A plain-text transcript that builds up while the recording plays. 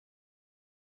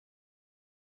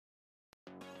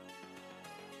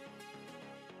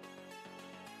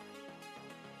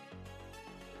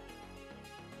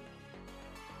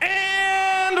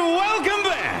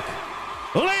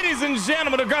Ladies and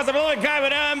gentlemen, across the board, I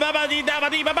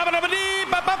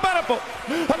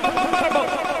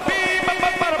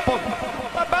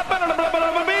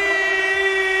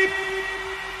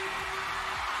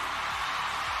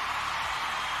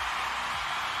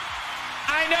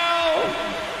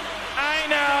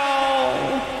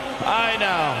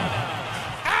know.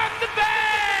 I'm the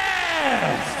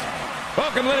best.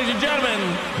 Welcome, ladies and gentlemen,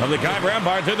 of the Kyber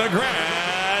Empire to the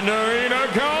Grand Arena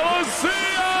Coliseum.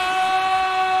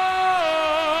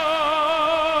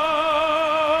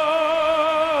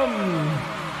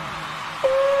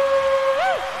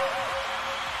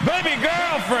 Baby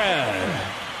girlfriend.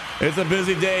 It's a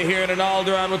busy day here in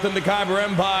Alderaan within the Kyber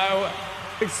Empire,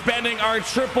 expanding our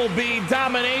Triple B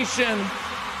domination,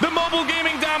 the mobile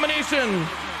gaming domination.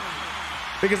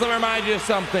 Because let me remind you of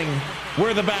something,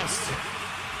 we're the best,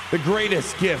 the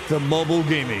greatest gift of mobile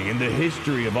gaming in the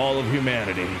history of all of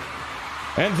humanity.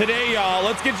 And today, y'all,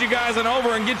 let's get you guys on over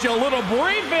and get you a little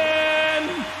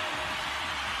briefing.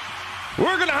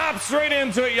 We're gonna hop straight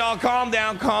into it, y'all. Calm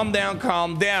down,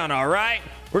 all right?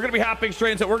 We're gonna be hopping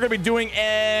straight into it. We're gonna be doing,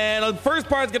 and the first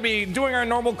part is gonna be doing our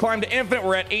normal climb to infinite.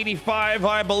 We're at 85,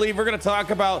 I believe. We're gonna talk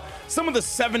about some of the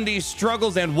 70s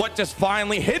struggles and what just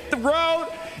finally hit the road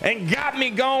and got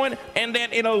me going. And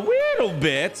then in a little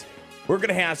bit, we're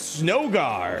gonna have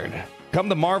Snowguard come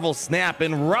to Marvel Snap,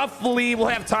 and roughly we'll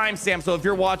have timestamps. So if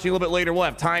you're watching a little bit later, we'll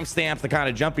have timestamps to kind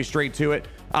of jump you straight to it.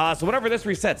 So whenever this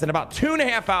resets in about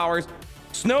 2.5 hours,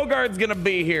 Snowguard's gonna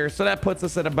be here, so that puts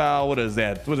us at about, what is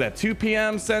that? Was that 2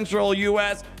 p.m. Central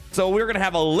US? So we're gonna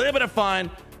have a little bit of fun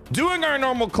doing our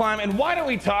normal climb. And why don't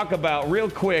we talk about real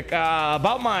quick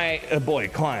about my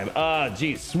climb?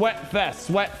 Geez, Sweat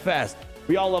Fest.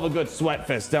 We all love a good Sweat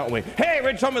Fest, don't we? Hey,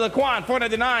 Rich Homie Laquan,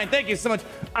 499. Thank you so much.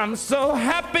 I'm so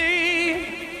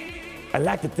happy. I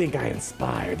like to think I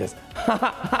inspired this.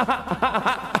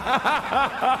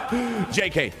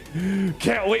 JK,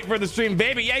 can't wait for the stream,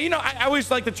 baby. Yeah, you know, I always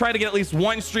like to try to get at least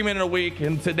one stream in a week.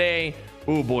 And today,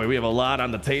 oh boy, we have a lot on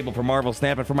the table for Marvel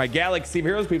Snap. And for my Galaxy of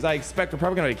Heroes peeps, I expect we're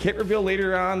probably going to have a kit reveal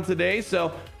later on today.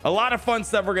 So a lot of fun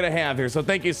stuff we're going to have here. So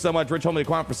thank you so much, Rich Homie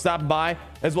Quan, for stopping by,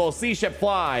 as well as Sea Ship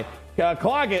Fly,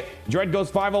 Cloggett, Dread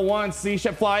Ghost 501, Sea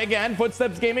Ship Fly again,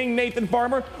 Footsteps Gaming, Nathan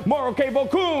Farmer, Moro K.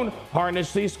 Bocoon, Harnish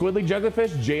C, Squidly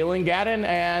Jugglerfish, Jalen Gadden,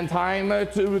 and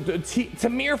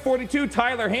Tamir 42,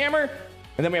 Tyler Hammer,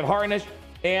 and then we have Harnish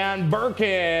and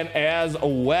Birkin as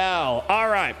well. All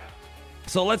right,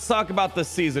 so let's talk about this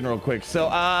season real quick. So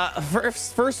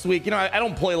first week, you know, I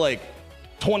don't play like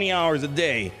 20 hours a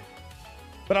day,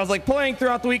 but I was like playing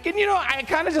throughout the week, and you know, I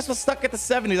kind of just was stuck at the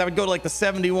 70s. I would go to like the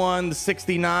 71, the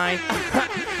 69,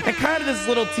 and kind of this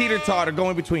little teeter-totter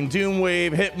going between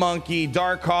Doomwave, Hitmonkey,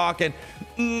 Darkhawk, and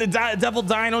Devil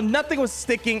Dino. Nothing was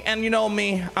sticking, and you know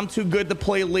me, I'm too good to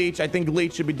play Leech. I think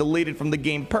Leech should be deleted from the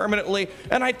game permanently,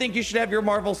 and I think you should have your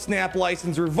Marvel Snap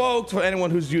license revoked for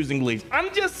anyone who's using Leech. I'm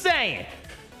just saying.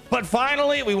 But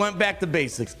finally, we went back to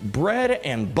basics. Bread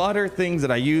and butter, things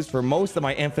that I use for most of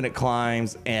my infinite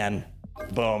climbs, and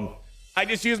boom. I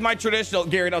just used my traditional.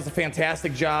 Gary, that was a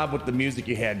fantastic job with the music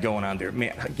you had going on there.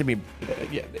 Man, give me,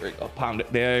 yeah, there we go. Pound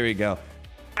it. There we go.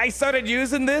 I started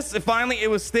using this, and finally it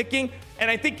was sticking.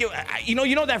 And I think, you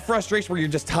know that frustration where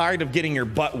you're just tired of getting your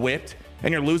butt whipped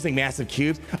and you're losing massive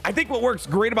cubes? I think what works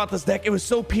great about this deck, it was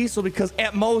so peaceful because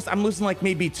at most I'm losing like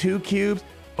maybe 2 cubes.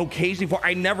 Occasionally, for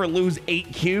I never lose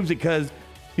 8 cubes because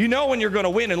you know when you're going to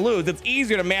win and lose, it's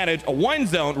easier to manage a 1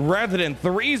 zone rather than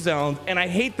 3 zones. And I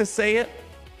hate to say it,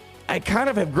 I kind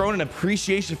of have grown an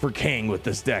appreciation for Kang with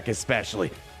this deck, especially.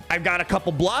 I've got a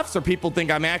couple bluffs, or people think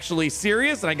I'm actually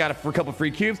serious, and I got a couple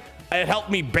free cubes. It helped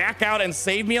me back out and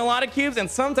save me a lot of cubes,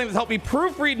 and sometimes it helped me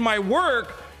proofread my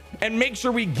work and make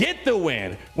sure we get the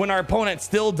win when our opponent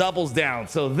still doubles down.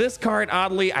 So this card,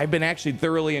 oddly, I've been actually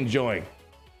thoroughly enjoying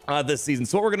this season.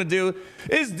 So what we're gonna do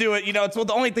is do it. You know, it's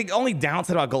the only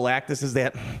downside about Galactus is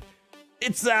that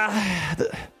it's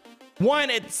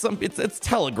it's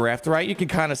telegraphed, right? You can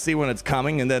kind of see when it's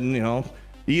coming, and then, you know,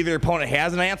 either opponent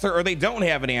has an answer or they don't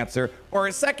have an answer. Or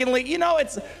secondly, you know,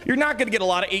 you're not going to get a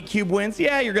lot of 8 cube wins.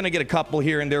 Yeah, you're going to get a couple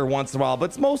here and there once in a while, but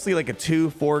it's mostly like a 2,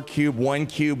 4 cube, 1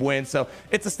 cube win. So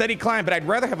it's a steady climb, but I'd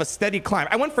rather have a steady climb.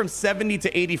 I went from 70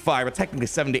 to 85, or technically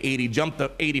 7 to 80, jumped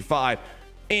to 85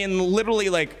 in literally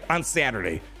like on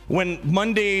Saturday. When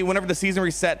Monday, whenever the season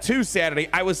reset to Saturday,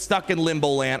 I was stuck in limbo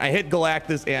land. I hit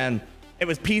Galactus and it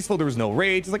was peaceful. There was no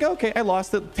rage. It's like, okay, I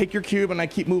lost it. Take your cube, and I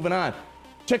keep moving on.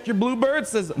 Check your bluebird,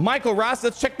 says Michael Ross.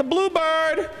 Let's check the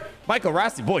bluebird. Michael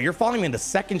Rossi, boy, you're following me in the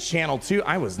second channel too.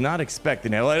 I was not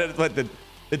expecting it. Let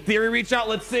the theory reach out.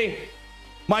 Let's see.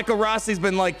 Michael Rossi's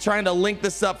been like trying to link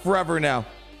this up forever now.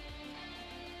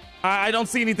 I don't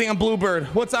see anything on Bluebird.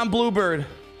 What's on Bluebird?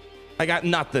 I got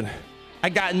nothing. I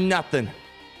got nothing.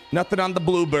 Nothing on the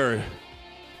Bluebird.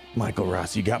 Michael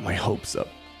Ross, you got my hopes up.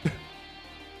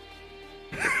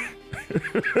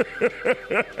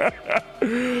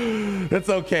 That's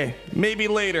okay. Maybe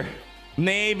later.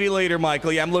 Maybe later,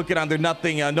 Michael. Yeah, I'm looking on there.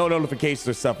 Nothing, no notifications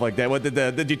or stuff like that. What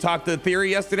did you talk to Theory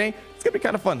yesterday? It's gonna be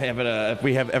kind of fun having if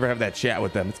we ever have that chat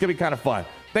with them. It's gonna be kind of fun.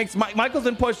 Thanks, Michael's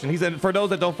been pushing. He said, for those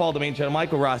that don't follow the main channel,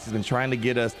 Michael Ross has been trying to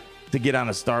get us to get on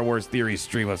a Star Wars Theory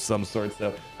stream of some sort.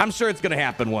 So I'm sure it's gonna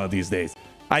happen one of these days.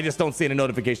 I just don't see any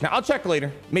notification. I'll check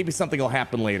later. Maybe something will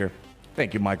happen later.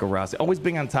 Thank you, Michael Rossi. Always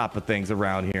being on top of things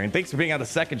around here. And thanks for being on the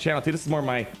second channel, too. This is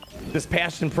more this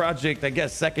passion project, I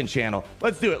guess, second channel.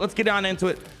 Let's do it. Let's get on into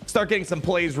it. Start getting some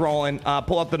plays rolling.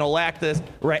 Pull up the Nolactus.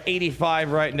 We're at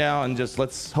 85 right now. And just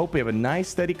let's hope we have a nice,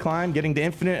 steady climb, getting to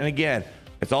infinite. And again,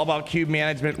 it's all about cube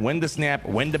management. When to snap,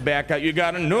 when to back out. You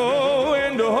got to know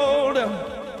when to hold them.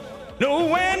 Know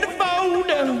when to fold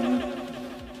them.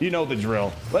 You know the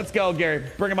drill. Let's go, Gary.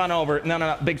 Bring him on over.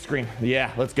 No. Big screen.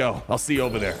 Yeah, let's go. I'll see you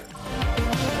over there.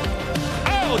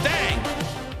 Oh, dang.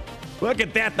 Look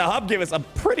at that. The hub gave us a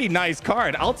pretty nice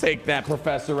card. I'll take that,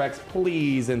 Professor X,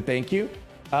 please, and thank you.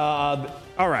 All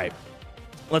right.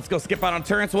 Let's go skip out on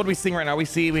turns. So what do we see right now? We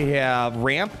have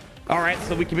ramp. All right,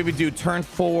 so we can maybe do turn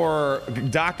 4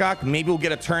 Doc. Maybe we'll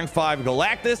get a turn 5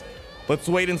 Galactus. Let's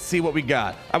wait and see what we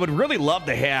got. I would really love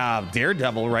to have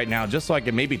Daredevil right now just so I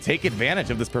can maybe take advantage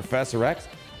of this Professor X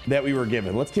that we were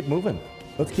given. Let's keep moving.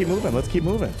 Let's keep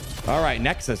moving. All right,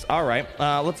 Nexus. All right,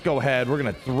 let's go ahead. We're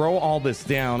going to throw all this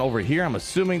down over here. I'm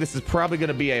assuming this is probably going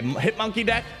to be a Hitmonkey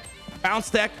deck, bounce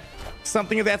deck,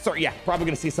 something of that sort. Yeah, probably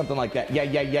going to see something like that. Yeah.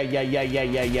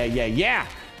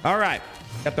 All right,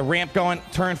 got the ramp going.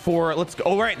 Turn 4. Let's go.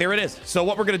 All right, there it is. So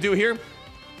what we're going to do here,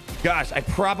 gosh, I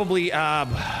probably...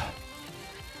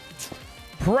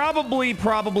 Probably. Here's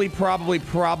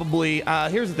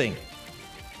the thing.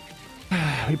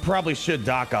 We probably should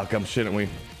Doc Occam, shouldn't we?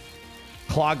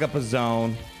 Clog up a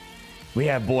zone.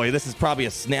 Boy, this is probably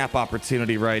a snap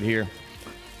opportunity right here.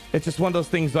 It's just one of those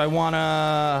things. Do I want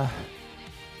to...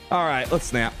 All right, let's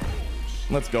snap.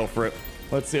 Let's go for it.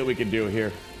 Let's see what we can do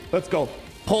here. Let's go.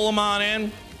 Pull them on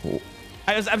in.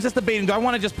 I was just debating, do I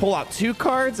want to just pull out 2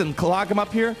 cards and clog them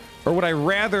up here? Or would I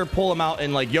rather pull them out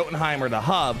in like Jotunheim or the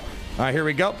hub? All right, here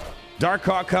we go. Dark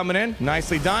Hawk coming in.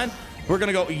 Nicely done. We're going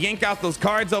to go yank out those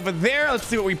cards over there. Let's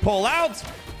see what we pull out.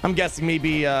 I'm guessing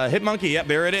maybe Hitmonkey. Yep,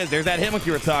 there it is. There's that Hitmonkey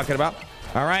we're talking about.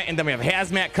 All right, and then we have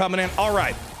Hazmat coming in. All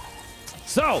right.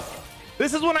 So,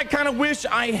 this is what I kind of wish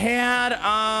I had.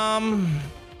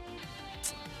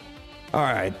 All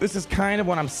right, this is kind of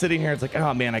when I'm sitting here. It's like,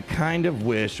 oh, man, I kind of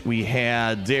wish we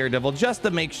had Daredevil just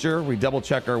to make sure we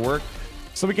double-check our work.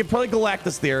 So we can play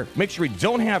Galactus there, make sure we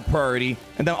don't have priority,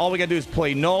 and then all we got to do is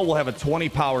play Null. We'll have a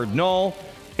 20-powered Null,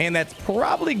 and that's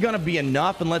probably going to be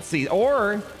enough. And let's see.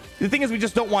 Or the thing is, we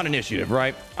just don't want initiative,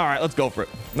 right? All right, let's go for it.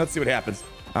 Let's see what happens.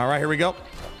 All right, here we go.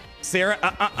 Sarah,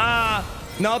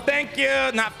 no, thank you.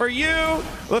 Not for you.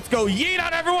 Let's go yeet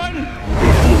on everyone.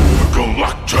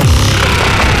 Galactus.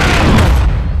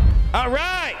 All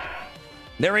right.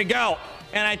 There we go.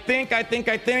 And I think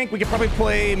we could probably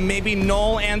play maybe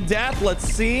Null and Death. Let's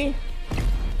see.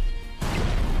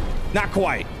 Not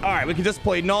quite. All right, we can just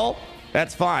play Null.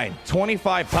 That's fine.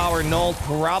 25 power Null,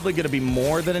 probably going to be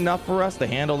more than enough for us to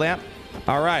handle that.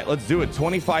 All right, let's do it.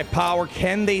 25 power.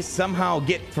 Can they somehow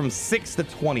get from 6 to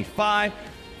 25?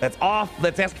 That's off.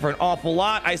 That's asking for an awful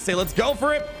lot. I say let's go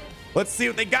for it. Let's see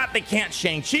what they got. They can't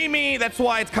Shang-Chi me. That's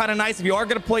why it's kind of nice. If you are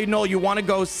going to play Null, you want to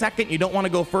go second. You don't want to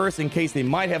go first in case they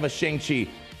might have a Shang-Chi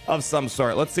of some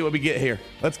sort. Let's see what we get here.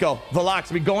 Let's go.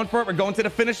 Velox, we going for it? We're going to the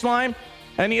finish line.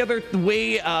 Any other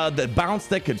way the bounce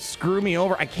that could screw me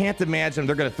over? I can't imagine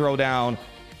they're going to throw down.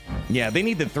 Yeah, they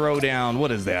need to throw down.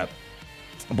 What is that?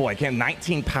 Boy, I can't.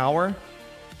 19 power?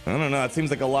 I don't know. It seems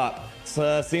like a lot.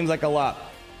 Seems like a lot.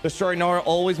 Destroy Nora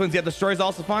always wins. Yeah, Destroy's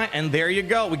also fine. And there you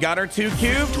go. We got our 2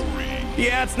 cube.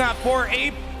 Yeah, it's not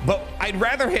 4-8, but I'd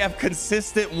rather have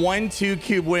consistent 1-2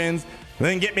 cube wins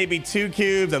than get maybe 2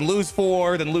 cubes and lose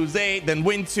 4, then lose 8, then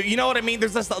win 2. You know what I mean?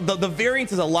 There's just the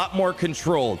variance is a lot more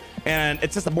controlled, and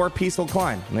it's just a more peaceful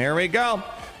climb. There we go.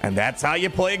 And that's how you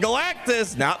play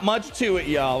Galactus. Not much to it,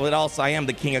 y'all. But also, I am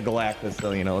the king of Galactus,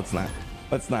 so you know, let's not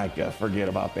forget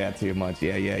about that too much.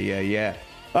 Yeah.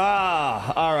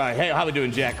 All right. Hey, how we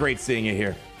doing, Jack? Great seeing you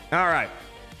here. All right.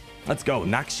 Let's go.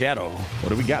 Knock Shadow. What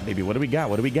do we got, baby? What do we got?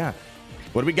 All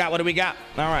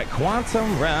right.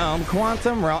 Quantum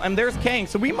Realm. And there's Kang.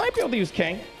 So we might be able to use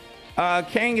Kang.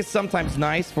 Kang is sometimes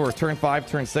nice for turn 5,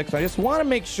 turn 6. I just want to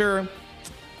make sure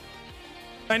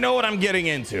I know what I'm getting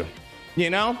into. You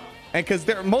know? And because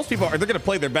most people they're going to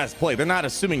play their best play. They're not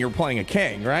assuming you're playing a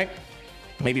Kang, right?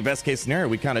 Maybe best case scenario,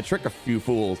 we kind of trick a few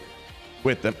fools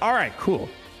with them. All right, cool.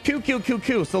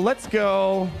 Q. So let's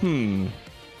go.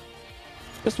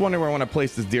 Just wondering where I want to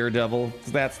place this Daredevil.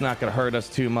 That's not going to hurt us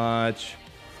too much.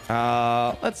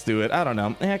 Let's do it. I don't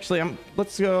know. Actually,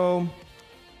 let's go.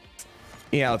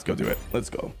 Yeah, let's go do it. Let's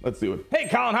do it. Hey,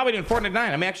 Colin, how are we doing?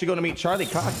 409. I'm actually going to meet Charlie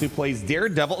Cox, who plays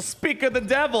Daredevil. Speak of the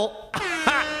devil.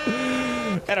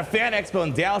 At a fan expo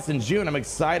in Dallas in June. I'm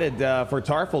excited for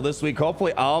Tarful this week.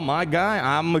 Hopefully, oh my guy,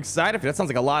 I'm excited for that. Sounds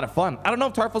like a lot of fun. I don't know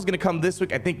if Tarful's going to come this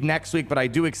week. I think next week, but I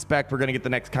do expect we're going to get the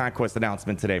next Conquest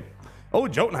announcement today. Oh,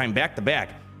 Jotunheim back to back.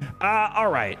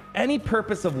 All right. Any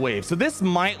purpose of wave. So this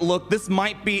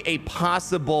might be a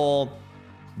possible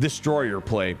destroyer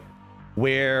play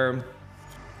where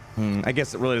I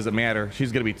guess it really doesn't matter.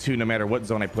 She's going to be 2 no matter what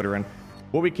zone I put her in.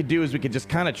 What we could do is we could just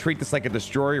kind of treat this like a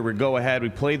destroyer. We go ahead, we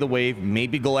play the wave.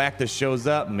 Maybe Galactus shows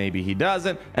up, maybe he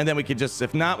doesn't. And then we could just,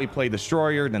 if not, we play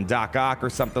destroyer, then Doc Ock or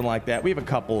something like that. We have a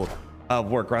couple of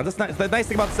workarounds. The nice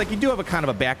thing about this, like, you do have a kind of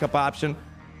a backup option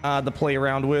to play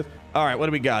around with. All right, what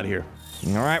do we got here?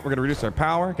 All right, we're going to reduce our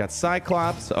power. Got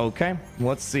Cyclops. Okay,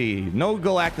 let's see. No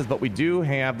Galactus, but we do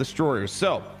have destroyers.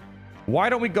 So why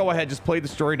don't we go ahead, just play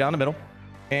destroyer down the middle.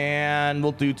 And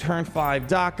we'll do turn 5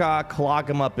 Doc Ock, clog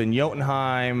him up in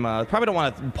Jotunheim. Probably don't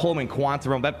want to pull him in Quantum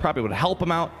Realm. That probably would help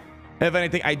him out. If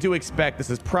anything, I do expect this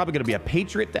is probably going to be a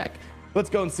Patriot deck. Let's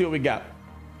go and see what we got.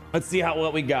 Let's see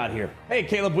what we got here. Hey,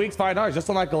 Caleb Weeks, $5. Just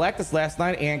unlocked Galactus last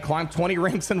night and climbed 20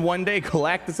 ranks in one day.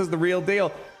 Galactus is the real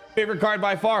deal. Favorite card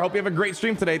by far. Hope you have a great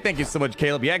stream today. Thank you so much,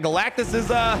 Caleb. Yeah, Galactus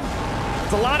is it's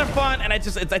a lot of fun, and I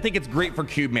think it's great for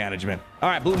cube management. All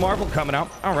right, Blue Marvel coming out.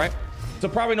 All right. So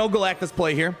probably no Galactus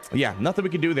play here. Yeah, nothing we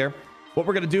can do there. What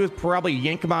we're going to do is probably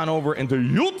yank him on over into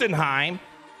Jotunheim.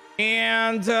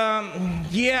 And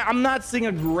yeah, I'm not seeing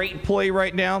a great play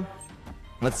right now.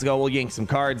 Let's go. We'll yank some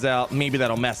cards out. Maybe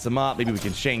that'll mess them up. Maybe we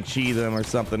can Shang-Chi them or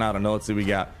something. I don't know. Let's see what we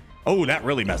got. Oh, that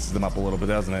really messes them up a little bit,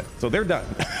 doesn't it? So they're done.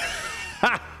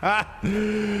 All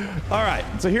right.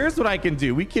 So here's what I can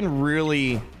do. We can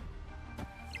really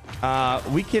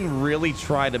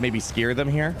try to maybe scare them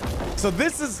here. So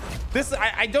this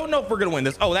I don't know if we're gonna win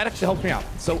this. Oh, that actually helps me out.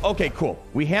 So okay, cool.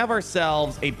 We have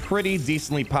ourselves a pretty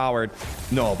decently powered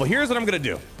no, but here's what I'm gonna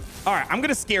do. All right, I'm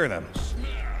gonna scare them.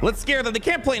 Let's scare them. They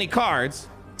can't play any cards,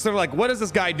 so they're like, what is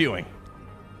this guy doing?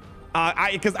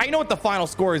 Because I know what the final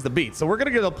score is to beat. So we're gonna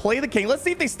go play the king. Let's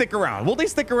see if they stick around. Will they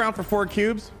stick around for 4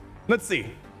 cubes? Let's see.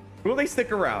 Will they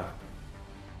stick around?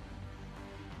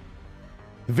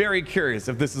 Very curious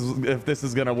if this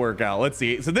is gonna work out. Let's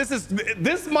see. So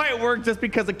this might work just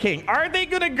because of King. Are they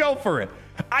gonna go for it?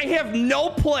 I have no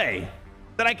play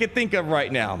that I could think of right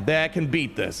now that can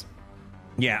beat this.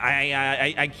 Yeah,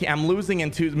 I'm losing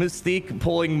into Mystique.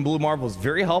 Pulling Blue Marvel is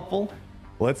very helpful.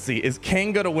 Let's see. Is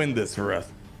King gonna win this for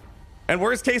us? And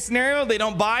worst case scenario, they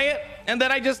don't buy it, and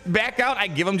then I just back out. I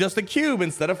give them just a cube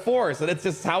instead of 4. So that's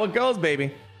just how it goes,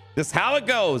 baby. Just how it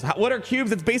goes. What are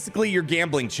cubes? It's basically your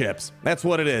gambling chips. That's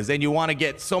what it is. And you want to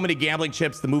get so many gambling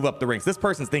chips to move up the ranks. This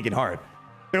person's thinking hard.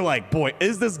 They're like, boy,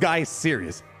 is this guy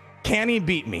serious? Can he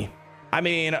beat me? I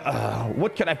mean,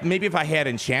 what could I, maybe if I had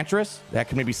Enchantress, that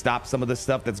could maybe stop some of the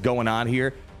stuff that's going on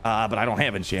here. But I don't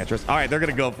have Enchantress. All right, they're going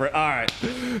to go for it. All right.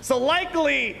 So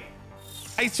likely,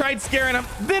 I tried scaring them.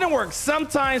 Didn't work.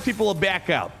 Sometimes people will back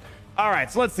out. All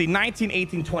right, so let's see. 19,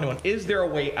 18, 21. Is there a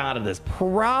way out of this?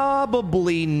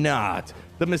 Probably not.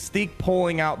 The Mystique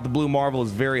pulling out the Blue Marvel is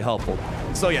very helpful.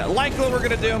 So yeah, likely what we're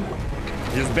going to do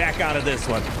is back out of this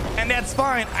one. And that's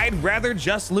fine. I'd rather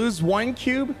just lose 1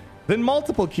 cube than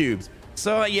multiple cubes.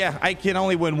 So yeah, I can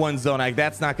only win 1 zone.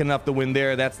 That's not enough to win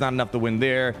there. That's not enough to win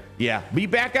there. Yeah, be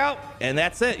back out, and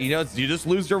that's it. You know, you just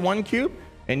lose your 1 cube,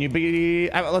 and you be...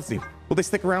 let's see. Will they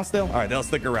stick around still? All right, they'll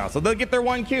stick around. So they'll get their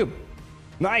 1 cube.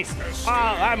 Nice. All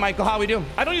right, Michael, how we doing?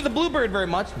 I don't use the Bluebird very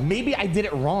much. Maybe I did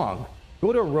it wrong.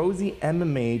 Go to Rosie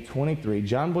MMA 23.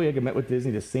 John Boyega met with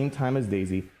Disney the same time as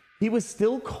Daisy. He was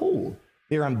still cold.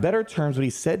 They're on better terms when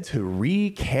he said to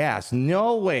recast.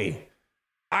 No way.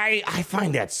 I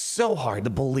find that so hard to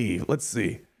believe. Let's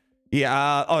see.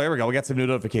 Yeah. Oh, there we go. We got some new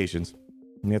notifications.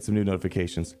 Let's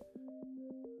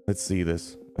see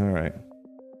this. All right.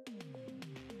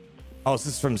 Oh, this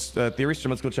is from Theory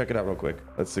Stream. Let's go check it out real quick.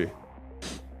 Let's see.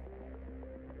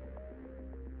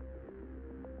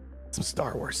 Some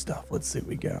Star Wars stuff. Let's see what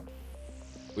we got.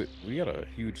 We got a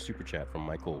huge super chat from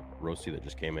Michael Rossi that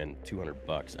just came in.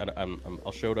 $200.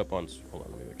 I'll show it up on. Hold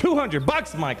on, let me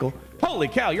 $200, Michael. Holy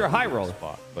cow, you're a high roller.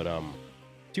 But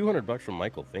 $200 from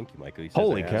Michael. Thank you, Michael. He says,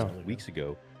 holy cow. Weeks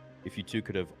ago, if you two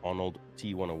could have Arnold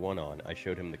T101 on, I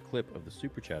showed him the clip of the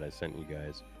super chat I sent you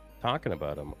guys. talking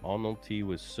about him. Arnold T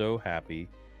was so happy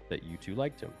that you two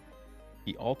liked him.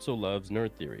 He also loves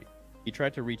Nerd Theory. He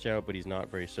tried to reach out, but he's not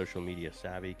very social media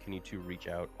savvy. Can you two reach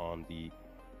out on the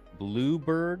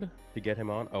Bluebird to get him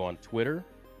on? Oh, on Twitter?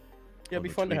 Yeah, it'd be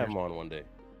fun to have him on one day.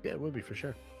 Yeah, it would be for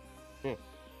sure.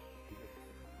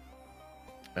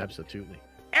 Absolutely.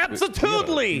 Absolutely. We got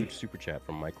a huge super chat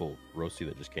from Michael Rossi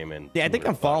that just came in. Yeah, I think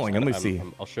I'm following. Let me see.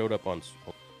 I'll show it up on.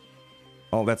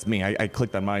 Oh, that's me. I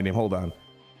clicked on my name. Hold on.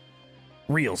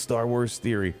 Real Star Wars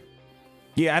Theory.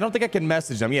 Yeah, I don't think I can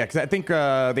message them. Yeah, because I think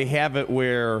they have it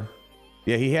where.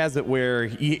 Yeah, he has it where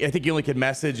I think you only can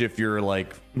message if you're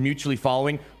like mutually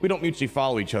following. We don't mutually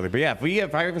follow each other, but yeah,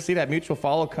 if I ever see that mutual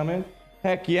follow come in,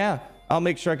 heck yeah, I'll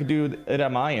make sure I can do it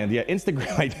on my end. Yeah,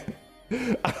 Instagram.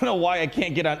 I don't know why I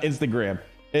can't get on Instagram.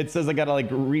 It says I gotta like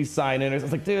re-sign in.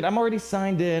 It's like, dude, I'm already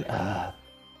signed in. I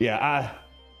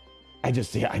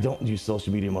don't use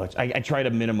social media much. I try to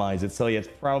minimize it, so yeah, it's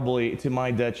probably to my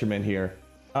detriment here.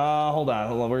 Hold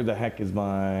on. Where the heck is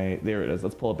my? There it is.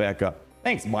 Let's pull it back up.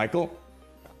 Thanks, Michael.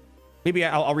 Maybe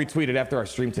I'll retweet it after our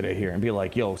stream today here and be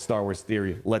like, yo, Star Wars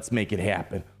Theory, let's make it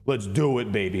happen. Let's do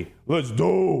it, baby. Let's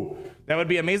do. That would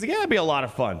be amazing. Yeah, it'd be a lot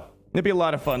of fun. It'd be a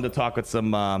lot of fun to talk with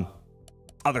some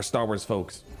other Star Wars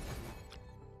folks.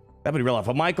 That would be real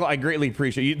fun. Michael, I greatly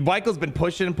appreciate you. Michael's been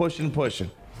pushing.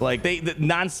 Like they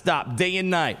nonstop, day and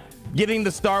night, getting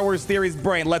the Star Wars Theory's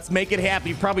brain. Let's make it happen.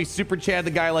 You probably super chat the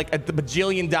guy like at the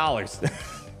bajillion dollars.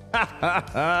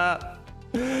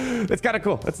 It's kind of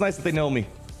cool. It's nice that they know me.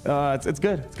 It's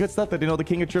good. It's good stuff that they know the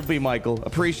King of Triple B, Michael.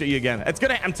 Appreciate you again.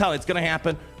 I'm telling you, it's gonna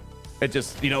happen. It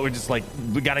just, we're just like,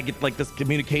 we gotta get like this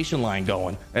communication line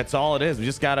going. That's all it is. We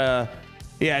just gotta,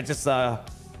 yeah,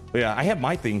 I have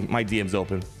my DMs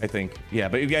open, I think. Yeah,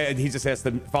 but yeah, he just has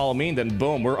to follow me, and then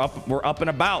boom, we're up and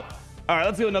about. All right,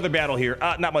 let's do another battle here.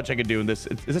 Not much I can do in this.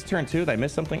 Is this turn 2? Did I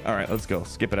miss something? All right, let's go.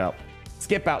 Skip it out.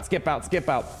 Skip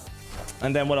out.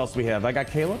 And then what else we have? I got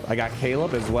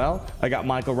Caleb as well. I got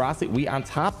Michael Rossi. We on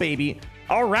top, baby.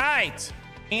 All right.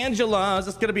 Angela, is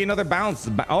this going to be another bounce?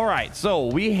 All right, so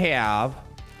we have...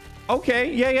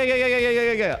 Okay,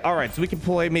 yeah. All right, so we can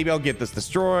play. Maybe I'll get this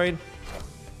destroyed.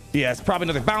 Yeah, it's probably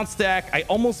another bounce stack. I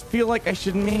almost feel like I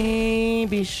should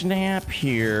maybe snap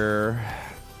here.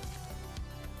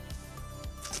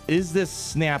 Is this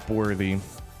snap worthy?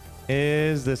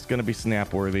 Is this going to be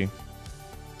snap worthy?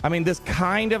 I mean, this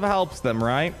kind of helps them,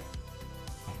 right?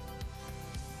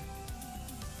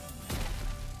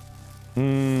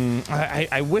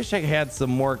 I wish I had some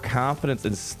more confidence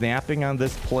in snapping on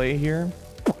this play here.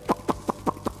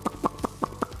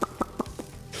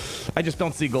 I just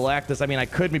don't see Galactus. I mean, I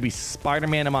could maybe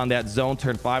Spider-Man him on that zone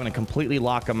turn 5 and completely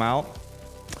lock him out.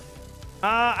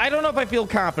 I don't know if I feel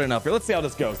confident enough here. Let's see how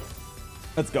this goes.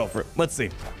 Let's go for it. Let's see.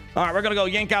 All right, we're going to go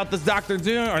yank out this Dr.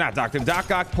 Doom, or not Dr. Doc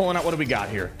Ock, pulling out. What do we got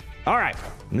here? All right.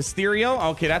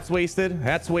 Mysterio. Okay, that's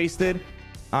wasted.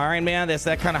 All right, man.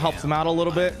 That kind of helps them out a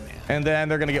little bit. And then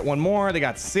they're going to get one more. They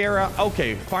got Sarah.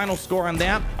 Okay, final score on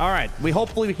that. All right.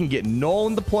 Hopefully we can get Noel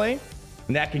into play.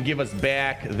 And that can give us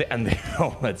back.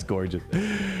 Oh, that's gorgeous.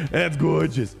 That's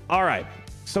gorgeous. All right.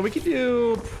 So we could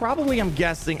do probably, I'm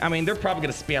guessing. I mean, they're probably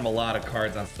going to spam a lot of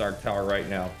cards on Stark Tower right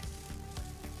now.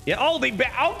 Yeah. Oh,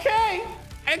 okay.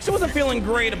 I actually wasn't feeling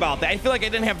great about that. I feel like I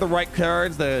didn't have the right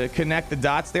cards to connect the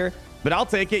dots there. But I'll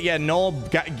take it. Yeah, Noel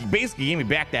basically gave me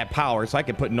back that power, so I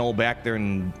could put Noel back there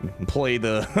and play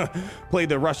the play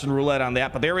the Russian roulette on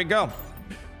that. But there we go.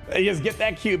 Just get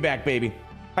that cube back, baby.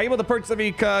 Are you able to purchase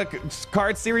every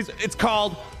card series? It's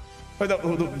called...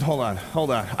 Hold on.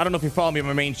 I don't know if you follow me on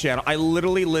my main channel. I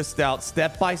literally list out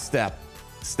step by step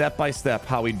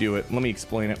how we do it. Let me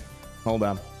explain it. Hold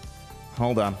on.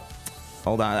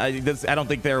 I don't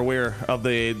think they're aware of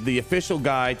the official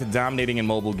guide to dominating in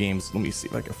mobile games. Let me see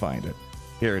if I can find it.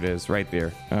 Here it is, right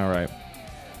there. All right.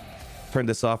 Turn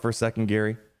this off for a second,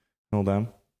 Gary. Hold on.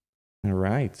 All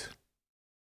right.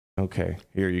 Okay,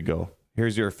 here you go.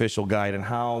 Here's your official guide on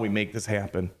how we make this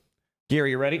happen.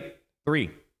 Gary, you ready? 3,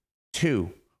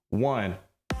 2, 1.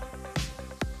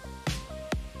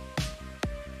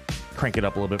 Crank it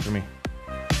up a little bit for me.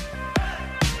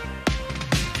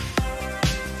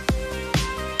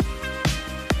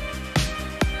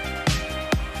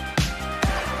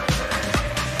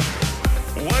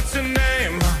 What's your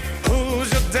name?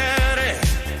 Who's your daddy?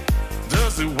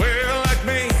 Does he wear like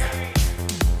me?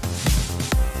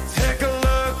 Take a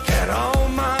look at all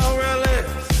my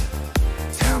relatives.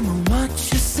 Tell me what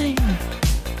you see.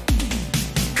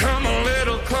 Come a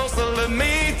little closer, let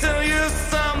me tell you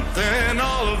something.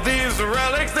 All of these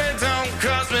relics, they don't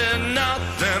cost me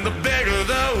nothing. The bigger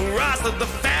the roster, the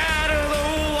fatter the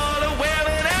one. I wear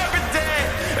it every day,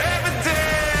 every day.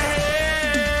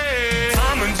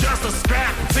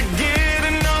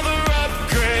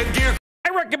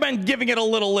 recommend giving it a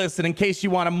little listen in case you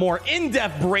want a more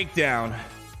in-depth breakdown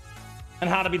on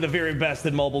how to be the very best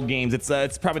in mobile games.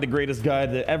 It's probably the greatest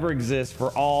guide that ever exists for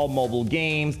all mobile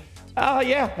games.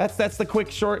 Yeah, that's the quick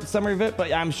short summary of it,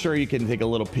 but I'm sure you can take a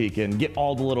little peek and get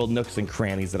all the little nooks and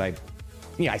crannies that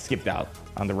I skipped out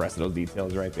on the rest of those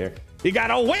details right there. You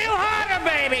gotta wheel harder,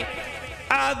 baby.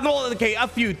 Well, okay, a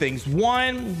few things.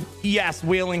 One, yes,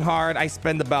 wheeling hard. I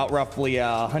spend about roughly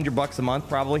 $100 a month,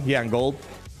 probably, yeah, on gold,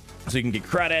 so you can get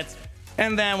credits.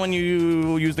 And then when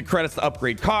you use the credits to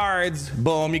upgrade cards,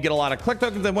 boom, you get a lot of click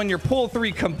tokens. And when you're pull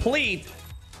 3 complete,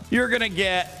 you're gonna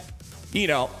get,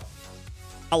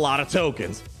 a lot of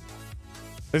tokens.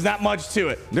 There's not much to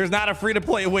it. There's not a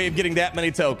free-to-play way of getting that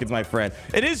many tokens, my friend.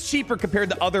 It is cheaper compared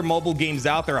to other mobile games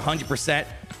out there, 100%,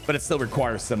 but it still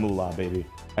requires some moolah, baby.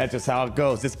 That's just how it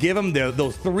goes. Just give them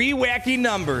those 3 wacky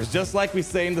numbers, just like we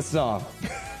say in the song.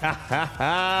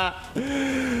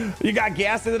 You got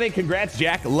gas today? Congrats,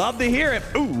 Jack. Love to hear it.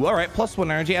 Ooh, all right, +1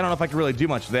 energy. I don't know if I can really do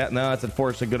much of that. No, that's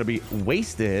unfortunately going to be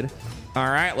wasted. All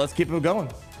right, let's keep it going.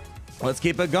 Let's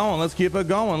keep it going. Let's keep it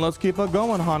going. Let's keep it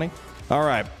going, honey. All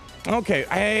right. Okay.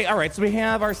 Hey, all right. So we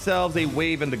have ourselves a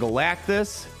wave into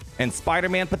Galactus and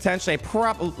Spider-Man potentially.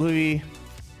 I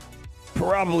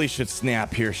probably should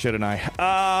snap here, shouldn't I?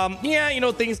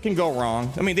 Yeah, things can go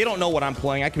wrong. I mean, they don't know what I'm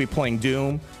playing. I could be playing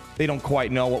Doom. They don't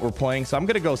quite know what we're playing. So I'm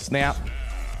going to go snap.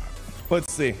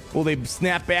 Let's see. Will they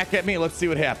snap back at me? Let's see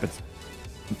what happens.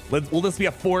 Will this be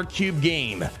a 4-cube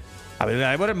game? I mean,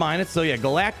 I wouldn't mind it. So yeah,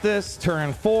 Galactus,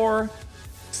 turn 4.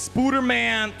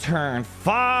 Spooderman, turn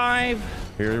 5.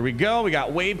 Here we go. We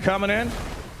got Wave coming in.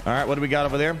 All right, what do we got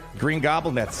over there? Green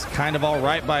Goblin, that's kind of all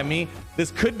right by me.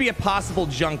 This could be a possible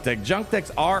junk deck. Junk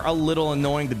decks are a little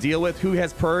annoying to deal with. Who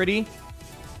has priority?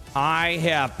 I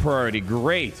have priority.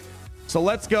 Great. So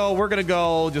let's go. We're going to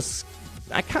go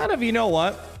I kind of, you know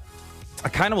what? I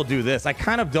kind of will do this. I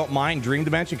kind of don't mind Dream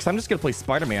Dimension because I'm just going to play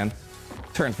Spider-Man.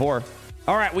 Turn 4.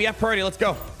 All right, we have priority. Let's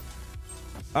go.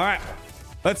 All right,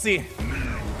 let's see.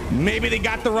 Maybe they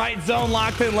got the right zone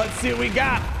locked in. Let's see what we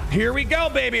got. Here we go,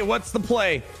 baby. What's the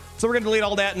play? So we're going to delete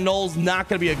all that. Null's not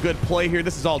going to be a good play here.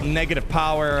 This is all negative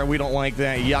power. We don't like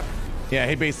that. Yuck. Yeah,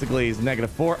 he basically is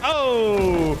 -4.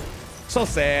 Oh, so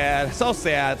sad. So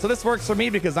sad. So this works for me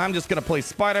because I'm just going to play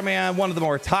Spider-Man, one of the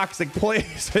more toxic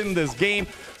plays in this game.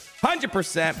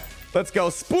 100%. Let's go.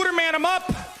 Spooderman him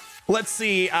up. Let's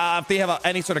see if they have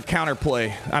any sort of counter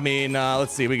play. I mean,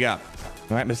 let's see. We got,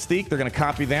 all right, Mystique. They're going to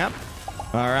copy that.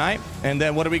 All right. And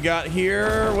then what do we got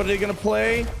here? What are they going to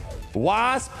play?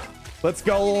 Wasp. Let's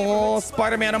go.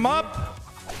 Spider-Man him up.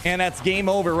 And that's game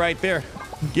over right there.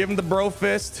 Give him the bro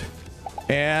fist.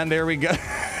 And there we go.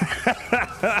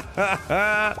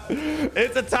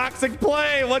 It's a toxic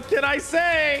play. What can I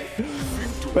say?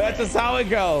 That's just how it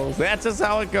goes. That's just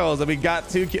how it goes. And we got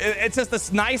 2. It's just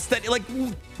this nice steady. Like,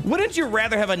 wouldn't you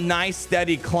rather have a nice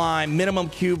steady climb, minimum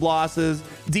cube losses,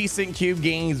 decent cube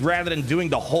gains, rather than doing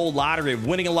the whole lottery of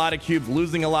winning a lot of cubes,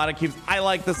 losing a lot of cubes? I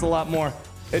like this a lot more.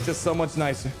 It's just so much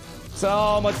nicer.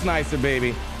 So much nicer,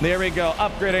 baby. There we go.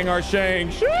 Upgrading our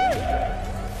Shang.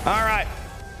 All right.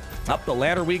 Up the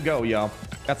ladder we go, y'all.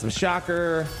 Got some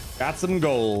shocker. Got some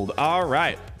gold. All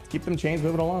right. Keep them chains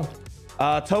moving along.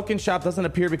 Token shop doesn't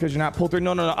appear because you're not pulled through.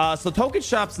 No. So token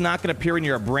shop's not going to appear when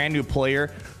you're a brand new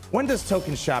player. When does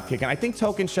token shop kick in? I think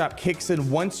token shop kicks in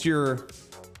once you're,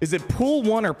 is it pool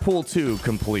 1 or pool 2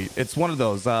 complete? It's one of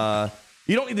those.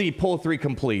 You don't need to be pool 3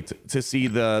 complete to see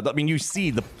the, I mean, you see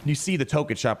the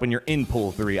token shop when you're in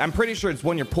pool 3. I'm pretty sure it's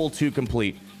when you're pool 2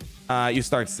 complete. You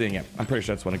start seeing it. I'm pretty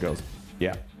sure that's when it goes.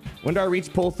 Yeah. When do I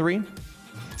reach pool 3?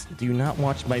 Do you not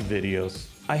watch my videos?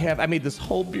 I made this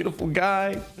whole beautiful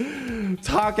guy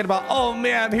talking about, oh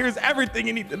man, here's everything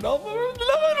you need to know. No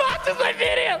one watches my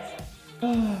videos.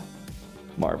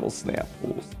 Marvel Snap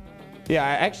pools. Yeah,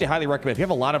 I actually highly recommend. If you have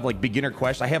a lot of like beginner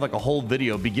questions, I have like a whole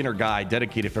video beginner guide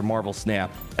dedicated for Marvel Snap.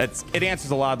 It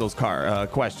answers a lot of those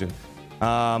questions.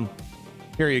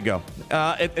 Here you go.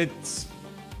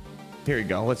 Here you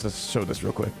go. Let's just show this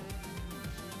real quick.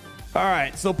 All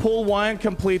right, so pool 1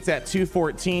 completes at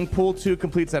 214. Pool 2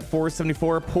 completes at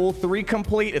 474. Pool 3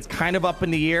 complete, it's kind of up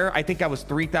in the air. I think I was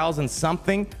 3,000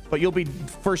 something, but you'll be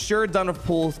for sure done with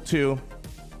pool 2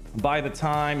 by the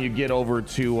time you get over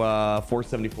to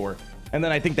 474. And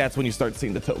then I think that's when you start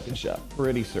seeing the token shop.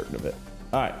 Pretty certain of it.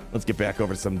 All right, let's get back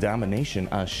over to some domination,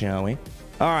 shall we?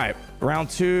 All right, round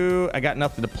 2. I got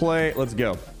nothing to play. Let's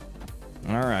go.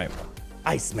 All right,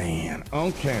 Iceman.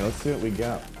 Okay, let's see what we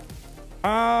got.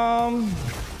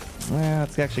 Yeah,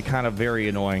 it's actually kind of very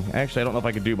annoying. Actually, I don't know if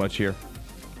I could do much here.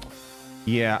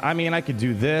 Yeah, I mean, I could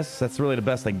do this. That's really the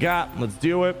best I got. Let's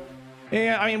do it.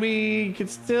 Yeah, I mean, we could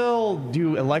still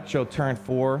do Electro turn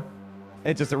 4.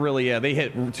 It just really, yeah, they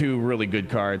hit 2 really good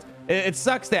cards. It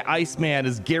sucks that Iceman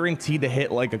is guaranteed to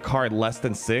hit like a card less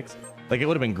than 6. Like, it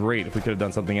would have been great if we could have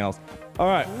done something else. All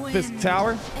right, Fist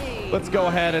Tower. Let's go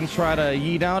ahead and try to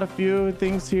yeet out a few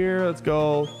things here. Let's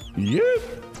go. Yeet.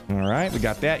 All right, we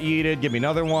got that yeeted. Give me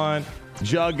another one.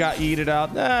 Jug got yeeted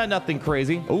out. Nothing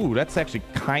crazy. Oh, that's actually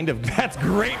kind of, that's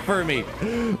great for me.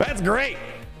 That's great.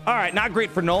 All right, not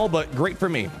great for Null, but great for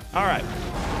me. All right.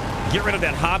 Get rid of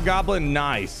that Hobgoblin.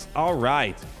 Nice. All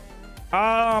right.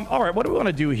 All right, what do we want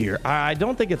to do here? I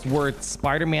don't think it's worth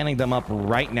Spider-Manning them up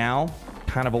right now.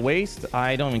 Kind of a waste.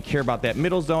 I don't even care about that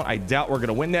middle zone. I doubt we're going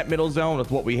to win that middle zone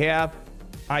with what we have.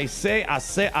 I say,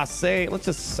 let's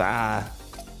just, yeah,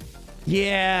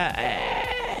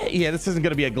 this isn't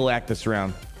going to be a Galactus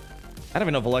round. I don't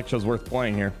even know if Electro's worth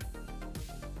playing here.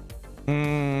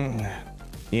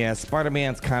 Yeah,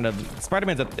 Spider-Man's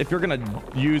if you're going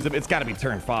to use him, it's got to be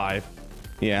turn 5.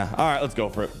 Yeah, all right, let's go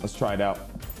for it. Let's try it out.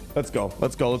 Let's go.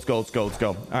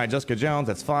 All right, Jessica Jones,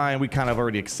 that's fine. We kind of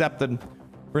already accepted.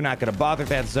 We're not going to bother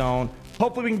that zone.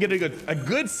 Hopefully we can get a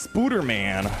good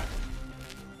Spooderman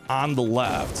on the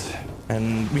left.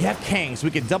 And we have Kang, so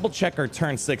we can double check our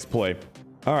turn 6 play.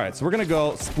 All right, so we're going to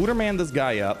go Spooderman this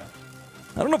guy up.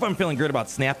 I don't know if I'm feeling good about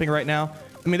snapping right now.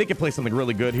 I mean, they could play something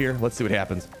really good here. Let's see what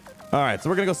happens. All right, so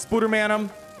we're going to go Spooderman him.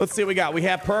 Let's see what we got. We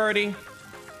have priority.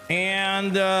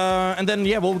 And then,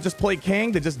 yeah, we'll just play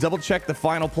Kang to just double check the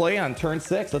final play on turn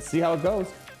 6. Let's see how it goes.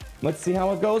 Let's see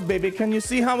how it goes, baby. Can you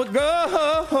see how it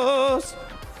goes?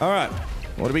 All right.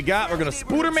 What do we got? We're going to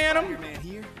Spooderman him.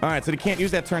 All right, so they can't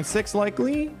use that turn 6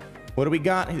 likely. What do we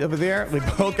got over there? We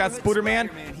both got Spooderman.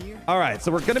 All right,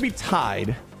 so we're going to be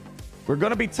tied. We're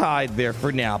going to be tied there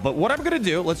for now. But what I'm going to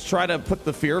do, let's try to put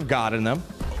the fear of God in them.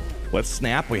 Let's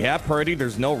snap. We have Purdy.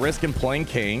 There's no risk in playing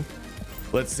Kang.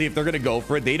 Let's see if they're going to go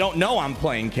for it. They don't know I'm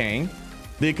playing Kang.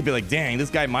 They could be like, dang, this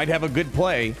guy might have a good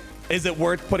play. Is it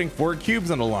worth putting 4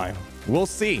 cubes on the line? We'll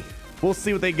see. We'll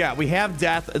see what they got. We have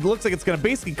Death. It looks like it's going to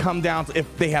basically come down to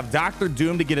if they have Dr.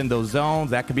 Doom to get in those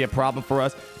zones. That could be a problem for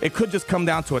us. It could just come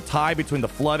down to a tie between the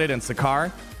Flooded and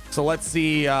Sakaar. So let's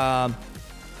see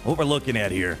what we're looking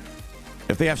at here.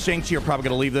 If they have Shang-Chi, we're probably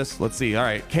going to leave this. Let's see. All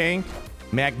right. Kang,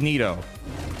 Magneto.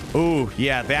 Ooh,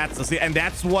 yeah,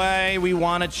 that's why we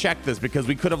want to check this, because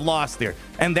we could have lost there.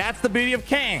 And that's the beauty of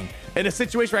Kang. In a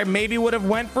situation where I maybe would have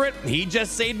went for it, he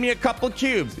just saved me a couple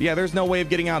cubes. Yeah, there's no way of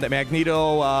getting out of that.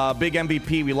 Magneto, big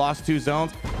MVP. We lost 2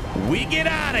 zones. We get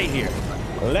out of here.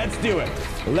 Let's do it.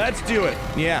 Let's do it.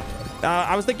 Yeah.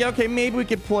 I was thinking, okay, maybe we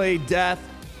could play Death.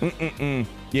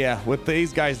 Yeah, with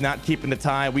these guys not keeping the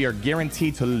tie, we are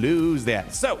guaranteed to lose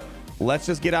that. So let's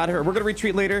just get out of here. We're going to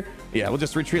retreat later. Yeah, we'll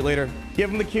just retreat later. Give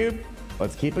him the cube.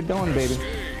 Let's keep it going, baby.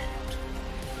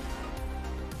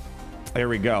 There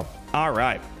we go. All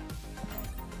right.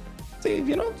 See,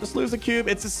 you know, just lose a cube.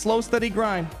 It's a slow, steady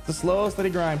grind. It's a slow, steady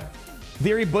grind.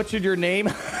 Theory butchered your name.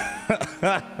 All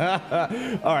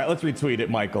right, let's retweet it,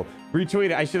 Michael. Retweet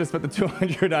it. I should have spent the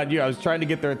 200 on you. I was trying to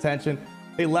get their attention.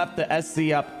 They left the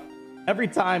SC up every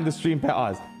time the stream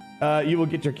paused. You will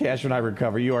get your cash when I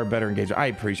recover. You are better engaged. I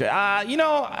appreciate it. I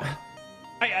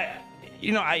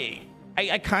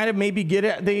kind of maybe get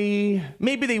it.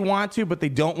 Maybe they want to, but they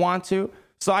don't want to.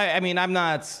 So I mean, I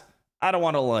don't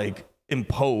want to like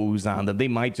impose on them. They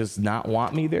might just not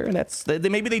want me there. And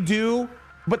maybe they do,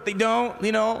 but they don't,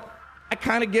 you know, I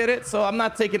kind of get it. So I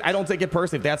don't take it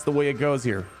personally if that's the way it goes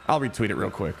here. I'll retweet it real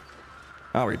quick.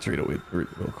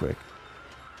 Real quick.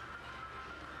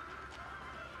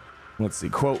 Let's see.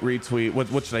 Quote, retweet.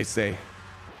 What should I say?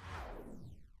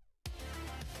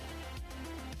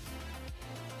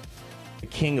 The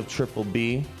king of Triple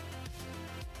B.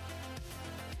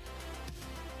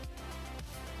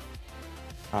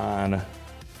 On.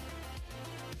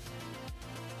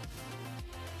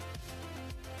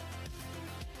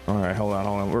 All right, hold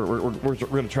on. We're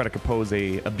gonna try to compose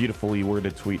a beautifully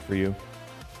worded tweet for you.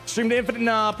 Stream to Infinite?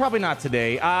 No, probably not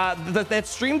today. That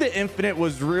Stream to Infinite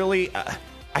was really.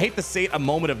 I hate to say it, a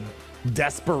moment of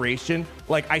desperation.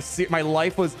 Like my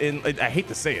life was in, I hate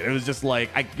to say it. It was just like,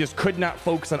 I just could not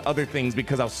focus on other things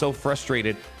because I was so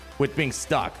frustrated with being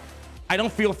stuck. I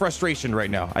don't feel frustration right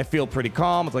now. I feel pretty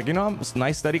calm. It's like, you know, it's a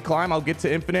nice steady climb. I'll get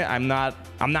to Infinite. I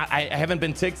haven't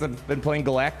been ticked. I've been playing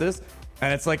Galactus.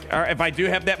 And it's like, if I do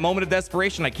have that moment of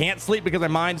desperation, I can't sleep because my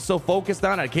mind's so focused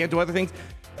on it. I can't do other things.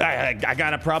 I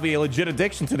got probably a legit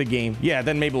addiction to the game. Yeah,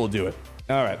 then maybe we'll do it.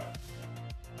 All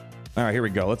right, here we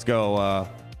go. Let's go.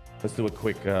 Let's do a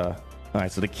quick. All right,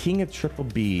 so the King of Triple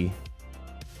B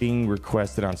being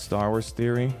requested on Star Wars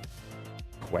Theory?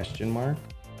 Question mark.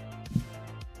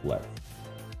 Let's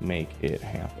make it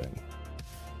happen.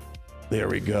 There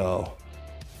we go.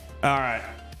 All right.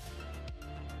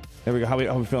 There we go. How we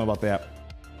feeling about that?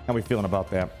 How we feeling about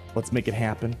that? Let's make it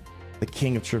happen. The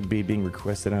King of Trip B being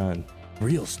requested on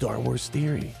Real Star Wars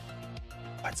Theory.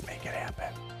 Let's make it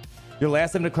happen. Your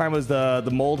last time to climb was the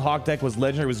Mold Hawk deck was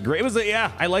legendary. It was great. It was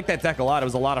yeah, I like that deck a lot. It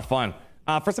was a lot of fun.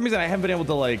 For some reason, I haven't been able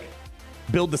to like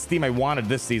build the steam I wanted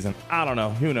this season. I don't know.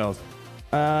 Who knows?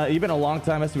 You've been a long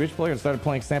time SWH player and started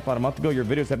playing Snap about a month ago. Your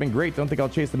videos have been great. Don't think I'll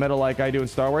chase the meta like I do in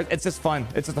Star Wars. It's just fun.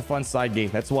 It's just a fun side game.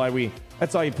 That's why you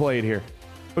play it here.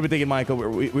 What are we thinking, Michael?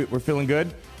 We're feeling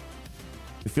good?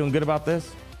 You feeling good about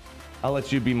this? I'll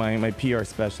let you be my PR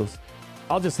specialist.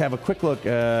 I'll just have a quick look.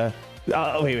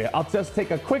 Wait. I'll just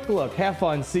take a quick look. Have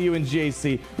fun. See you in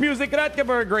GAC. Music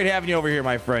Rutgeberg. Great having you over here,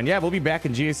 my friend. Yeah, we'll be back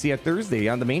in GAC on Thursday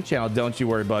on the main channel. Don't you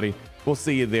worry, buddy. We'll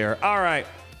see you there. All right.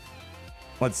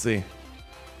 Let's see.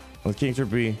 Let's King Trip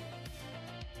B.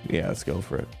 Yeah, let's go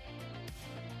for it.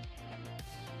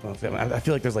 I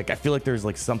feel like there's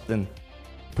like something.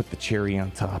 Put the cherry on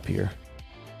top here.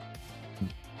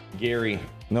 Gary.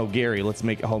 No, Gary. Let's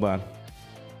make it. Hold on.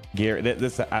 Gary.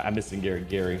 I'm missing Gary.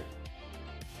 Gary.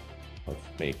 Let's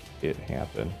make it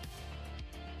happen.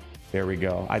 There we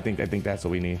go. I think that's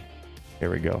what we need. There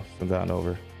we go. Send that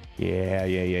over. Yeah.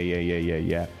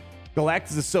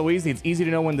 Galactus is so easy. It's easy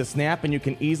to know when to snap, and you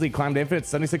can easily climb to infinite.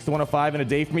 76 to 105 in a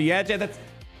day for me. Yeah, Jay,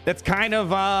 that's kind of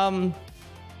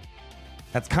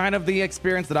the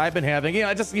experience that I've been having. You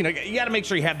got to make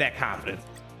sure you have that confidence.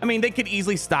 I mean, they could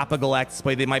easily stop a Galactus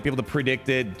play. They might be able to predict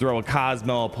it, throw a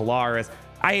Cosmo, a Polaris.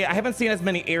 I haven't seen as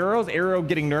many arrows. Arrow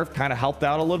getting nerfed kind of helped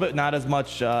out a little bit. Not as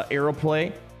much arrow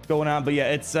play going on, but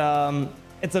yeah, it's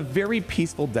a very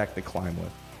peaceful deck to climb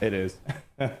with. It is.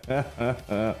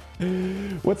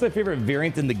 What's my favorite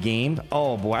variant in the game?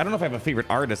 Oh boy, I don't know if I have a favorite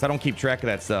artist. I don't keep track of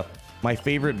that stuff. My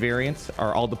favorite variants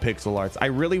are all the pixel arts. I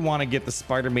really want to get the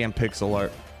Spider-Man pixel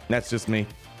art. That's just me.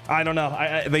 I don't know.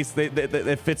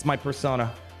 It fits my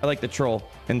persona. I like the troll,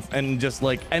 and just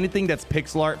like anything that's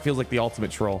pixel art feels like the ultimate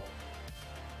troll.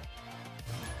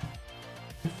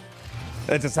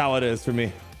 That's just how it is for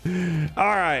me.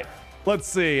 All right. Let's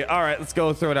see. All right, let's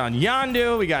go throw it on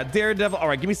Yondu. We got Daredevil. All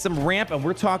right, give me some ramp, and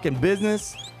we're talking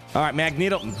business. All right,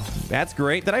 Magneto. That's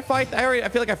great. Did I fight? I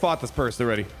feel like I fought this person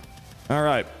already. All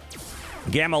right.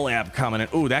 Gamma Lab coming in.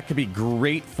 Ooh, that could be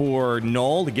great for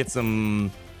Null to get some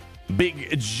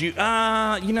big is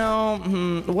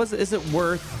it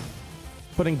worth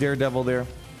putting Daredevil there?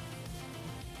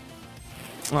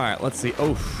 All right, let's see.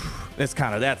 Oh,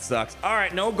 that sucks. All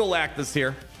right, no Galactus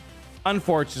here,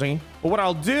 unfortunately. But what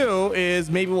I'll do is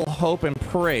maybe we'll hope and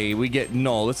pray we get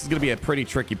Null. This is going to be a pretty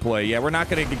tricky play. Yeah, we're not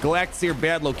going to get Galactus here,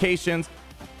 bad locations,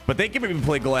 but they can even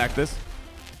play Galactus.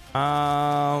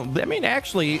 I mean,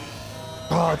 actually,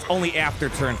 it's only after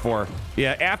turn 4.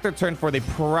 Yeah, after turn 4, we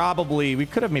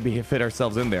could have maybe fit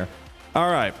ourselves in there.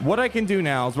 All right, what I can do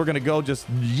now is we're going to go just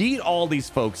yeet all these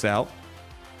folks out.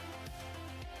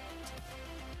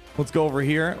 Let's go over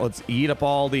here. Let's eat up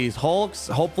all these Hulks.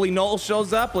 Hopefully Null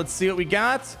shows up. Let's see what we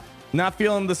got. Not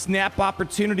feeling the snap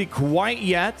opportunity quite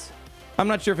yet. I'm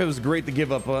not sure if it was great to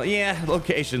give up.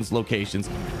 Locations. All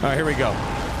right, here we go.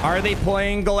 Are they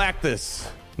playing Galactus?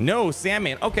 No,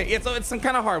 Sandman. Okay, it's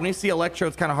kind of hard. When you see Electro,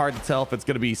 it's kind of hard to tell if it's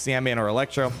going to be Sandman or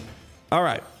Electro. All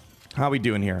right. How we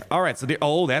doing here? All right, so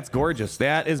that's gorgeous.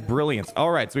 That is brilliant.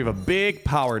 All right, so we have a big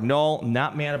power Null.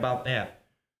 Not mad about that.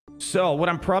 So what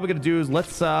I'm probably going to do is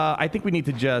I think we need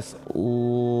to just line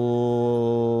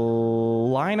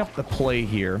up the play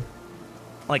here.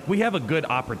 Like, we have a good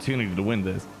opportunity to win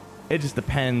this. It just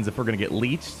depends if we're going to get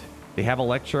leeched. They have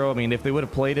Electro. I mean, if they would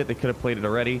have played it, they could have played it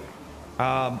already.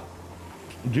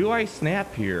 Do I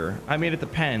snap here? I mean, it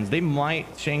depends. They might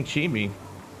Shang-Chi me.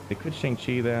 They could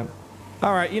Shang-Chi that.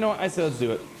 All right, you know what? I said let's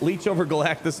do it. Leech over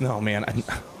Galactus? No, man.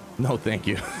 No, thank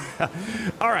you.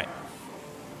 All right.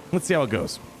 Let's see how it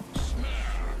goes.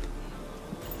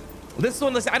 This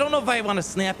one, listen, I don't know if I want to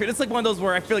snap here. It's like one of those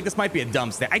where I feel like this might be a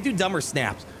dumb snap. I do dumber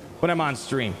snaps when I'm on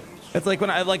stream. It's like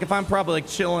if I'm probably like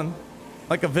chilling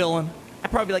like a villain, I'd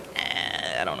probably be like,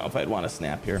 I don't know if I'd want to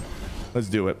snap here. Let's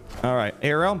do it. All right,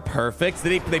 arrow, perfect.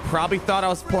 They probably thought I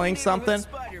was playing something.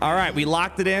 All right, we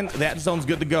locked it in. That zone's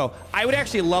good to go. I would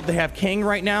actually love to have Kang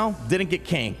right now. Didn't get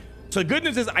Kang. So the good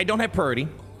news is I don't have Purdy.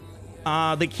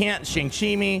 They can't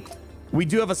Shang-Chi me. We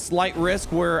do have a slight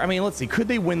risk where, I mean, let's see. Could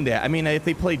they win that? I mean, if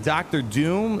they play Dr.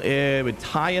 Doom, it would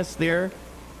tie us there.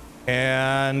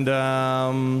 And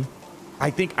I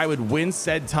think I would win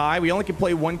said tie. We only can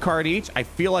play one card each. I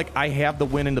feel like I have the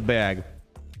win in the bag.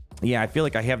 Yeah, I feel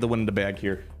like I have the win in the bag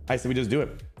here. I say we just do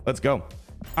it. Let's go.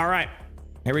 All right.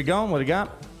 Here we go. What do we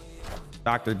got?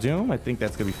 Dr. Doom. I think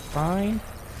that's going to be fine.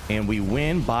 and we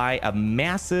win by a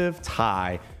massive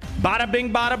tie. Bada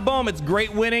bing, bada boom. It's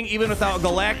great winning. Even without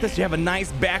Galactus, you have a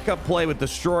nice backup play with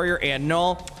Destroyer and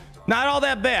Null. Not all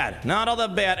that bad. Not all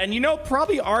that bad. And you know,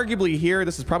 probably arguably here,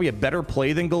 this is probably a better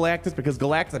play than Galactus, because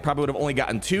Galactus, I probably would have only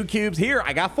gotten 2 cubes. Here,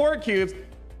 I got 4 cubes.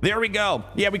 There we go.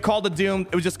 Yeah, we called the Doom.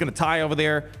 It was just going to tie over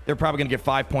there. They're probably going to get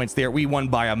 5 points there. We won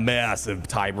by a massive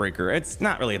tiebreaker. It's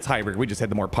not really a tiebreaker. We just had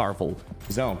the more powerful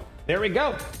zone. There we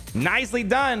go. Nicely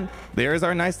done. There's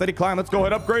our nice steady climb. Let's go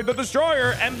ahead and upgrade the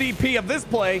Destroyer. MVP of this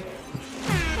play.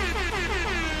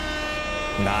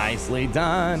 Nicely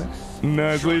done.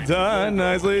 Nicely done.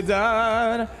 Nicely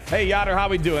done. Hey, Yotter, how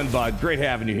we doing, bud? Great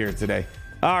having you here today.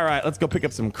 All right, let's go pick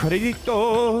up some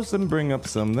creditos and bring up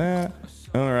some that.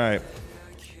 All right.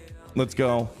 Let's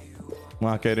go.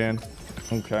 Lock it in.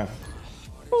 Okay.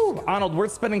 Ooh, Arnold, we're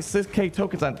spending 6K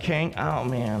tokens on Kang. Oh,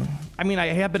 man. I mean, I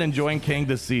have been enjoying Kang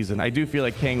this season. I do feel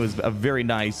like Kang was a very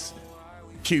nice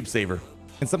cube saver.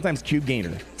 And sometimes cube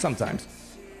gainer. Sometimes.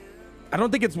 I don't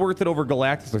think it's worth it over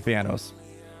Galactus or Thanos.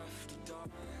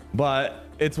 But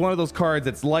it's one of those cards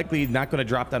that's likely not going to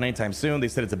drop down anytime soon. They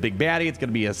said it's a big baddie. It's going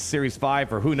to be a Series 5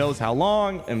 for who knows how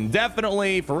long.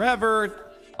 Indefinitely,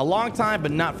 forever. A long time,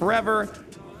 but not forever.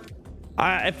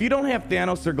 If you don't have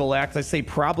Thanos or Galactus, I say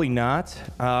probably not.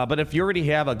 But if you already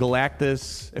have a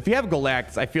Galactus, if you have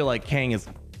Galactus, I feel like Kang is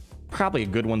probably a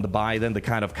good one to buy then to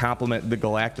kind of complement the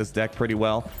Galactus deck pretty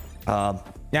well. Yeah,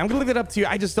 I'm gonna leave it up to you.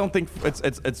 I just don't think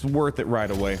it's worth it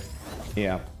right away.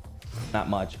 Yeah, not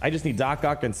much. I just need Doc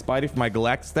Ock and Spidey for my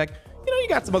Galactus deck. You know, you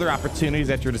got some other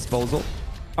opportunities at your disposal.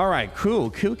 All right,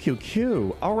 cool.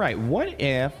 All right, what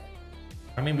if?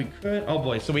 I mean, we could. Oh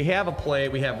boy, so we have a play.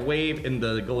 We have Wave in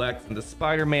the Galactus and the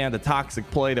Spider-Man, the toxic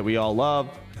play that we all love.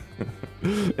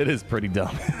 It is pretty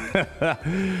dumb.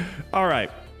 All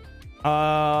right.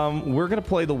 We're gonna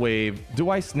play the Wave. Do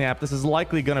I snap? This is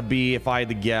likely gonna be, if I had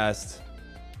to guess,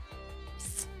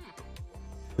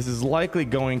 this is likely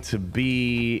going to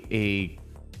be a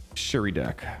Shuri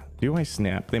deck. Do I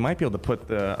snap? They might be able to put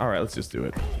the. All right, let's just do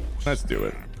it. Let's do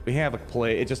it. We have a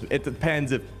play. It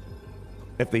depends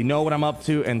if they know what I'm up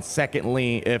to, and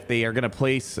secondly, if they are gonna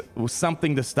place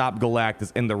something to stop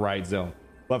Galactus in the right zone.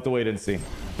 We'll have to wait and see.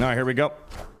 All right, here we go.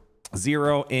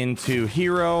 0 into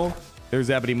Hero. There's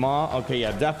Ebony Maw. Okay,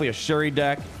 yeah, definitely a Shuri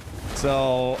deck.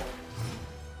 So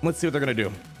let's see what they're gonna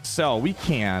do. So we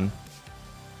can.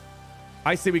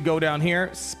 I say we go down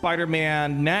here.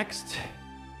 Spider-Man next.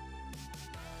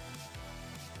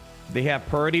 They have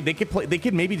priority. They could play. They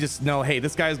could maybe just know, hey,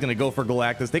 this guy's gonna go for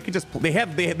Galactus. They could just. They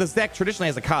have this deck traditionally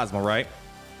has a Cosmo, right?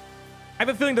 I have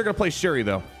a feeling they're gonna play Shuri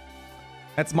though.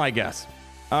 That's my guess.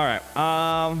 All right.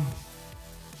 I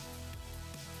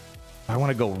want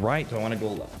to go right. Do I want to go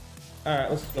left? All right,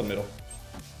 let's go middle.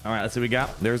 All right, let's see what we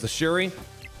got. There's the Shuri.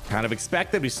 Kind of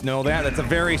expected. We just know that. That's a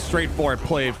very straightforward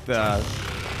play with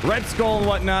Red Skull and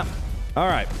whatnot. All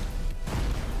right.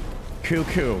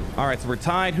 Cool. All right, so we're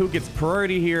tied. Who gets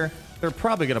priority here? They're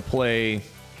probably going to play.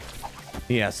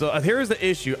 Yeah, so here's the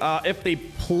issue. If they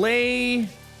play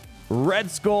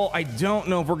Red Skull, I don't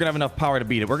know if we're going to have enough power to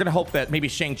beat it. We're going to hope that maybe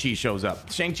Shang-Chi shows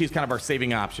up. Shang-Chi is kind of our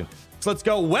saving option. So let's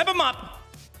go web them up.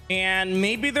 And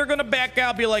maybe they're going to back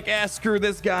out, be like, screw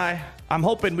this guy. I'm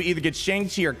hoping we either get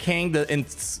Shang-Chi or Kang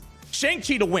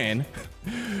Shang-Chi to win.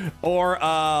 Or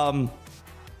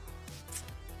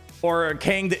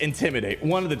Kang to intimidate.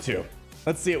 One of the two.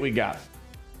 Let's see what we got.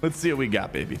 Let's see what we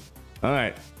got, baby. All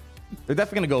right. They're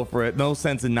definitely going to go for it. No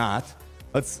sense in not.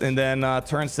 And then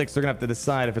turn 6, they're going to have to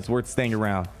decide if it's worth staying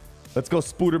around. Let's go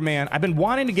Spooderman. I've been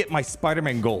wanting to get my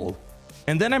Spider-Man gold.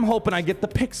 And then I'm hoping I get the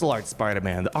pixel art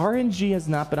Spider-Man. The RNG has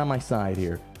not been on my side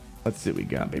here. Let's see what we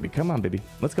got, baby. Come on, baby.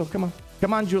 Let's go. Come on.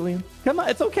 Come on, Julian. Come on.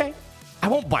 It's okay. I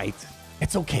won't bite.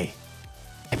 It's okay.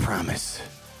 I promise.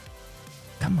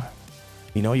 Come on.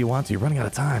 You know you want to. You're running out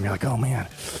of time. You're like, oh, man.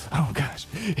 Oh, gosh.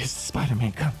 It's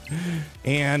Spider-Man. Come.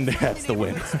 And that's the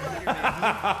win.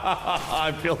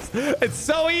 It's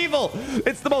so evil.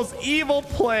 It's the most evil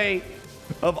play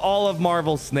of all of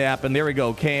Marvel Snap. And there we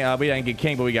go. Kang, we didn't get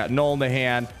Kang, but we got Null in the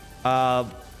hand.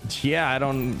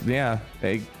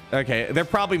 Okay, they're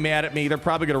probably mad at me. They're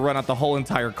probably going to run out the whole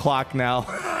entire clock now.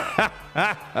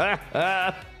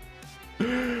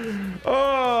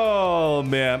 Oh,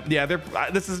 man. Yeah,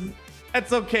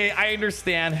 that's okay. I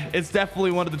understand. It's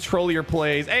definitely one of the trollier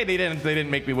plays. Hey, they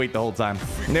didn't make me wait the whole time.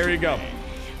 And there you go.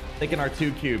 Taking our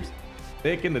 2 cubes.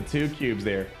 Taking the 2 cubes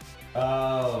there.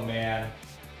 Oh, man.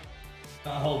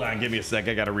 Hold on, give me a sec.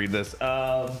 I gotta read this.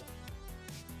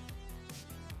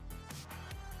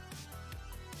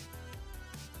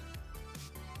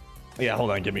 Yeah,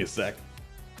 hold on, give me a sec.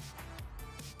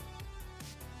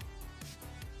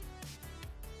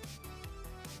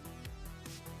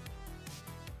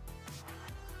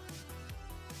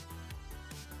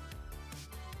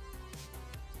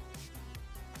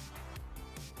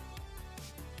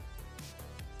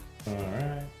 All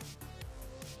right.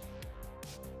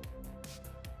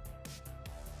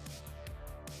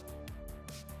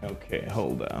 Okay,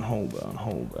 hold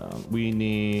on. We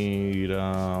need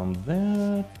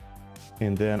that.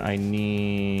 And then I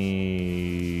need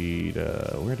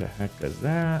where the heck is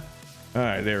that? All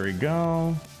right, there we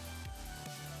go.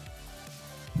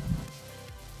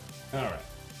 All right.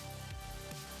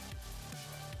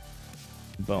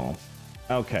 Boom.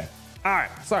 Okay. All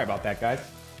right. Sorry about that, guys.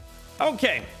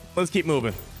 Okay, let's keep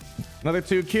moving. Another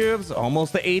 2 cubes,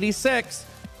 almost to 86.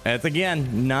 That's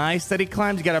again nice steady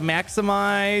climbs. You got to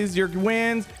maximize your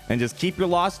wins and just keep your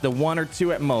loss to 1 or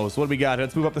 2 at most. What do we got?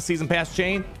 Let's move up the season pass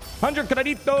chain. 100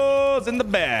 creditos in the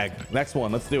bag. Next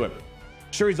one. Let's do it.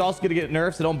 Shuri's also going to get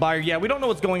nerfed, so don't buy her. Yeah, we don't know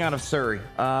what's going on with Shuri.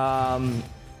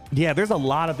 Yeah, there's a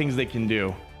lot of things they can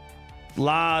do.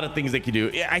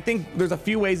 Yeah, I think there's a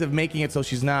few ways of making it so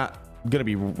she's not going to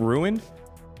be ruined.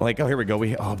 Like, oh, here we go.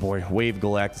 Oh boy, Wave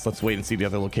Galactus. Let's wait and see the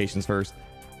other locations first.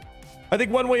 I think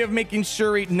one way of making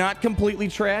Shuri not completely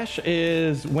trash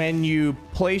is when you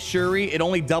play Shuri, it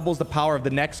only doubles the power of the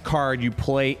next card you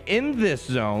play in this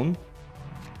zone.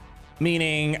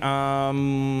 Meaning,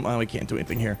 oh, we can't do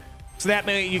anything here. So that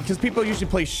may, because people usually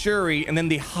play Shuri and then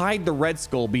they hide the Red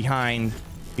Skull behind,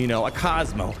 you know, a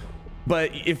Cosmo.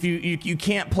 But if you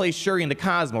can't play Shuri into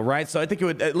Cosmo, right? So I think it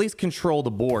would at least control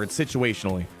the board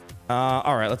situationally.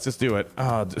 All right, let's just do it.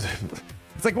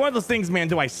 It's like one of those things, man.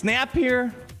 Do I snap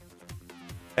here?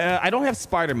 I don't have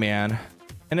Spider-Man,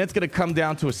 and it's going to come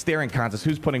down to a staring contest.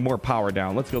 Who's putting more power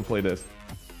down? Let's go play this.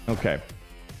 Okay.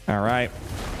 All right.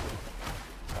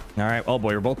 Oh,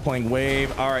 boy. We're both playing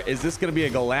Wave. All right. Is this going to be a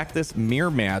Galactus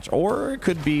mirror match, or it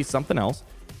could be something else?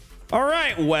 All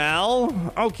right.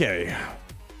 Well, okay.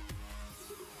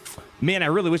 Man, I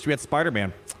really wish we had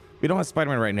Spider-Man. We don't have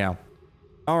Spider-Man right now.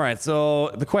 All right. So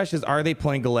the question is, are they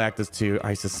playing Galactus too?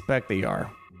 I suspect they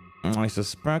are.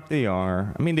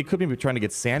 I mean, they could be trying to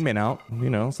get Sandman out.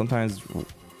 You know, sometimes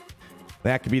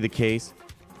that could be the case.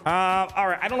 All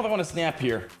right. I don't know if I want to snap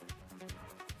here.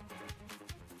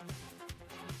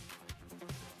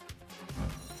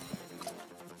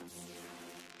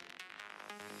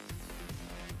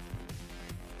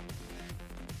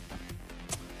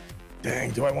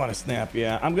 Dang, do I want to snap?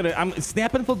 Yeah, I'm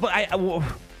snapping football.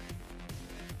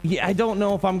 Yeah, I don't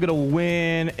know if I'm gonna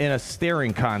win in a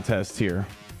staring contest here.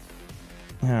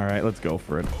 All right, let's go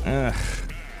for it.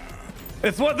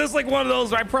 This is like one of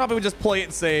those where I probably would just play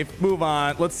it safe, move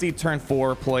on. Let's see turn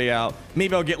 4 play out.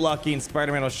 Maybe I'll get lucky and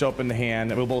Spider-Man will show up in the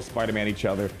hand and we'll both Spider-Man each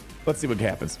other. Let's see what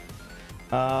happens.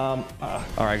 All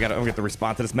right, I'm gonna get to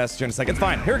respond to this message in a second. It's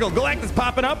fine. Here we go. Galactus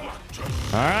popping up. All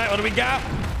right, what do we got?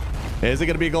 Is it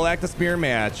gonna be a Galactus mirror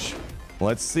match?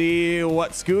 Let's see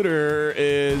what Scooter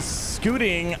is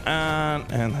scooting on.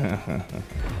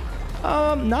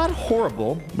 Not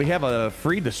horrible. We have a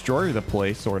free destroyer to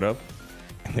play, sort of.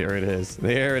 There it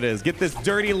is. Get this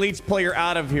dirty leech player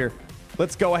out of here.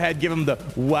 Let's go ahead, give him the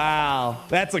wow.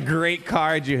 That's a great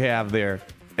card you have there.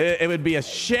 It would be a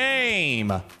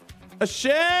shame.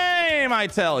 I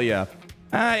tell you.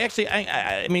 Actually,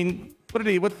 I mean, what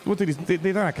did he?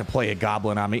 They're not gonna play a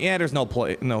goblin on me. Yeah, there's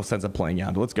no sense of playing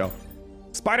Yondu. Let's go.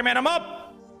 Spider-Man, I'm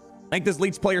up. Make this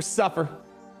leech player suffer.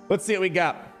 Let's see what we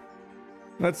got.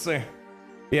 Let's see.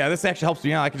 Yeah, this actually helps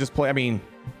me out. I can just play. I mean,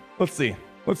 let's see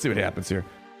what happens here.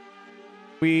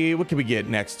 What can we get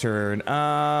next turn?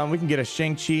 We can get a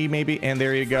Shang-Chi maybe, and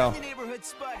there you go. Neighborhood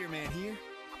Spider-Man here.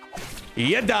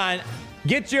 You're done.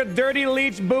 Get your dirty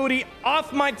leech booty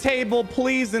off my table,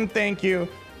 please and thank you.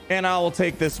 And I will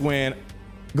take this win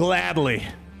gladly.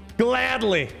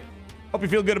 Hope you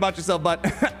feel good about yourself, bud.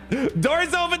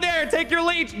 Door's over there. Take your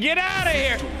leech. Get out of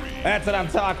here. That's what I'm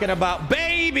talking about,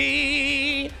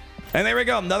 baby. And there we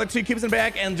go. Another 2 cubes in the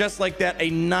bag. And just like that, a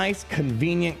nice,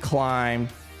 convenient climb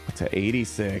to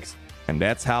 86. And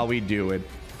that's how we do it.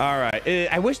 All right.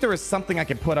 I wish there was something I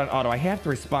could put on auto. I have to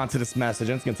respond to this message,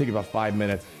 and it's going to take about 5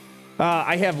 minutes.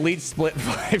 I have leech split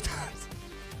 5 times.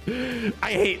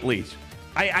 I hate leech.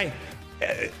 I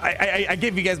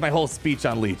gave you guys my whole speech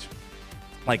on leech.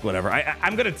 Like, whatever.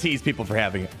 I'm going to tease people for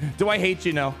having it. Do I hate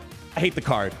you? No. I hate the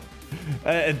card.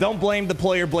 Don't blame the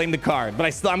player, blame the card.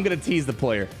 But I'm going to tease the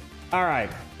player. All right.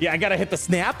 Yeah, I got to hit the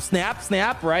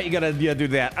snap, right? You got to do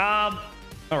that. All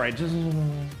right.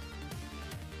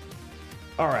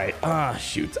 All right.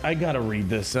 Shoot. I got to read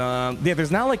this. Yeah, there's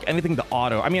not like anything to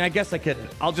auto. I mean, I guess I could.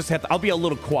 I'll be a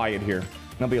little quiet here.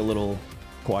 I'll be a little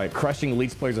quiet. Crushing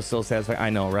leech players are so satisfying.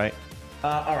 I know, right?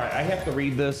 All right. I have to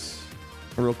read this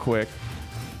real quick.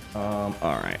 All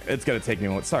right. It's going to take me a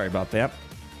moment. Sorry about that.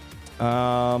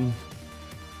 All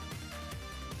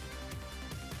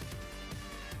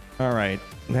right.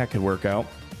 That could work out.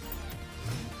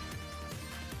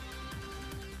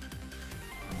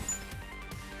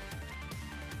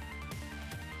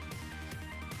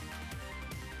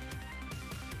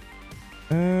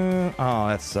 Oh,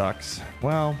 that sucks.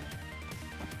 Well,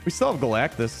 we still have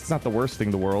Galactus. It's not the worst thing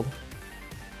in the world.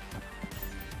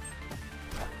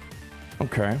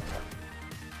 Okay.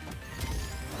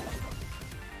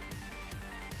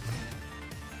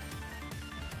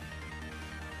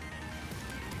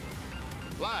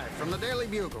 Live from the Daily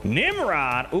Bugle.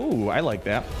 Nimrod. Ooh, I like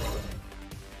that.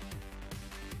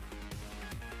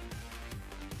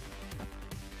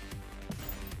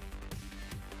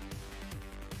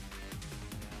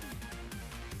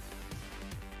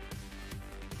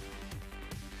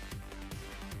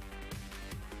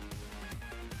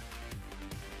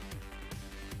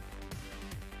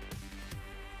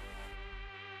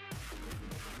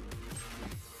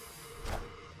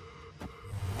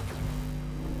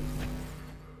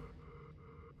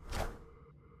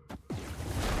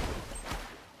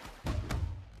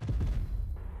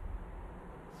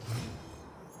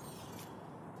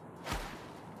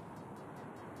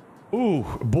 Ooh,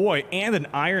 boy, and an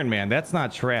Iron Man. That's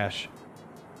not trash.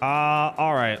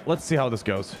 All right, let's see how this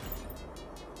goes.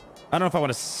 I don't know if I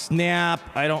want to snap.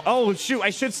 I don't. Oh, shoot,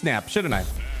 I should snap, shouldn't I?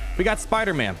 We got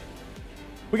Spider-Man.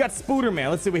 We got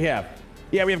Spooder-Man. Let's see what we have.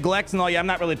 Yeah, we have Galactus and all. Yeah, I'm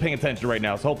not really paying attention right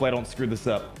now, so hopefully I don't screw this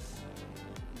up.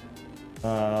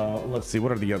 Let's see.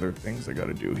 What are the other things I got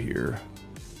to do here?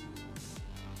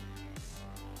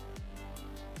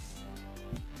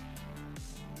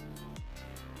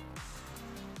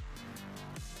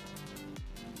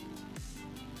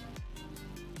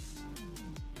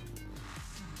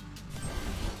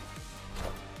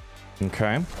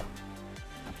 Okay.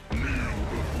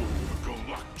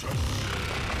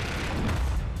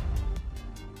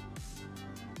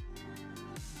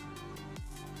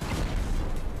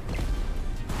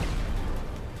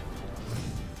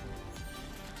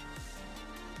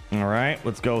 All right,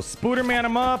 let's go. Spooder-Man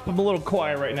him up. I'm a little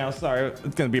quiet right now. Sorry,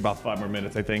 it's gonna be about 5 more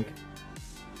minutes, I think.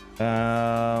 All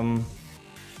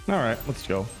right, let's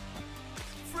go.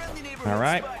 All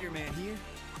right.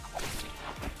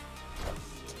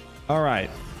 All right,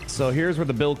 so here's where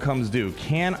the bill comes due.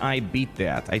 Can I beat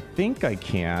that? I think I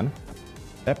can.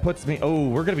 That puts me... Oh,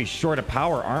 we're going to be short of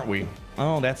power, aren't we?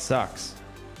 Oh, that sucks.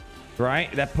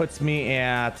 Right? That puts me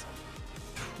at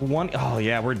 1... Oh,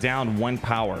 yeah, we're down 1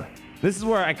 power. This is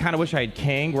where I kind of wish I had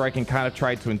Kang, where I can kind of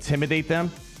try to intimidate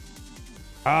them.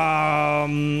 I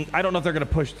don't know if they're going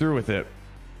to push through with it.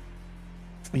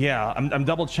 Yeah, I'm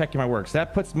double checking my work. So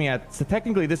that puts me at... So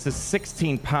technically, this is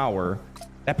 16 power.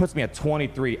 That puts me at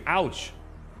 23. Ouch.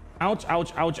 Ouch,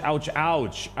 ouch, ouch, ouch,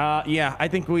 ouch. Yeah, I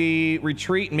think we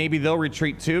retreat. Maybe they'll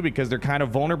retreat too because they're kind of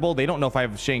vulnerable. They don't know if I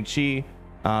have Shang-Chi.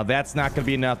 That's not going to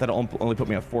be enough. That'll only put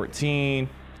me at 14.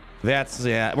 That's,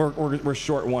 yeah, we're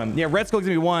short 1. Yeah, Red Skull's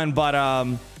going to be 1, but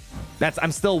I'm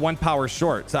still 1 power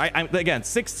short. So I'm again,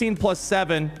 16 plus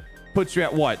 7 puts you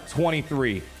at what?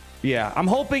 23. Yeah, I'm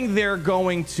hoping they're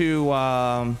going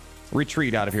to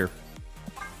retreat out of here.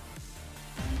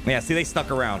 Yeah, see, they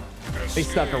stuck around. They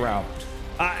stuck around.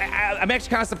 I'm actually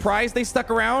kind of surprised they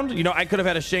stuck around. You know, I could have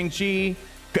had a Shang-Chi.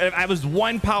 I was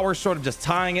 1 power short of just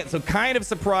tying it, so kind of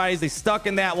surprised they stuck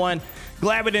in that one.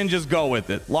 Glad we didn't just go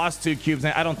with it. Lost 2 cubes.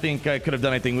 I don't think I could have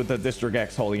done anything with the District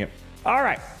X holding it. All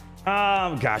right.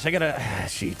 Gosh, I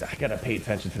gotta pay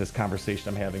attention to this conversation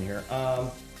I'm having here.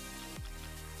 All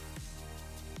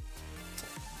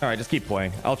right, just keep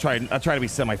playing. I'll try to be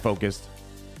semi-focused.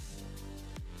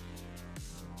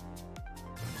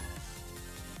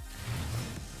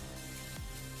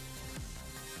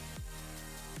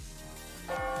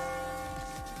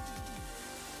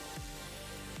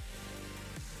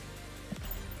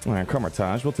 All right,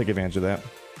 Chromatage. We'll take advantage of that.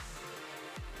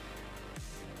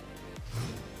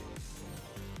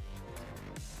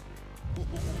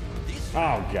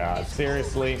 Oh, God.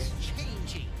 Seriously?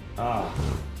 Oh.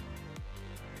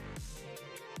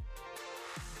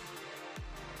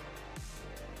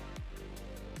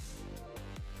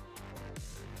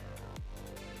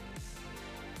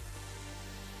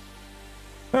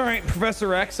 All right,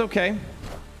 Professor X. Okay.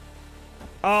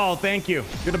 Oh, thank you.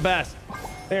 You're the best.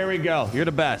 There we go. You're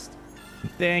the best.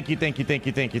 Thank you, thank you, thank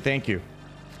you, thank you, thank you.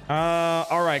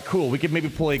 All right, cool. We could maybe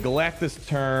play Galactus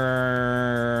turn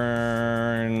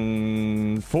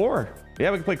 4.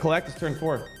 Yeah, we can play Galactus turn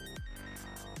 4.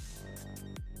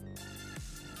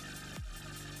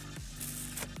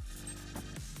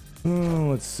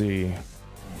 Let's see.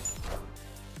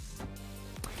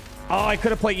 Oh, I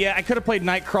could have played. Yeah, I could have played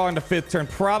Nightcrawler in the 5th turn.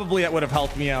 Probably that would have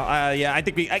helped me out. Yeah, I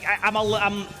think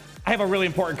I have a really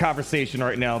important conversation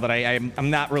right now that I'm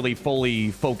not really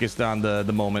fully focused on the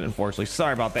moment, unfortunately.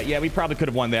 Sorry about that. Yeah, we probably could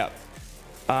have won that.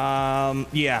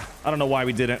 Yeah, I don't know why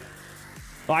we didn't.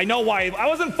 I know why. I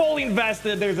wasn't fully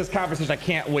invested. There's this conversation. I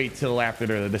can't wait till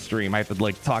after the stream. I have to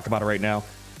like talk about it right now.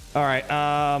 All right.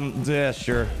 Yeah,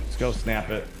 sure. Let's go snap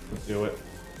it. Let's do it.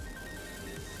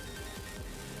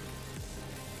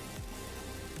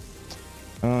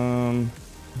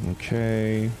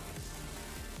 Okay.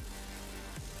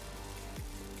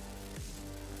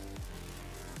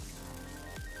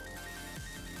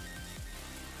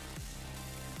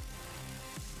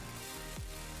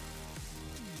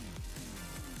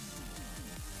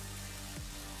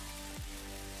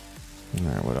 All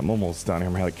right, well, I'm almost done here.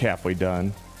 I'm like halfway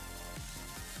done.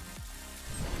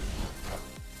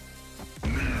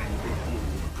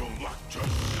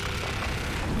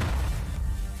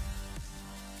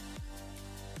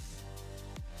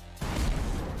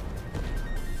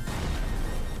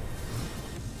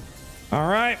 All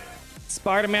right,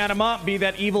 Spider-Man him up, be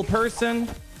that evil person.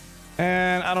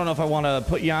 And I don't know if I want to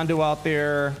put Yondu out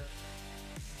there.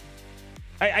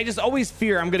 I just always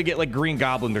fear I'm going to get like Green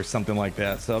Goblin or something like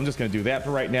that. So I'm just going to do that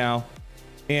for right now.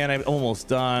 And I'm almost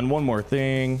done. One more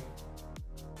thing.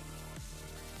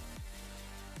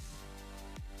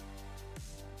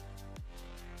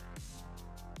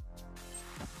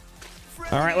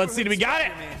 All right, let's see. Do we got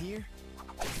it?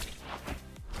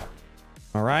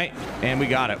 All right, and we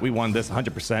got it. We won this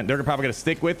 100%. They're probably going to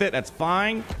stick with it. That's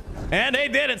fine. And they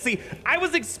did it. See, I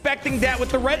was expecting that with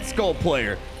the Red Skull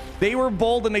player. They were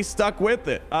bold and they stuck with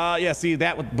it. Yeah, see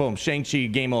that with boom, Shang-Chi,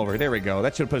 game over. There we go.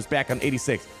 That should put us back on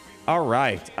 86. All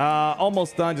right,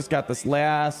 almost done. Just got this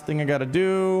last thing I got to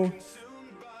do.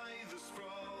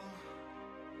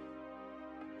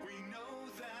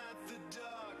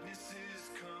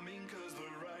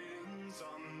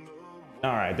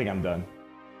 All right, I think I'm done.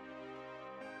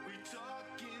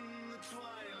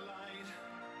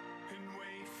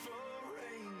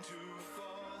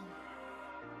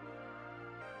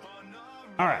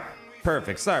 All right,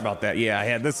 perfect. Sorry about that. Yeah, I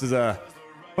had this is one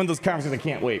of those conversations I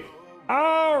can't wait.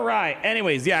 All right.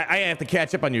 Anyways, yeah, I have to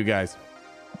catch up on you guys.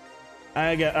 All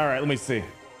right, let me see.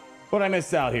 What did I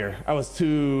miss out here? I was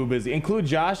too busy. Include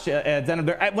Josh at Denim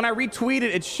there. When I retweet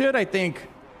it, it should, I think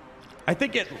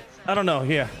it, I don't know.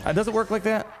 Yeah, does it work like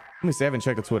that? Let me see. I haven't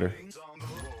checked the Twitter.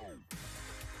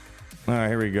 All right,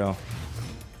 here we go.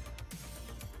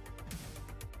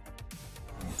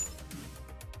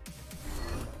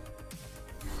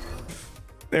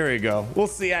 There we go. We'll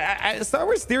see. Star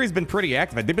Wars Theory's been pretty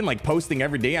active. They've been like posting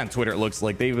every day on Twitter. It looks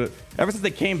like they've ever since they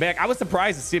came back. I was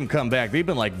surprised to see them come back. They've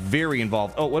been like very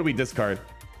involved. Oh, what did we discard?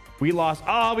 We lost.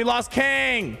 Oh, we lost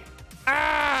Kang.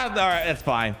 Ah, all right, that's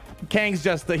fine. Kang's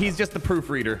he's just the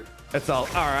proofreader. That's all.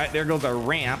 All right, there goes our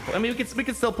ramp. I mean, we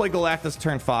can still play Galactus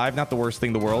turn 5. Not the worst thing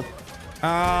in the world.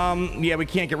 Yeah, we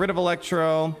can't get rid of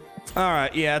Electro. All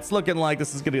right, yeah, it's looking like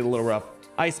this is gonna be a little rough.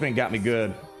 Iceman got me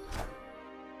good.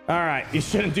 All right, you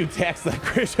shouldn't do text like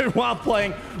Christian while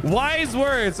playing. Wise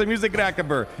words from Music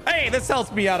Rakaber. Hey, this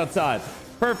helps me out a ton.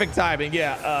 Perfect timing.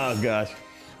 Yeah. Oh gosh.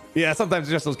 Yeah. Sometimes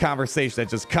it's just those conversations that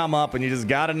just come up and you just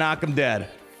gotta knock them dead.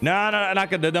 No, not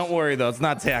gonna. Don't worry though. It's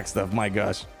not tax stuff. My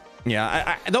gosh.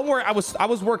 Yeah. Don't worry. I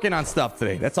was working on stuff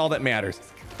today. That's all that matters.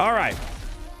 All right.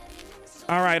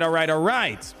 All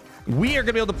right. We are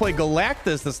gonna be able to play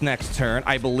Galactus this next turn,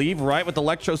 I believe, right? With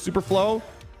Electro Superflow.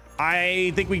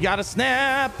 I think we got a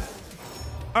snap.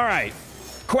 All right.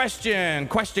 Question.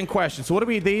 So what do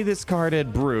we? They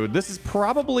discarded Brood. This is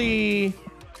probably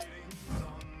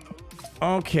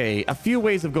okay. A few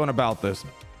ways of going about this.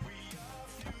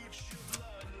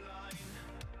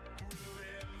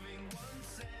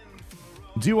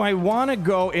 Do I want to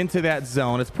go into that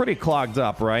zone? It's pretty clogged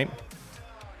up, right?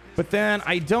 But then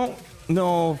I don't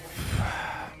know.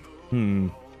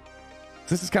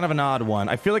 This is kind of an odd one.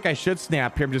 I feel like I should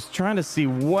snap here. I'm just trying to see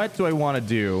what do I want to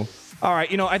do. All right,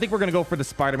 I think we're going to go for the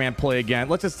Spider-Man play again.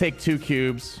 Let's just take 2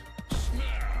 cubes.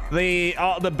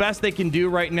 The best they can do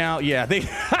right now. Yeah, they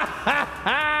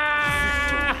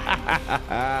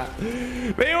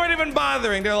weren't even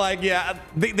bothering. They're like, yeah,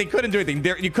 they couldn't do anything.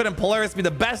 You couldn't Polaris me.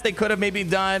 The best they could have maybe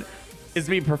done is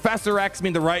be Professor X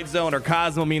mean the right zone or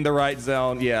Cosmo mean the right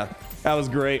zone. Yeah, that was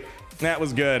great. That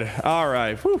was good. All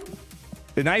right. Whew.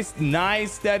 The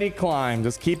nice steady climb.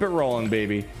 Just keep it rolling,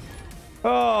 baby.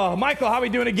 Oh, Michael, how are we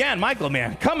doing again? Michael,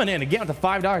 man, coming in again with the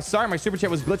 $5. Sorry, my super chat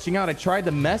was glitching out. I tried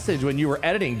the message when you were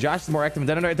editing. Josh is more active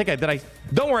than I think I did.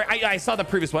 Don't worry, I saw the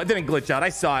previous one. It didn't glitch out. I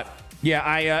saw it.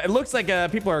 Yeah, it looks like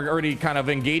people are already kind of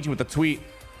engaging with the tweet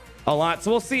a lot.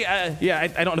 So we'll see. Yeah,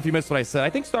 I don't know if you missed what I said. I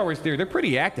think Star Wars Theory, they're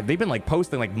pretty active. They've been like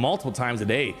posting like multiple times a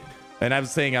day. And I was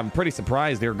saying I'm pretty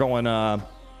surprised they're going.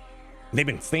 They've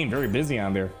been staying very busy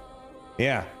on there.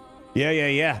 Yeah.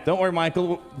 Don't worry,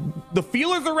 Michael. The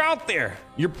feelers are out there.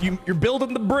 You're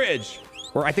building the bridge.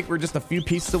 I think we're just a few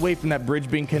pieces away from that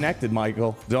bridge being connected,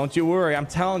 Michael. Don't you worry. I'm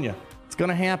telling you, it's going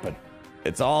to happen.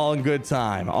 It's all in good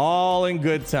time. All in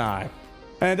good time.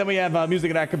 And then we have Music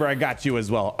and Akbar. I got you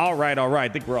as well. All right. I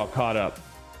think we're all caught up.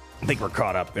 I think we're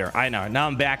caught up there. I know. Now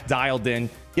I'm back dialed in,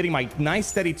 getting my nice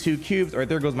steady 2 cubes. All right,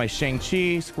 there goes my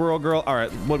Shang-Chi, Squirrel Girl. All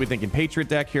right, what are we thinking? Patriot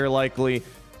deck here, likely.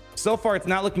 So far, it's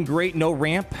not looking great. No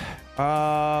ramp.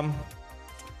 Yeah,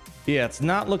 it's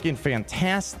not looking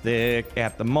fantastic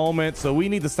at the moment. So we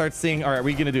need to start seeing, all right,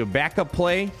 we're going to do a backup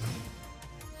play.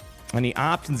 Any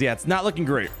options? Yeah, it's not looking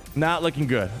great. Not looking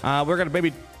good. We're going to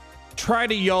maybe try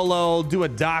to YOLO, do a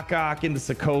Doc Ock into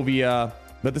Sokovia.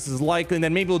 But this is likely, and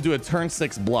then maybe we'll do a turn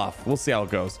 6 bluff. We'll see how it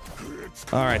goes.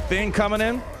 All right, thing coming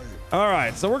in. All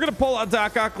right, so we're going to pull out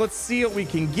Doc Ock. Let's see what we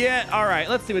can get. All right,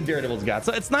 let's see what Daredevil's got.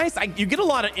 So it's nice. You get a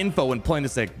lot of info when playing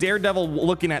this deck. Daredevil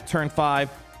looking at turn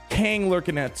 5. Kang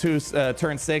looking at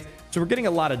turn 6. So we're getting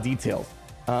a lot of details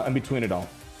in between it all.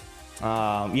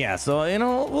 Yeah, so, you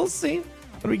know, we'll see.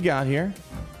 What do we got here?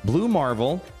 Blue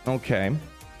Marvel. Okay.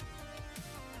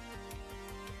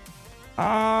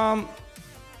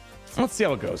 Let's see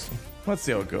how it goes. Let's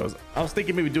see how it goes. I was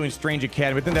thinking maybe doing Strange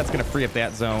Academy, but then that's going to free up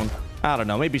that zone. I don't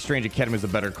know. Maybe Strange Academy is a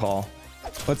better call.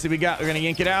 Let's see what we got. We're going to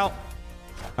yank it out.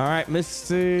 All right,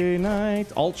 Misty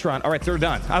Knight, Ultron. All right, so we're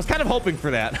done. I was kind of hoping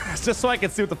for that, just so I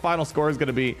could see what the final score is going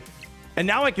to be. And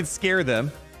now I can scare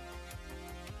them.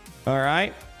 All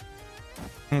right.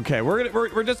 Okay,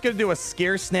 we're just going to do a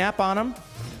scare snap on them.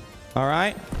 All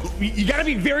right. You got to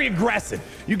be very aggressive.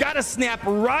 You got to snap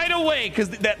right away because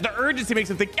the urgency makes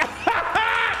them think,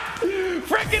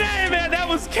 frickin' A, man, that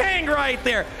was Kang right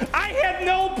there. I had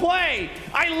no play.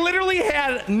 I literally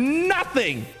had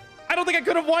nothing. I don't think I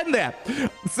could have won that.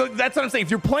 So that's what I'm saying.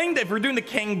 If we're doing the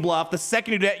Kang bluff, the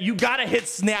second you do that, you got to hit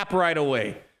snap right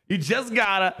away. You just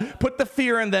got to put the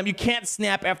fear in them. You can't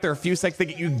snap after a few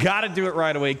seconds. You got to do it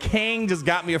right away. Kang just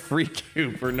got me a free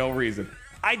cube for no reason.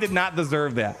 I did not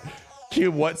deserve that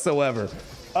cube whatsoever.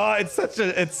 Oh, it's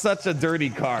such a dirty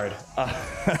card.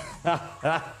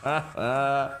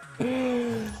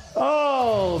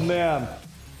 Oh man.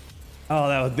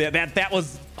 Oh, that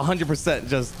was 100%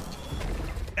 just.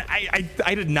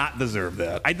 I did not deserve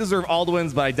that. I deserve all the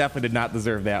wins, but I definitely did not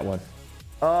deserve that one.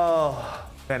 Oh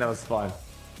man, that was fun.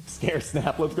 Scare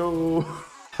snap. Let's go.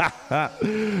 All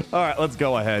right, let's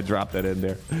go ahead. Drop that in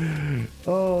there.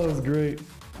 Oh, it was great.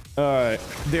 All right,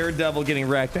 Daredevil getting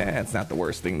wrecked. It's not the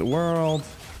worst thing in the world.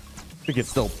 I think it's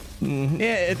still,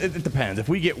 yeah, it depends. If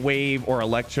we get Wave or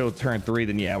Electro turn 3,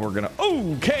 then yeah, we're gonna,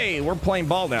 okay, we're playing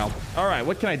ball now. All right,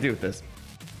 what can I do with this?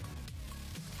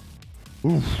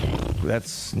 Oof,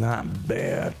 that's not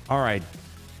bad. All right,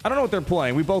 I don't know what they're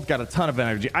playing. We both got a ton of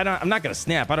energy. I'm not gonna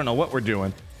snap. I don't know what we're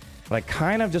doing, but I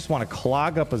kind of just want to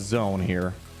clog up a zone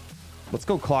here. Let's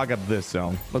go clog up this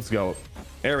zone. Let's go.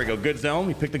 There we go. Good zone.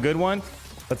 We picked a good one.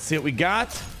 Let's see what we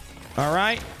got. All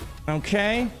right.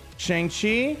 Okay.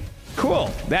 Shang-Chi.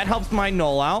 Cool. That helps my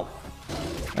null out.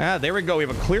 There we go. We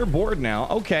have a clear board now.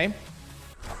 Okay.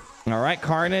 All right.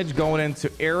 Carnage going into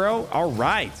Arrow. All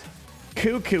right.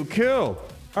 Cool.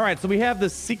 All right. So we have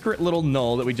this secret little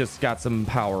null that we just got some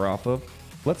power off of.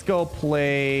 Let's go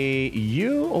play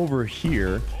you over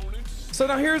here. So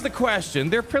now here's the question.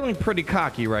 They're feeling pretty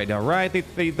cocky right now, right?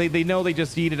 They know they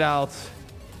just eat it out.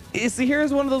 See,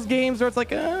 here's one of those games where it's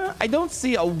like, I don't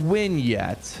see a win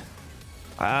yet.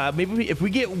 Maybe if we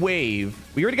get Wave,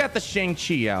 we already got the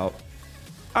Shang-Chi out.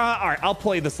 All right, I'll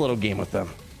play this little game with them.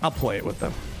 I'll play it with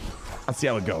them. Let's see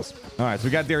how it goes. All right, so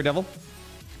we got Daredevil.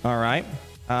 All right.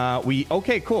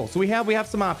 Okay, cool. So we have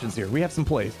some options here. We have some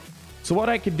plays. So what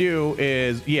I could do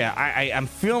is, yeah, I'm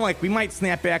feeling like we might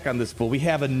snap back on this fool. We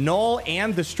have a Null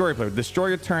and Destroyer player.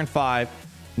 Destroyer turn 5,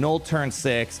 Null turn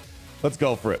 6. Let's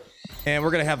go for it. And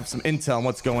we're going to have some intel on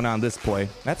what's going on this play.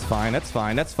 That's fine.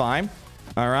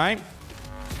 All right.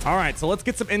 So let's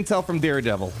get some intel from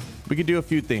Daredevil. We could do a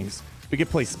few things. We could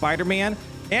play Spider-Man,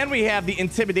 and we have the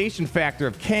intimidation factor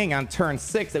of Kang on turn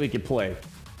 6 that we could play.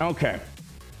 Okay.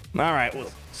 All right.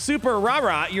 Well, Super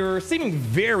Rara, you're seeming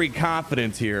very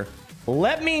confident here.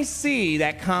 Let me see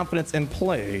that confidence in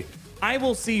play. I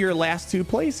will see your last 2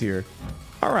 plays here.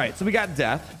 All right. So we got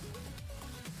Death.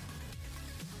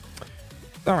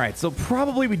 All right, so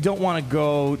probably we don't want to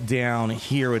go down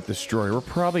here with Destroyer. We're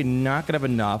probably not going to have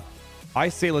enough. I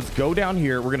say let's go down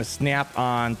here. We're going to snap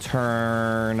on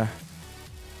turn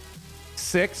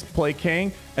 6, play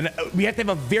Kang. And we have to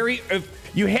have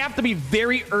you have to be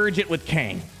very urgent with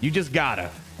Kang. You just gotta.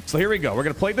 So here we go. We're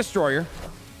going to play Destroyer.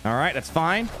 All right, that's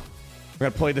fine. We're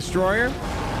going to play Destroyer.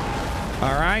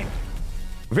 All right.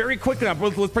 Very quickly,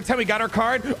 let's pretend we got our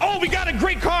card. Oh, we got a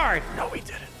great card. No, we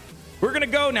didn't. We're gonna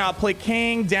go now. Play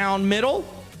Kang down middle,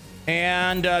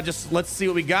 and just let's see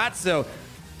what we got. So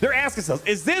they're asking us,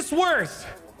 is this worth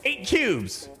 8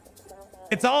 cubes?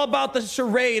 It's all about the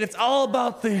charade. It's all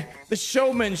about the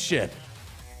showmanship.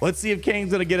 Let's see if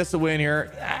Kang's gonna get us a win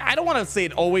here. I don't want to say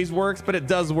it always works, but it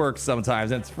does work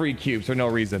sometimes, and it's free cubes for no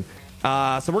reason.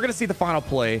 So we're gonna see the final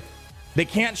play. They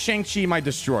can't Shang-Chi my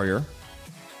destroyer.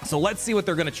 So let's see what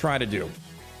they're gonna try to do.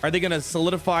 Are they gonna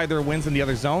solidify their wins in the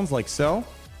other zones like so?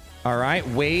 All right,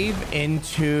 wave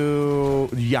into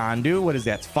Yandu. What is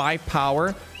that? It's 5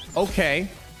 power. Okay.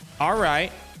 All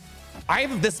right.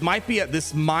 This might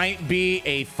be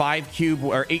a 5 cube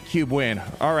or 8 cube win.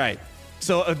 All right.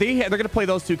 So they're gonna play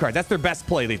those 2 cards. That's their best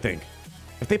play, they think.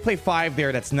 If they play 5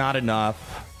 there, that's not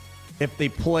enough. If they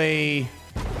play,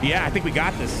 yeah, I think we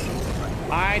got this.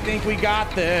 I think we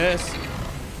got this.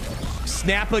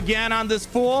 Snap again on this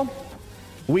fool.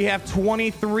 We have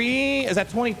 23. Is that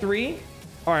 23?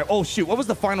 All right. Oh, shoot. What was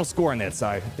the final score on that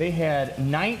side? They had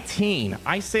 19.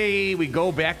 I say we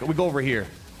go back. We go over here.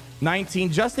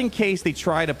 19, just in case they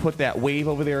try to put that wave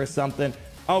over there or something.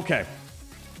 Okay.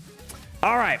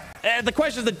 All right. The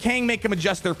question is, did Kang make them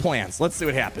adjust their plans? Let's see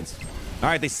what happens. All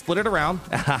right. They split it around.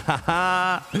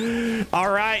 All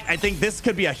right. I think this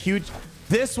could be a huge...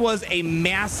 This was a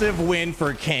massive win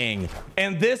for Kang.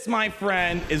 And this, my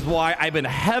friend, is why I've been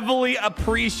heavily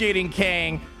appreciating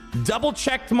Kang. Double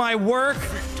checked my work,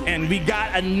 and we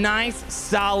got a nice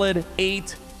solid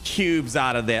 8 cubes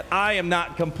out of that. I am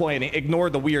not complaining.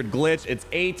 Ignore the weird glitch. It's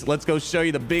 8. Let's go show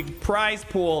you the big prize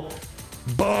pool.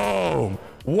 Boom.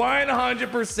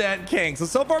 100% Kang.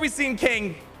 So far we've seen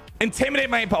Kang intimidate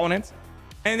my opponents.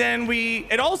 And then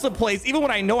it also plays, even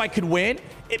when I know I could win,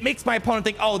 it makes my opponent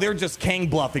think, oh, they're just Kang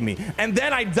bluffing me. And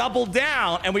then I double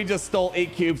down and we just stole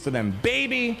 8 cubes to them.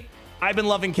 Baby, I've been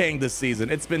loving Kang this season.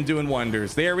 It's been doing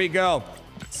wonders. There we go.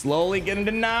 Slowly getting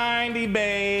to 90,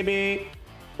 baby.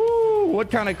 Woo, what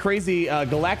kind of crazy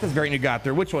Galactus variant you got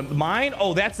there? Which one? Mine?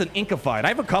 Oh, that's an Inkified. I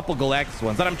have a couple Galactus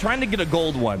ones, and I'm trying to get a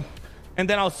gold one. And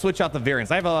then I'll switch out the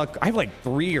variants. I have like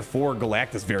 3 or 4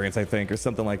 Galactus variants, I think, or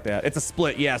something like that. It's a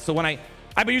split, yeah. So when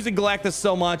I've been using Galactus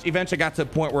so much, eventually got to a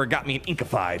point where it got me an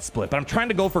Inkified split, but I'm trying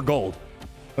to go for gold.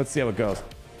 Let's see how it goes.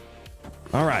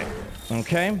 All right.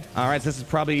 Okay. All right. So this is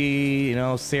probably, you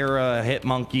know, Sarah, Hit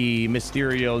Monkey,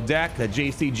 Mysterio deck that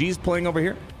JCG's playing over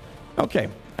here. Okay.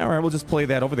 All right. We'll just play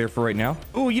that over there for right now.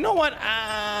 Ooh, you know what?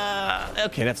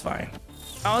 Okay, that's fine.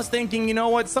 I was thinking, you know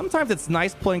what? Sometimes it's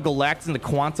nice playing Galactus in the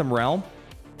Quantum Realm.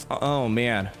 Oh,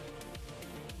 man.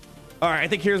 All right, I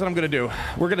think here's what I'm going to do.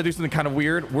 We're going to do something kind of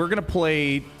weird. We're going to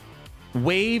play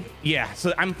Wave. Yeah,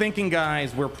 so I'm thinking,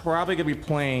 guys, we're probably going to be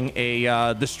playing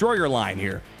a Destroyer line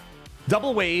here.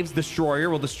 Double waves, Destroyer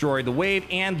will destroy the wave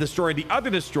and destroy the other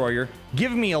Destroyer,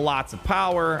 giving me lots of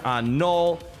power on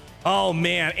Null. Oh,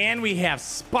 man, and we have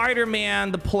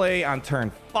Spider-Man to play on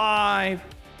turn 5.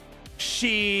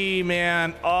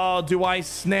 Man. Oh, do I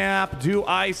snap? Do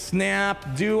I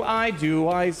snap? Do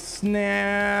I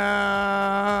snap?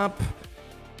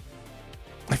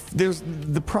 There's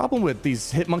the problem with these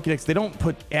Hit Monkey decks. They don't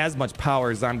put as much power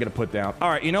as I'm going to put down. All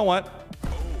right, you know what?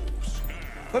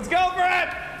 Let's go for it.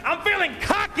 I'm feeling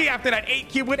cocky after that 8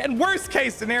 cube win. And worst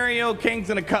case scenario, Kang's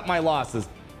going to cut my losses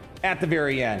at the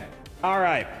very end. All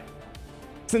right.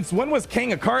 Since when was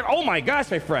Kang a card? Oh my gosh,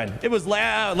 my friend. It was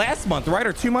last month, right?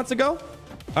 Or 2 months ago? All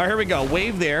right, here we go.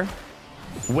 Wave there.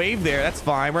 Wave there. That's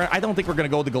fine. I don't think we're going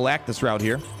to go the Galactus route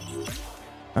here.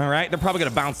 All right. They're probably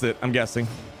going to bounce it, I'm guessing.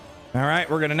 All right.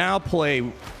 We're going to now play.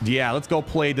 Yeah, let's go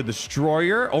play the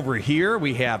Destroyer. Over here,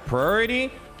 we have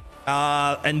priority.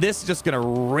 And this is just going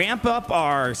to ramp up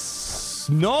our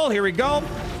Null. Here we go.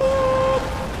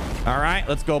 Boop. All right.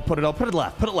 Let's go put it up. Put it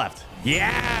left. Put it left.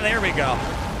 Yeah, there we go.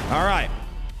 All right.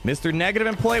 Mr. Negative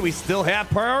in play. We still have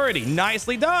priority.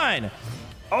 Nicely done.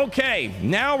 Okay,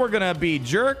 now we're going to be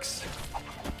jerks.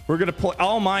 We're going to play.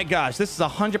 Oh, my gosh. This is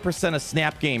 100% a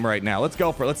snap game right now. Let's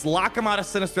go for it. Let's lock him out of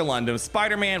Sinister London.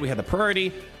 Spider-Man, we have the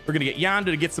priority. We're going to get Yondu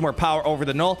to get some more power over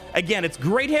the Null. Again, it's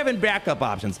great having backup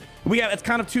options. It's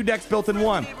kind of 2 decks built in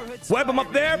one. Web them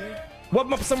up there. Web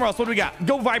them up somewhere else. What do we got?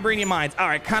 Go Vibranium Mines. All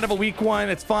right, kind of a weak one.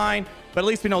 It's fine. But at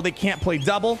least we know they can't play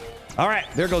double. All right,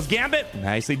 there goes Gambit.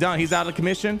 Nicely done. He's out of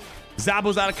commission.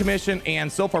 Zabu's out of commission.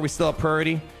 And so far, we still have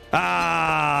priority.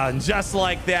 Just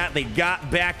like that, they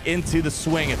got back into the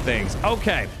swing of things.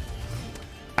 Okay.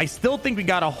 I still think we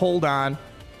got to hold on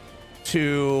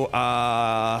to...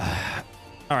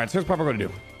 All right, so here's what we're going to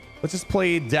do. Let's just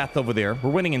play Death over there. We're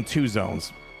winning in 2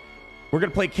 zones. We're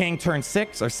going to play Kang turn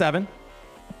 6 or 7.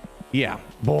 Yeah,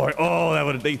 boy.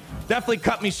 Oh, they definitely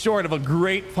cut me short of a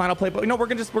great final play. But you know, we're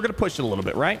gonna push it a little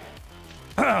bit, right?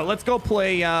 Let's go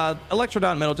play Electro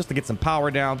down middle just to get some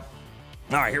power down.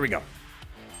 All right, here we go.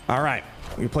 All right,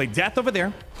 we play Death over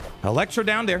there, Electro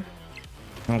down there.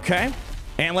 Okay,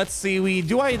 and let's see.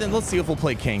 Let's see if we'll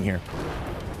play King here.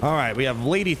 All right, we have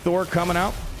Lady Thor coming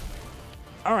out.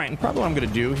 All right, and probably what I'm going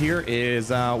to do here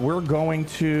is we're going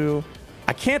to...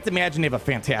 I can't imagine they have a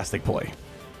fantastic play.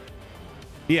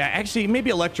 Yeah, actually, maybe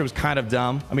Electro was kind of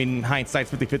dumb. I mean,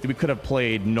 hindsight's 50-50. We could have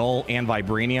played Null and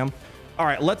Vibranium. All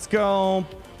right, let's go.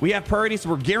 We have priority, so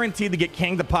we're guaranteed to get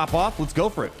Kang to pop off. Let's go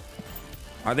for it.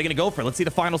 Are they going to go for it? Let's see the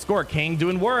final score. Kang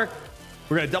doing work.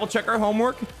 We're going to double check our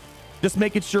homework. Just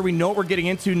making sure we know what we're getting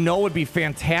into. Null would be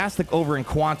fantastic over in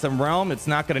Quantum Realm. It's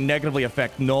not going to negatively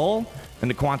affect Null in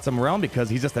the Quantum Realm because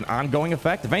he's just an ongoing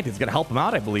effect. If anything, it's going to help him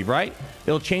out, I believe, right?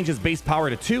 It'll change his base power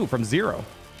to 2 from 0.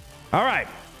 All right.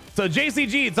 So,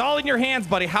 JCG, it's all in your hands,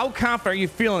 buddy. How confident are you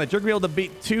feeling that you're going to be able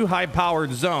to beat 2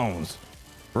 high-powered zones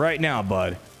right now,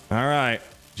 bud? All right.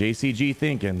 JCG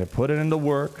thinking they're putting in the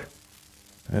work,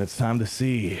 and it's time to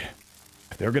see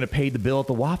if they're going to pay the bill at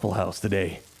the Waffle House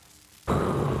today.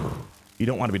 You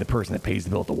don't want to be the person that pays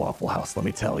the bill at the Waffle House, let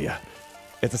me tell you.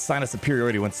 It's a sign of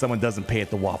superiority when someone doesn't pay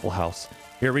at the Waffle House.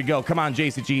 Here we go. Come on,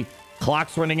 JCG.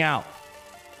 Clock's running out.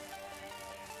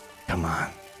 Come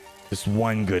on. Just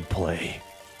one good play.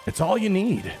 It's all you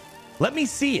need. Let me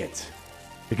see it.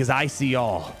 Because I see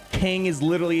all. Kang is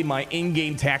literally my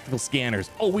in-game tactical scanners.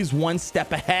 Always one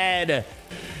step ahead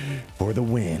for the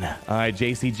win. All right,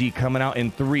 JCG coming out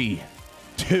in 3,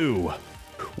 2,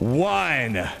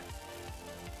 1.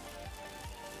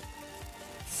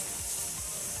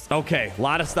 Okay, a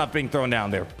lot of stuff being thrown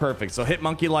down there. Perfect. So hit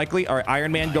monkey likely. All right,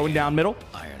 Iron Man going down middle.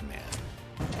 Iron Man.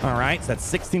 All right, so that's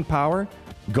 16 power.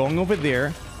 Going over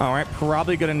there. All right,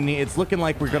 probably going to need... It's looking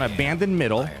like we're going to abandon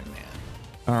middle. Iron Man.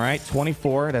 All right,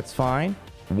 24. That's fine.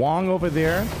 Wong over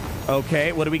there.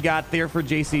 Okay, what do we got there for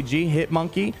JCG? Hit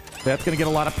monkey. That's going to get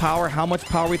a lot of power. How much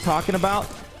power are we talking about?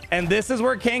 And this is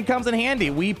where Kang comes in handy.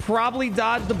 We probably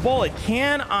dodged the bullet.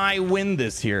 Can I win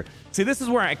this here? See, this is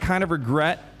where I kind of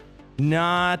regret...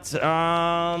 Not,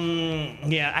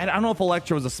 yeah, I don't know if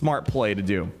Electro was a smart play to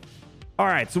do. All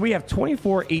right, so we have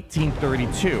 24, 18,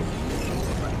 32.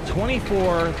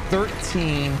 24,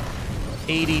 13,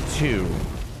 82.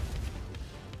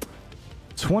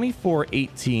 24,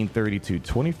 18, 32.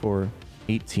 24,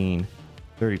 18,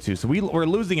 32. So we're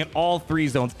losing in all 3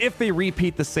 zones if they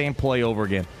repeat the same play over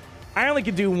again. I only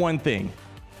can do one thing.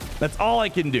 That's all I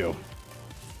can do.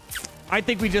 I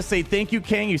think we just say, thank you,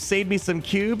 Kang. You saved me some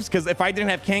cubes, because if I didn't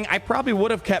have Kang, I probably would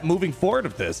have kept moving forward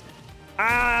with this.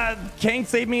 Kang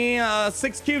saved me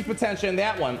 6 cubes potential in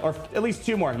that one, or at least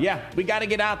 2 more. Yeah, we got to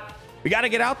get out. We got to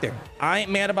get out there. I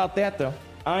ain't mad about that, though.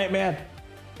 I ain't mad.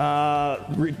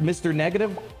 Mr.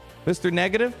 Negative. Mr.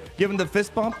 Negative, give him the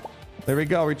fist bump. There we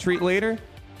go. Retreat later.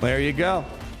 There you go.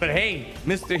 But hey,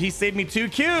 he saved me 2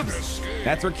 cubes.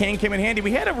 That's where Kang came in handy.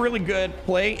 We had a really good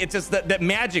play. It's just that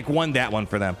Magic won that one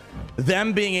for them.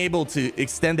 Them being able to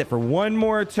extend it for 1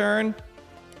 more turn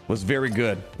was very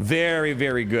good. Very,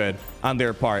 very good on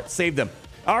their part. Saved them.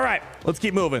 All right, let's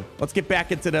keep moving. Let's get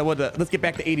back into let's get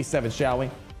back to 87, shall we?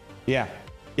 Yeah.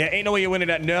 Yeah, ain't no way you win it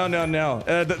at. No.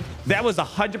 That was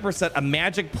 100% a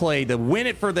Magic play to win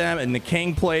it for them, and the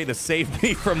Kang play to save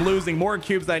me from losing more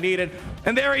cubes I needed.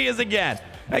 And there he is again.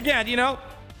 Again, you know,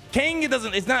 Kang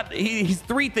he's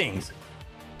 3 things.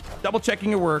 Double checking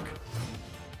your work,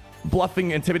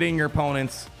 bluffing, intimidating your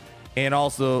opponents, and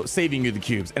also saving you the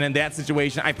cubes. And in that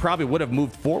situation, I probably would have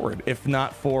moved forward if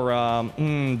not for,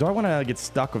 do I want to get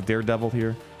stuck with Daredevil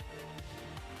here?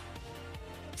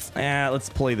 Let's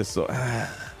play this. I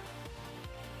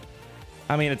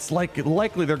mean, it's likely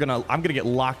I'm going to get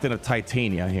locked into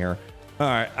Titania here. All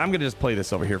right, I'm going to just play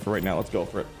this over here for right now. Let's go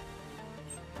for it.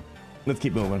 Let's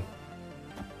keep moving.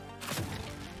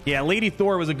 Yeah, Lady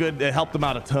Thor was it helped them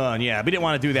out a ton. Yeah, we didn't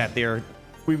want to do that there.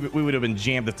 We would have been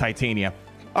jammed to Titania.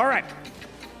 All right.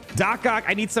 Doc Ock,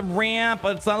 I need some ramp,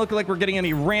 but it's not looking like we're getting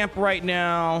any ramp right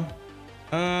now.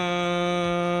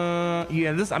 Yeah,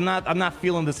 I'm not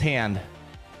feeling this hand.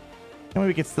 Maybe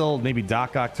we could still maybe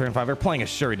Doc Ock turn 5. We're playing a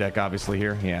Shuri deck, obviously,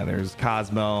 here. Yeah, there's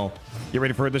Cosmo. Get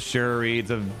ready for the Shuri.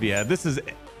 Yeah, this is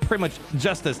pretty much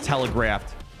just as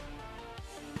telegraphed.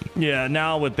 Yeah,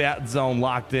 now with that zone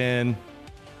locked in,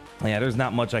 yeah, there's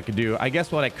not much I could do. I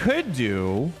guess what I could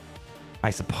do,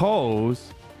 I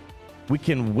suppose, we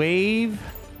can wave,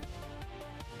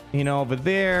 over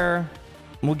there.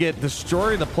 We'll get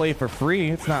Destroyer to play for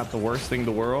free. It's not the worst thing in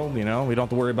the world, We don't have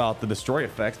to worry about the Destroy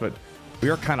effects, but we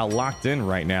are kind of locked in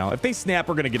right now. If they snap,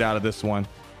 we're going to get out of this one.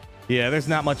 Yeah, there's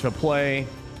not much of a play.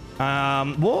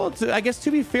 Well, I guess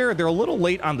to be fair, they're a little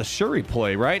late on the Shuri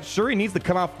play, right? Shuri needs to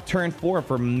come out turn 4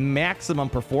 for maximum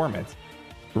performance.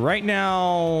 Right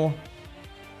now,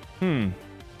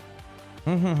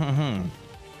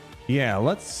 yeah,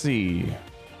 let's see.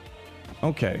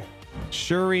 Okay,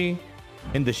 Shuri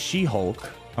into She-Hulk.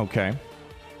 Okay,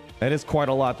 that is quite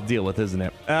a lot to deal with, isn't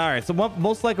it? All right, so what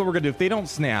most likely we're gonna do if they don't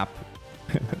snap,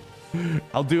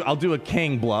 I'll do a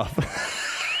Kang bluff.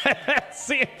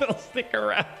 See if they'll stick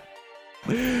around.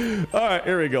 All right,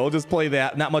 here we go. We'll just play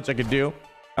that. Not much I could do.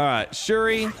 All right,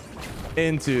 Shuri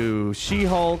into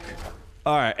She-Hulk.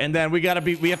 All right, and then we have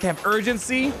to have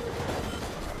urgency.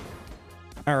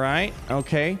 All right,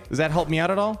 okay. Does that help me out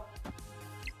at all?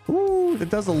 Ooh, it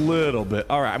does a little bit.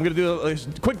 All right, I'm gonna do a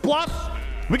quick bluff.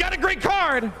 We got a great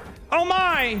card. Oh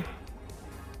my!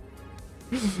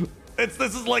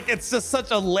 It's just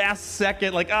such a last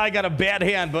second. Like, I got a bad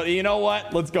hand, but you know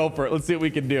what? Let's go for it. Let's see what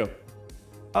we can do.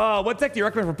 What deck do you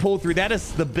recommend for pull 3? That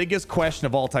is the biggest question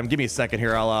of all time. Give me a second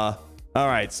here. All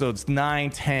right, so it's 9,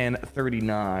 10,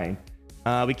 39.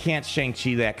 We can't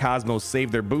Shang-Chi that. Cosmos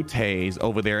save their booties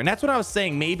over there. And that's what I was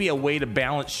saying. Maybe a way to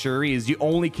balance Shuri is you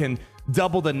only can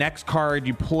double the next card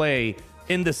you play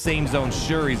in the same zone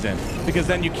Shuri's in, because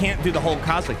then you can't do the whole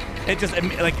cosplay. It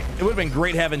would have been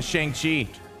great having Shang-Chi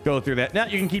go through that. Now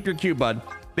you can keep your cube, bud.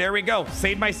 There we go.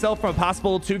 Saved myself from a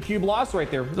possible 2 cube loss right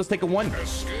there. Let's take a 1.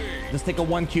 Just take a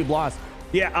 1 cube loss.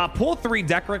 Yeah, pool 3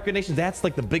 deck recommendations. That's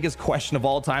like the biggest question of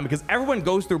all time, because everyone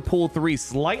goes through pool 3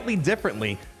 slightly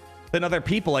differently than other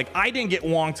people. Like, I didn't get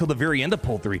Wong till the very end of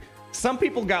pool 3. Some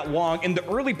people got Wong in the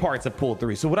early parts of pool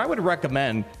 3. So what I would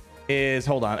recommend is,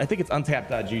 hold on, I think it's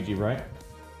untap.gg, right?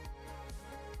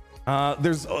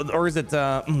 Or is it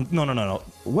no.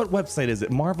 What website is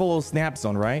it? Marvel Snap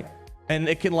Zone, right? And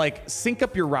it can like sync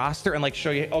up your roster and like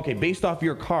show you, okay, based off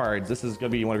your cards, this is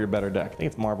gonna be one of your better decks. I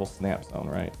think it's Marvel Snap Zone,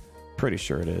 right? Pretty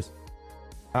sure it is.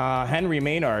 Henry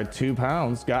Maynard, 2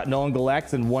 pounds, got Nolan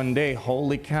Galax in 1 day.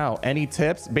 Holy cow. Any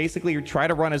tips? Basically, you try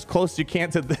to run as close as you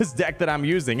can to this deck that I'm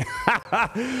using.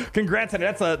 Congrats, Henry.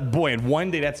 That's in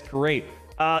 1 day. That's great.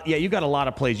 Yeah, you got a lot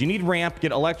of plays. You need ramp,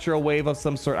 get Electro Wave of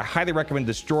some sort. I highly recommend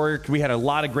Destroyer. We had a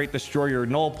lot of great Destroyer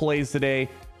null plays today.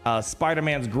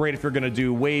 Spider-Man's great if you're going to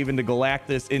do Wave into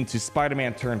Galactus into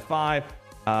Spider-Man turn 5.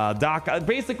 Doc,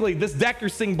 basically, this deck you're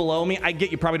seeing below me, I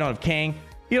get you probably don't have Kang.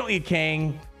 You don't need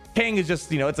Kang. Kang is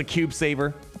just, it's a cube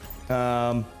saver.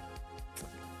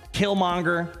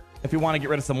 Killmonger, if you want to get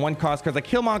rid of some 1-cost cards. Like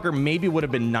Killmonger maybe would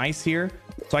have been nice here,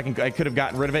 so I could have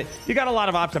gotten rid of it. You got a lot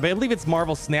of options, but I believe it's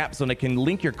Marvel Snap Zone. It can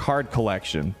link your card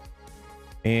collection.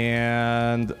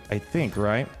 And I think,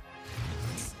 right?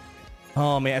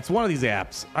 Oh man, it's one of these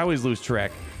apps. I always lose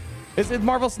track. Is it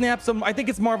Marvel Snap Zone? I think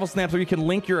it's Marvel Snap, so you can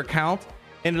link your account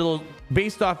and it'll,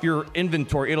 based off your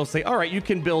inventory, it'll say, all right, you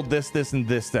can build this, this, and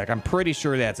this deck. I'm pretty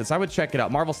sure that's it. So I would check it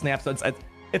out. Marvel Snap Zone.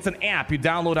 It's an app you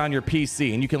download on your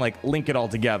PC and you can like link it all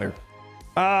together.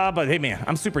 But hey man,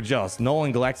 I'm super jealous.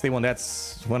 Nolan Galax Day 1,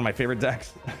 that's one of my favorite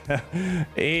decks.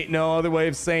 Ain't no other way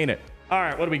of saying it. All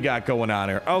right, what do we got going on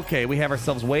here? Okay, we have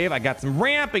ourselves Wave. I got some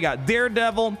ramp. We got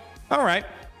Daredevil. All right.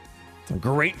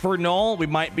 Great for Null. We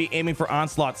might be aiming for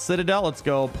Onslaught Citadel. Let's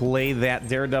go play that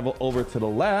Daredevil over to the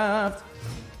left.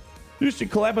 You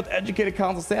should collab with Educated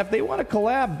Council staff. They want to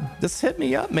collab. Just hit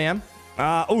me up, man.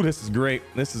 Oh, this is great.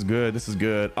 This is good. This is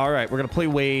good. All right, we're going to play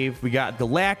Wave. We got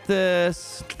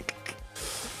Galactus.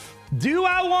 Do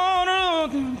I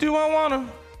wanna?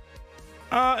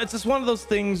 It's just one of those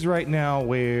things right now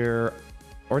where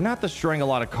we're not destroying a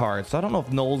lot of cards. So I don't know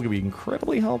if Null's going to be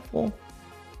incredibly helpful.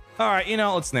 All right,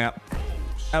 let's snap.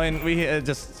 I mean, we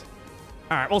just...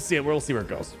 All right, we'll see it. We'll see where it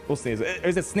goes. We'll see.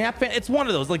 Is it Snap Fan? It's one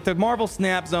of those, like the Marvel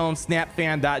Snap Zone,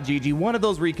 snapfan.gg. One of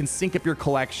those where you can sync up your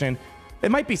collection.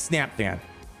 It might be Snap Fan.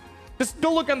 Just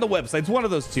go look on the website. It's one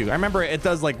of those two. I remember it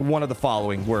does like one of the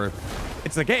following where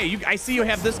it's like, hey, I see you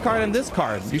have this card and this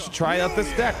card. You should try out this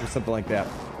deck or something like that.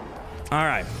 All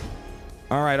right.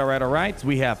 All right.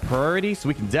 We have priority, so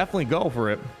we can definitely go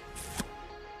for it.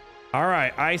 All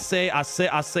right. I say,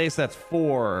 so that's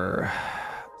 4,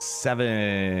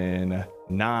 7,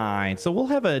 9. So we'll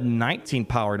have a 19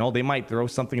 power. No, they might throw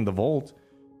something in the vault.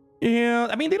 Yeah,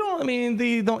 I mean,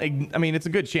 it's a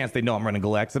good chance they know I'm running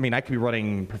Galax. I mean, I could be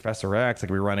running Professor X. I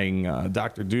could be running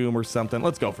Dr. Doom or something.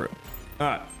 Let's go for it. All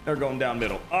right, they're going down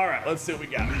middle. All right, let's see what we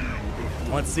got.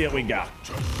 Let's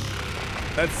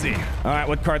see. All right,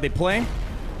 what card they play?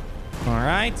 All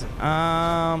right,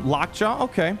 Lockjaw.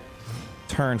 Okay,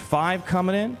 turn 5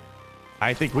 coming in.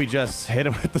 I think we just hit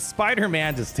him with the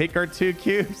Spider-Man. Just take our 2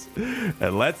 cubes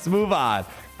and let's move on.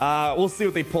 We'll see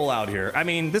what they pull out here. I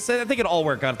mean, I think it'll all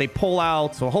work out. If they pull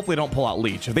out, so hopefully don't pull out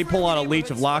Leech. If they pull out a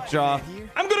Leech of Lockjaw,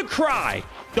 I'm gonna gonna cry.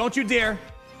 Don't you dare.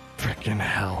 Freaking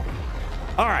hell.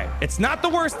 All right, it's not the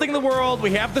worst thing in the world.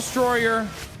 We have Destroyer.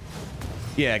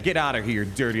 Yeah, get out of here,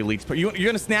 dirty leech. You're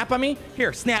gonna snap on me?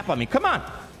 Here, snap on me. Come on.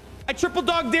 I triple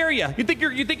dog dare you. You think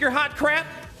you're hot crap?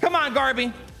 Come on,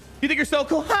 Garby. You think you're so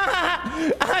cool?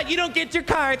 You don't get your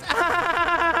cards.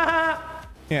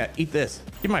 Yeah, eat this.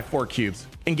 Give me my 4 cubes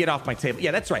and get off my table.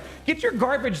 Yeah, that's right. Get your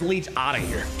garbage leech out of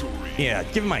here. Yeah,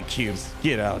 give me my cubes.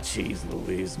 Get out. Jeez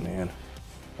Louise, man.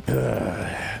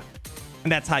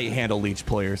 And that's how you handle leech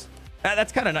players.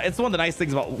 That's kind of nice. It's one of the nice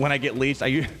things about when I get leeched.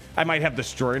 I might have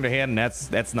Destroyer in the hand, and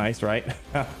that's nice, right?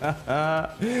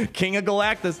 King of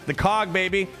Galactus, the cog,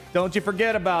 baby. Don't you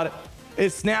forget about it.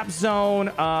 Is Snap Zone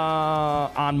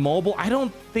on mobile? I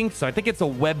don't think so. I think it's a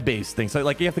web-based thing. So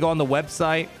like you have to go on the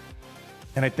website,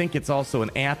 and I think it's also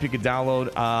an app you could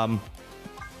download.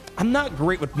 I'm not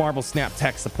great with Marvel Snap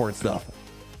tech support stuff.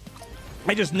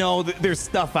 I just know that there's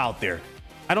stuff out there.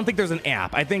 I don't think there's an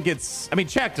app. I think it's, I mean,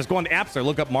 check, just go on the App Store,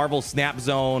 look up Marvel Snap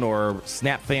Zone or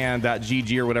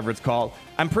snapfan.gg or whatever it's called.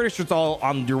 I'm pretty sure it's all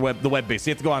on your the web base. So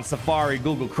you have to go on Safari,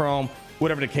 Google Chrome,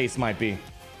 whatever the case might be.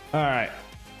 All right.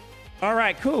 All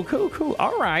right, cool.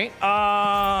 All right.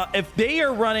 If they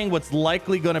are running what's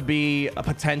likely going to be a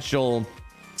potential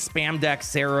spam deck,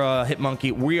 Sarah,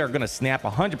 Hitmonkey, we are going to snap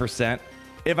 100%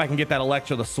 if I can get that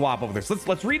Electro to swap over there. So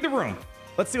let's read the room.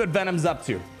 Let's see what Venom's up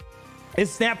to. Is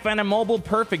Snap Venom mobile?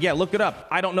 Perfect. Yeah, look it up.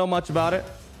 I don't know much about it.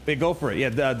 But go for it. Yeah,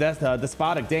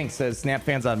 Despotic Dank says Snap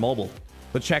Fans on mobile.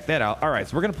 But check that out. All right,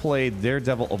 so we're going to play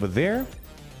Daredevil over there.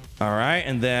 All right,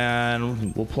 and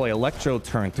then we'll play Electro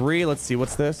turn 3. Let's see,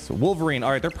 what's this? Wolverine.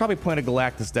 All right, they're probably playing a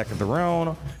Galactus deck of their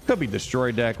own. Could be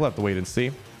Destroy deck. We'll have to wait and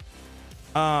see.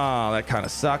 That kind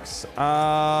of sucks.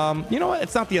 You know what?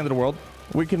 It's not the end of the world.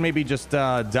 We can maybe just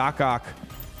Doc Ock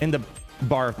in the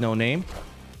bar of no name.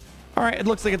 All right, it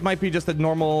looks like it might be just a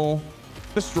normal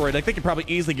Destroy deck. They could probably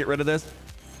easily get rid of this.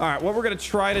 All right, what we're going to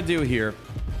try to do here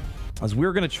is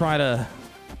we're going to try to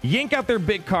yank out their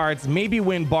big cards, maybe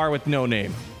win bar with no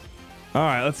name. All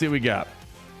right, let's see what we got.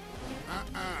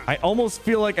 I almost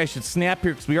feel like I should snap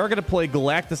here because we are going to play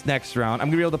Galactus next round. I'm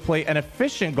going to be able to play an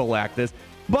efficient Galactus,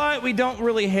 but we don't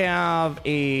really have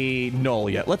a null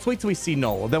yet. Let's wait till we see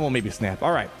null, then we'll maybe snap.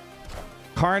 All right.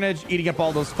 Carnage eating up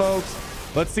all those folks.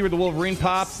 Let's see where the Wolverine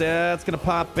pops. It's going to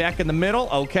pop back in the middle.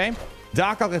 Okay.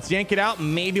 Doc Ock, let's yank it out.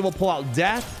 Maybe we'll pull out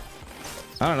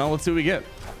Death. I don't know. Let's see what we get.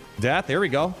 Death. There we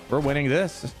go. We're winning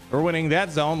this. We're winning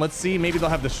that zone. Let's see. Maybe they'll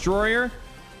have Destroyer.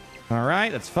 All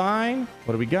right. That's fine.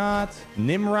 What do we got?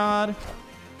 Nimrod.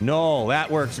 No,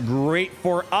 that works great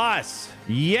for us.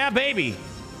 Yeah, baby.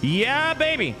 Yeah,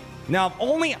 baby. Now, if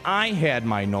only I had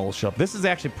my null show up. This is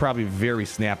actually probably very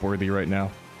snap worthy right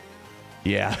now.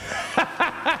 Yeah.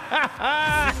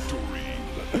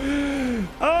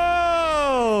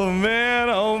 Oh man,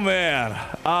 oh man.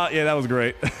 Yeah, that was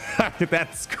great.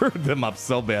 That screwed them up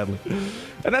so badly.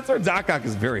 And that's where Doc Ock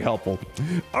is very helpful.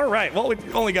 All right, well, we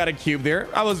only got a cube there.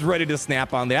 I was ready to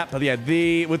snap on that, but yeah,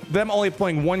 with them only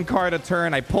playing 1 card a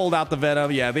turn, I pulled out the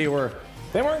Venom. Yeah, they weren't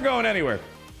going anywhere.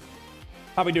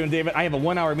 How we doing, David? I have a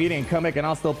 1-hour meeting in Comic and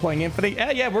I'm still playing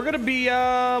Infinite. Yeah, we're gonna be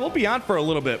we'll be on for a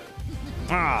little bit.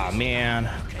 Ah, man.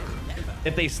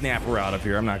 If they snap, we're out of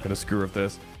here. I'm not gonna screw with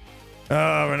this.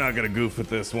 We're not gonna goof with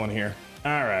this one here.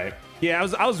 All right. Yeah,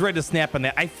 I was ready to snap on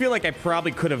that. I feel like I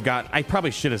probably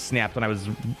should have snapped when I was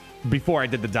before I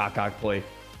did the Doc Ock play,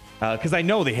 because I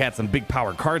know they had some big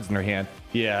power cards in their hand.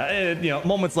 Yeah, you know,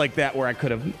 moments like that where I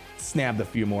could have snapped a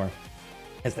few more.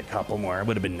 Just a couple more. It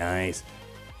would have been nice.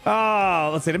 Oh,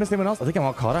 let's see. Did I miss anyone else? I think I'm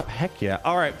all caught up. Heck yeah.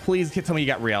 All right, please tell me you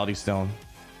got Reality Stone.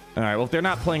 All right, well, if they're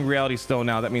not playing Reality Stone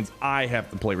now, that means I have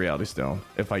to play Reality Stone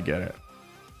if I get it.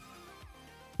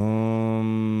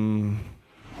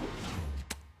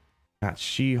 Got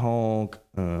She-Hulk.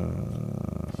 All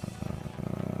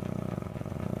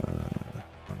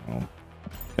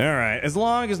right, as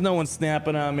long as no one's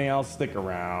snapping on me, I'll stick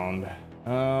around.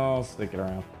 I'll stick it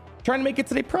around. Trying to make it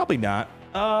today? Probably not.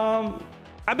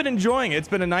 I've been enjoying it. It's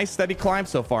been a nice steady climb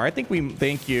so far. I think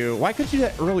thank you. Why couldn't you do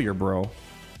that earlier, bro?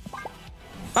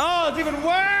 Oh, it's even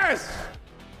worse.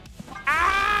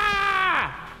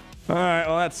 Ah! All right,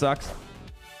 well, that sucks.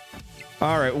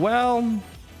 All right, well,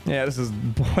 yeah, this is,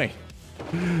 boy,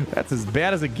 that's as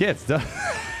bad as it gets. All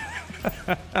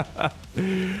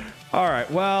right,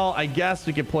 well, I guess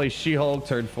we could play She-Hulk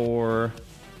turn 4.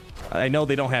 I know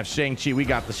they don't have Shang-Chi. We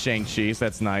got the Shang-Chi, so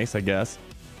that's nice, I guess.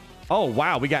 Oh,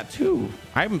 wow, we got 2.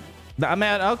 I'm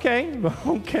at, okay.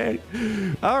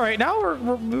 All right, now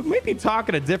we're maybe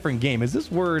talking a different game. Is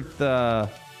this worth, oh,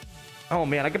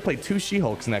 man, I could play 2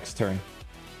 She-Hulks next turn.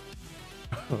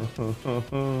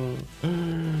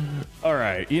 All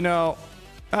right, you know,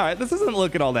 All right, this isn't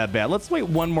looking all that bad. Let's wait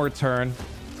one more turn.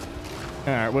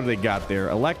 All right, what do they got there?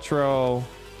 Electro.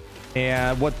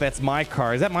 And what? That's my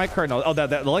card. Is that my card? No. Oh,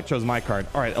 that Electro is my card.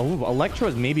 All right. Electro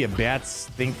is maybe a bad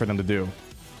thing for them to do.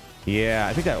 Yeah,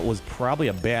 I think that was probably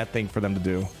a bad thing for them to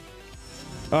do.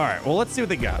 All right. Well, let's see what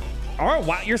they got. Oh,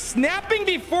 wow. You're snapping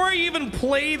before you even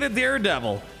play the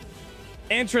Daredevil.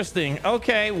 Interesting.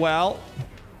 Okay. Well,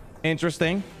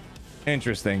 interesting.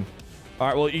 Interesting. All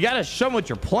right. Well, you got to show them what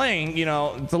you're playing. You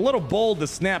know, it's a little bold to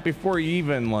snap before you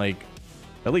even, like,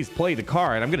 at least play the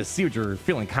card. I'm going to see what you're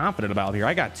feeling confident about here.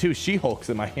 I got 2 She-Hulks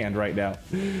in my hand right now.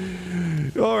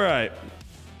 All right.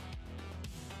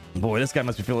 Boy, this guy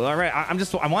must be feeling... All right,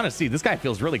 I want to see. This guy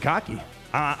feels really cocky.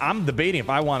 I'm debating if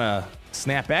I want to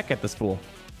snap back at this fool.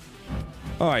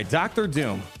 All right, Dr.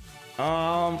 Doom.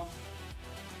 I'm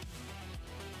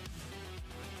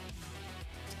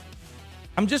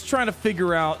just trying to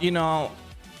figure out, you know...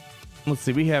 Let's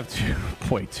see. We have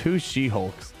 2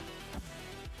 She-Hulks.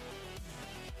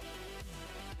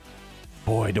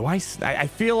 Boy, do I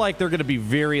feel like they're going to be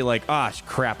very like, oh,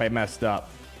 crap, I messed up.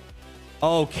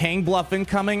 Oh, Kang bluff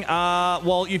incoming?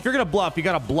 Well, if you're going to bluff, you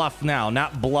got to bluff now,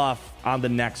 not bluff on the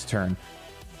next turn.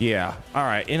 Yeah. All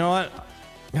right. You know what?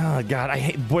 Oh, God, I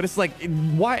hate, but it's like,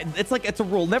 why? It's like, it's a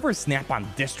rule. Never snap on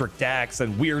District X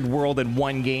and Weird World in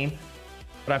one game.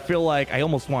 But I feel like I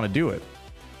almost want to do it.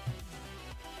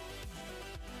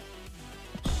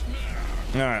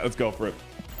 All right, let's go for it.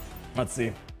 Let's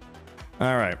see.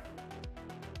 All right.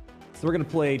 So we're going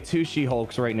to play 2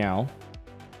 She-Hulks right now.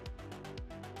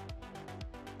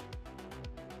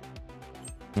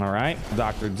 All right.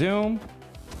 Dr. Doom.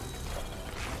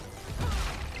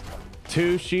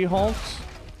 2 She-Hulks.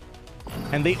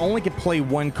 And they only can play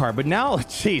 1 card. But now,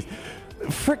 jeez,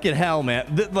 freaking hell,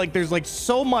 man. Like, there's like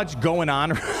so much going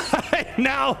on right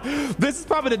now. This is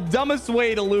probably the dumbest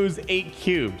way to lose 8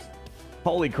 cubes.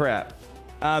 Holy crap.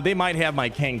 They might have my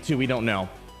Kang too. We don't know.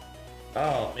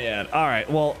 Oh, man. All right.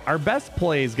 Well, our best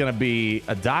play is going to be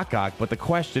a Doc Ock, but the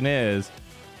question is,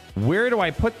 where do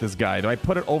I put this guy? Do I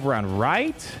put it over on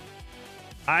right?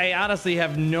 I honestly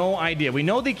have no idea. We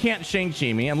know they can't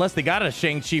Shang-Chi me unless they got a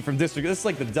Shang-Chi from District. This is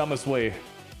like the dumbest way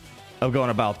of going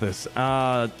about this.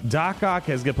 Doc Ock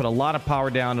is going to put a lot of power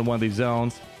down in one of these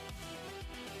zones.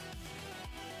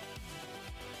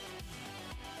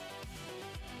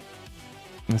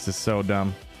 This is so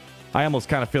dumb. I almost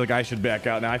kind of feel like I should back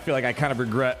out now. I feel like I kind of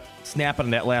regret snapping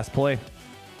in that last play.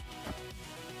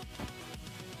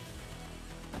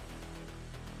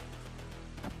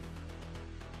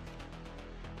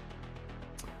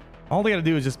 All they got to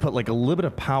do is just put like a little bit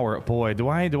of power. Boy, do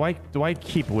I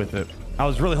keep with it? I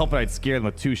was really hoping I'd scare them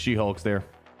with 2 She-Hulks there.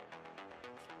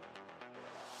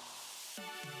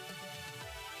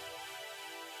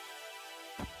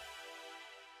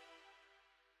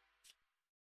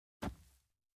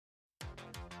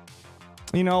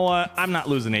 You know what? I'm not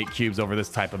losing 8 cubes over this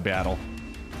type of battle.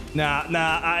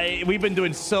 Nah. We've been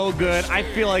doing so good. I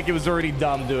feel like it was already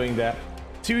dumb doing that.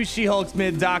 2 She-Hulks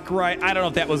mid, Doc right. I don't know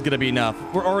if that was going to be enough.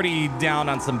 We're already down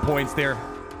on some points there.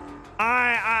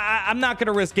 I'm not going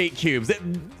to risk 8 cubes.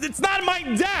 It's not my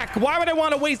deck. Why would I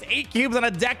want to waste 8 cubes on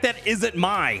a deck that isn't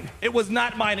mine? It was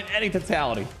not mine in any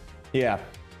totality. Yeah.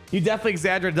 You definitely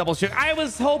exaggerated double shift. I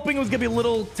was hoping it was going to be a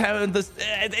little... I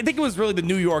think it was really the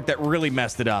New York that really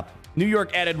messed it up. New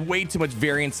York added way too much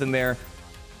variance in there.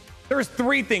 There's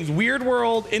 3 things. Weird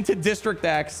World into District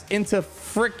X into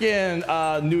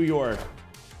frickin' New York.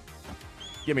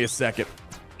 Give me a second.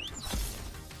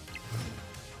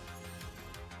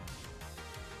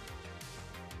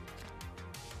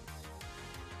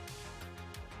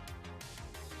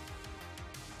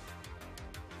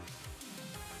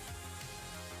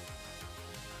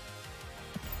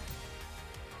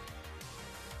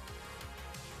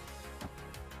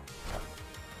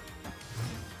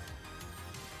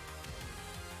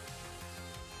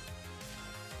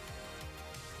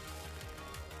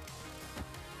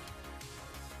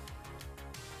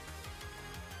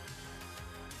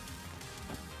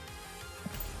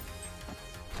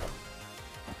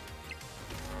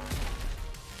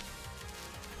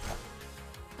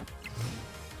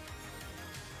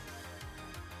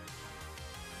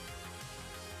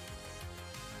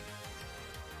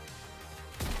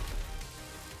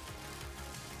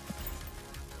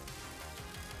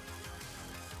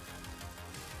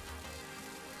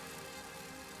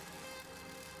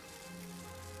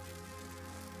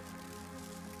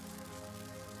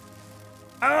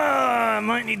 I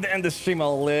might need to end the stream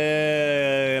a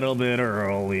little bit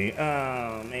early.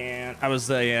 Oh, man. I was,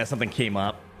 yeah, something came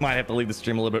up. Might have to leave the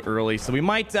stream a little bit early. So we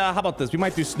might, how about this? We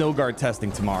might do snow guard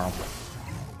testing tomorrow.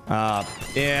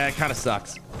 Yeah, it kind of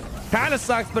sucks. Kind of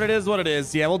sucks, but it is what it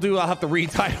is. Yeah, I'll have to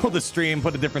retitle the stream,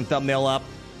 put a different thumbnail up,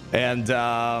 and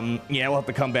yeah, we'll have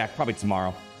to come back probably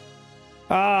tomorrow.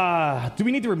 Do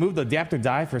we need to remove the adapter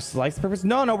die for slice purpose?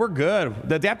 No, we're good.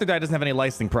 The adapter die doesn't have any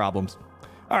licensing problems.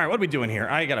 All right, what are we doing here?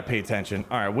 I gotta pay attention.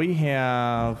 All right, we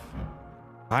have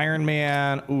Iron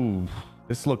Man. Ooh,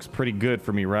 this looks pretty good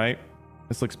for me, right?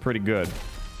 This looks pretty good.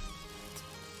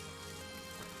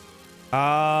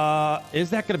 Is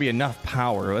that gonna be enough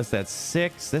power? What's that,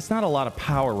 6? That's not a lot of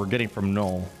power we're getting from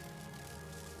Null.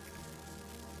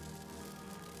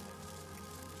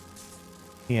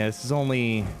 Yeah, this is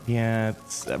only, yeah,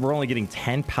 we're only getting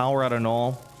 10 power out of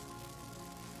Null.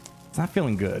 It's not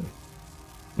feeling good.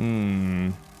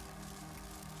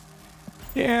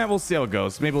 Yeah, we'll see how it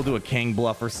goes. Maybe we'll do a Kang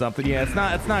bluff or something. Yeah,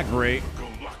 it's not great.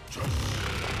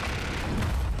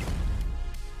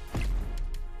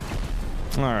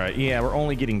 All right, yeah, we're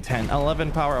only getting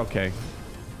 11 power. Okay.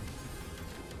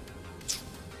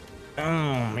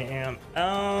 Oh man.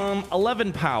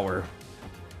 11 power.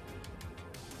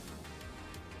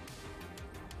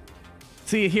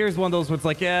 See, here's one of those where it's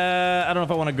like, I don't know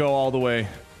if I want to go all the way.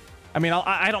 I mean,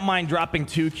 I don't mind dropping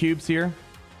 2 cubes here.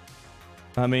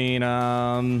 I mean,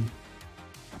 all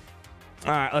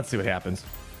right, let's see what happens.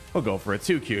 We'll go for it.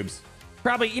 2 cubes.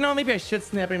 Probably, you know, maybe I should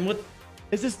snap in. What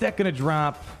is this deck gonna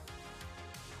drop?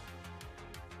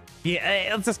 Yeah,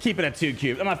 let's just keep it at 2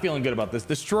 cubes. I'm not feeling good about this.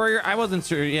 Destroyer, I wasn't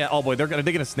sure. Yeah, oh boy, they're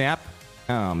gonna snap.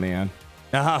 Oh man.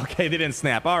 Okay, they didn't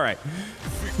snap. All right,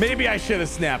 maybe I should have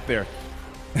snapped there.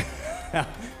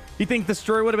 You think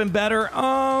Destroyer would have been better?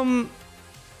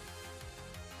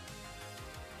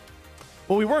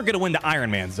 Well, we weren't gonna win the Iron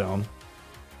Man zone.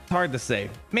 It's hard to say.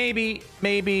 Maybe,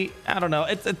 I don't know.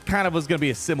 It kind of was gonna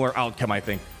be a similar outcome, I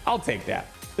think. I'll take that.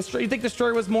 You think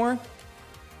Destroyer was more?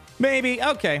 Maybe.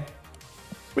 Okay.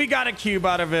 We got a cube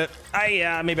out of it.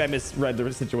 Maybe I misread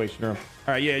the situation. All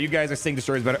right, yeah, you guys are saying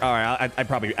Destroyer's better. All right, I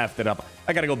probably effed it up.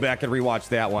 I gotta go back and rewatch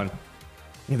that one.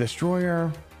 Yeah,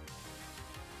 Destroyer.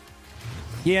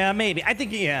 Yeah, maybe. I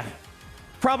think, yeah.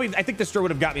 Probably, I think Destroyer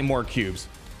would have got me more cubes.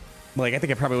 Like, I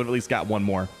think I probably would have at least got one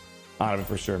more out of it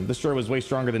for sure. Destroyer was way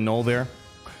stronger than Null there.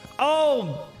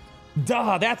 Oh,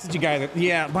 duh, that's what you guys...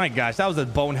 Yeah, my gosh, that was a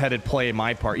boneheaded play in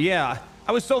my part. Yeah.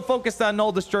 I was so focused on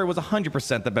Null. Destroyer was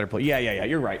 100% the better play. Yeah.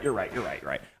 You're right.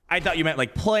 I thought you meant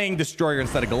like playing Destroyer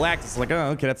instead of Galactus. Like,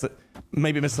 oh, okay, that's it.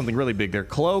 Maybe missed something really big there.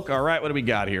 Cloak. All right, what do we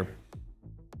got here?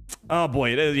 Oh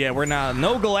boy, it is. Yeah, we're not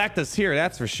no Galactus here.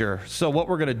 That's for sure. So what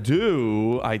we're gonna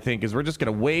do, I think, is we're just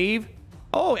gonna wave.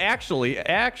 Oh, actually,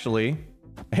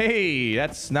 hey,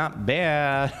 that's not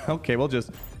bad. Okay, we'll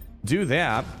just do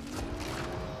that.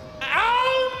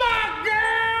 Oh my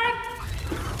god!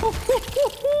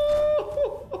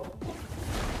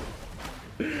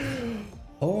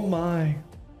 Oh my,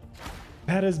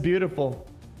 that is beautiful.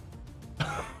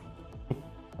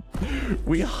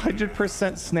 We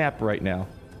 100% snap right now.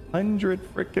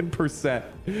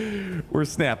 100% we're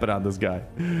snapping on this guy.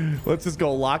 Let's just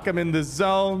go lock him in the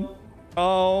zone.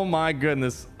 Oh my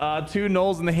goodness. 2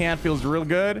 nulls in the hand feels real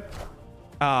good.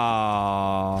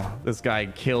 This guy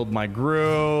killed my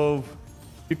groove.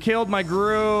 You killed my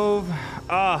groove.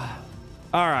 All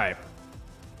right.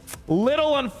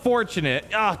 Little unfortunate.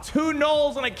 2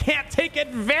 nulls and I can't take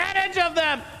advantage of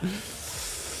them.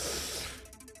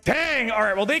 Dang. All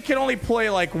right. Well, they can only play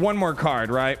like one more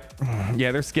card, right?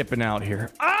 Yeah, they're skipping out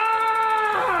here.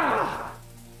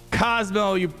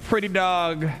 Cosmo, you pretty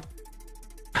dog.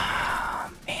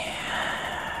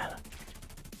 Man.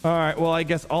 All right. Well, I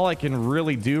guess all I can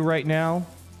really do right now.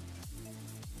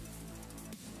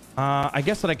 I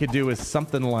guess what I could do is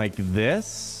something like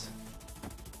this.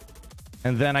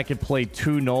 And then I could play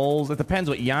 2 nulls. It depends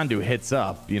what Yondu hits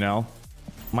up, you know.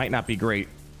 Might not be great.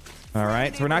 All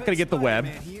right, so we're not going to get the web.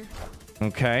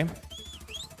 Okay.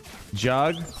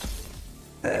 Jug.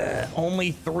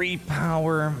 Only 3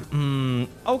 power.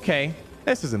 Okay.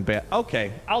 This isn't bad.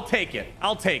 Okay. I'll take it.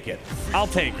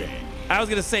 I was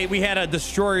going to say we had a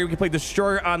Destroyer. We could play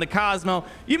Destroyer on the Cosmo.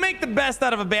 You make the best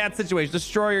out of a bad situation.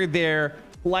 Destroyer there.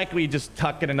 Likely just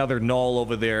tuck in another null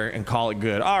over there and call it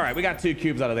good. All right, we got 2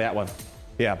 cubes out of that one.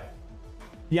 Yeah.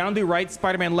 Yondu right,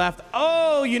 Spider-Man left.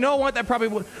 Oh, you know what? That probably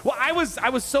would. Well, I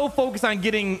was so focused on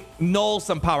getting Null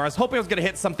some power. I was hoping I was gonna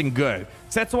hit something good.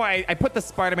 So that's why I put the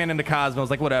Spider-Man into Cosmo. I was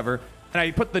like, whatever. And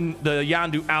I put the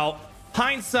Yondu out.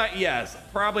 Hindsight, yes,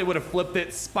 probably would have flipped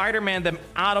it. Spider-Man them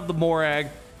out of the Morag.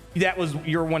 That was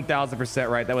your 1,000%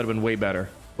 right. That would have been way better.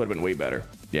 Would have been way better.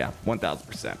 Yeah,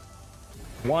 1,000%.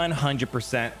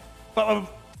 100%.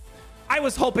 I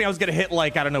was hoping I was gonna hit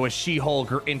like, I don't know, a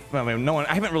She-Hulk or Infinite. I mean,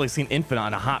 I haven't really seen Infinite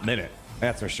in a hot minute.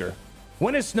 That's for sure.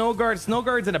 When is Snowguard?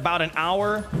 Snowguard's in about an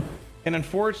hour. And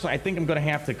unfortunately, I think I'm going to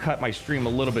have to cut my stream a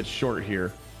little bit short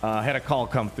here. I had a call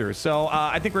come through. So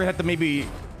I think we're going to have to maybe,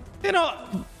 you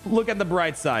know, look at the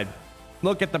bright side.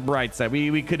 Look at the bright side.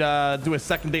 We could do a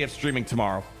second day of streaming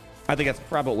tomorrow. I think that's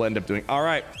probably what we'll end up doing. All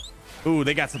right. Ooh,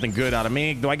 they got something good out of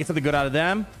me. Do I get something good out of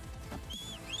them?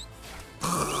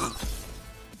 All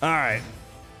right.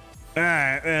 All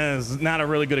right. It's not a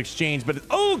really good exchange, but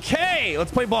okay.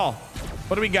 Let's play ball.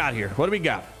 What do we got here? What do we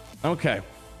got? Okay.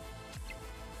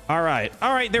 All right.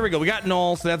 All right. There we go. We got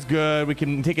Null, so that's good. We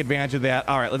can take advantage of that.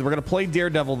 All right. We're going to play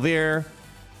Daredevil there.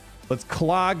 Let's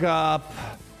clog up.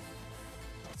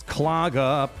 Let's clog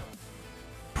up.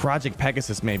 Project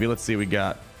Pegasus, maybe. Let's see what we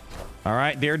got. All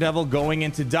right. Daredevil going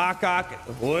into Doc Ock.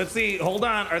 Well, let's see. Hold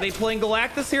on. Are they playing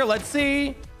Galactus here? Let's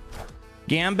see.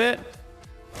 Gambit.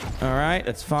 All right.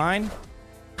 That's fine.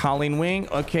 Colleen Wing.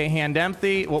 Okay. Hand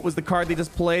empty. What was the card they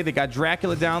just played? They got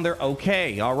Dracula down there.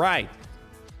 Okay. All right.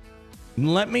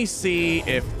 Let me see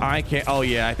if I can. Oh,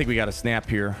 yeah. I think we got a snap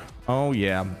here. Oh,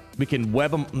 yeah. We can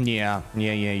web them. Yeah. All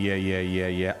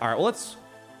right. Well,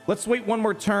 let's wait one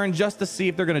more turn just to see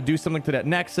if they're going to do something to that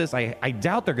Nexus. I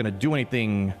doubt they're going to do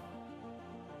anything.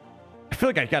 I feel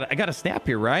like I got a snap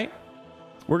here, right?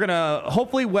 We're going to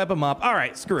hopefully web them up. All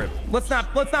right. Screw it. Let's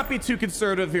not be too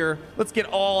conservative here. Let's get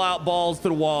all out balls to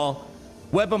the wall.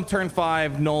 Web them turn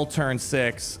 5, Null turn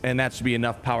 6, and that should be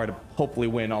enough power to hopefully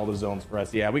win all the zones for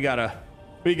us. Yeah, we gotta,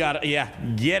 yeah,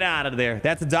 get out of there.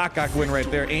 That's a Doc Ock win right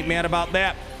there. Ain't mad about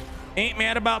that. Ain't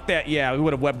mad about that. Yeah, we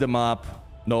would have webbed them up.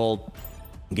 Null,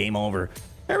 game over.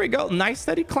 There we go. Nice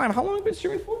steady climb. How long have we been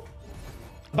streaming for?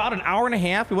 About an hour and a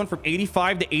half. We went from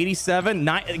 85 to 87.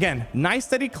 Again, nice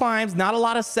steady climbs. Not a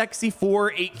lot of sexy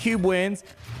 4, 8 cube wins,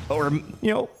 or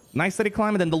you know. Nice steady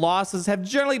climb, and then the losses have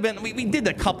generally been. We did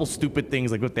a couple stupid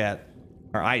things like with that,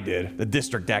 or I did the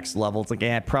District X level. It's like,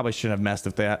 I probably shouldn't have messed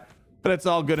with that, but it's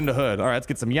all good in the hood. All right, let's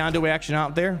get some Yondu action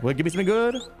out there. Will it give me something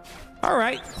good? All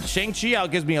right, Shang-Chi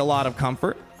out gives me a lot of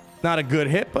comfort. Not a good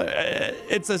hit, but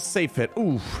it's a safe hit.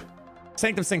 Oof.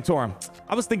 Sanctum Sanctorum.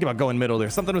 I was thinking about going middle there.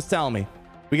 Something was telling me.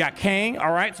 We got Kang.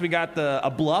 All right, so we got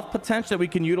a bluff potential that we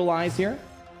can utilize here.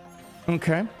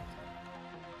 Okay.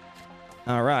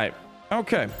 All right.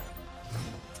 Okay.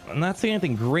 I'm not seeing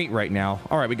anything great right now.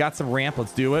 All right, we got some ramp.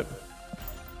 Let's do it.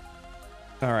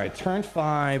 All right, turn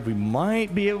 5. We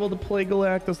might be able to play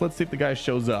Galactus. Let's see if the guy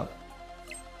shows up.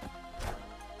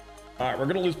 All right, we're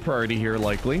going to lose priority here,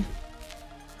 likely.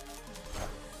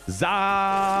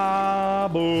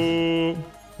 Zabu.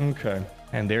 Okay,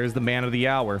 and there's the man of the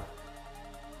hour.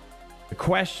 The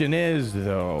question is,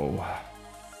 though,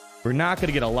 we're not going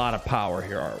to get a lot of power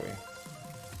here, are we?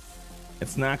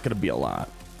 It's not going to be a lot.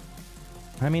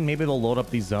 I mean, maybe they'll load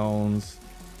up these zones.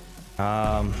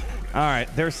 All right,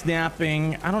 they're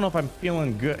snapping. I don't know if I'm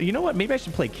feeling good. You know what? Maybe I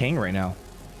should play Kang right now.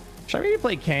 Should I maybe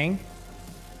play Kang?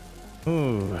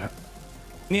 Ooh.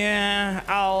 Yeah,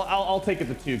 I'll take it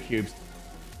to 2 cubes.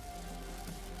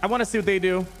 I want to see what they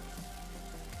do.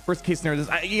 Worst case scenario,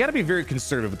 you got to be very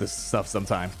conservative with this stuff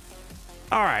sometimes.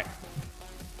 All right.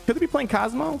 Could they be playing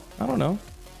Cosmo? I don't know.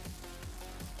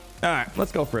 All right,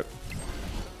 let's go for it.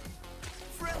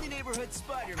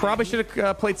 Probably should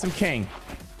have played some Kang.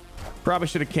 Probably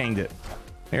should have Kanged it.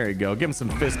 There you go. Give him some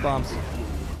fist bumps.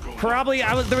 Probably,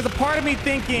 there was a part of me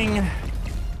thinking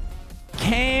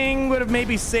Kang would have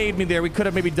maybe saved me there. We could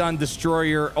have maybe done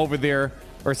Destroyer over there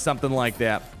or something like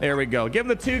that. There we go. Give him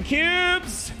the 2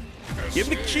 cubes. Give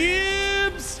him the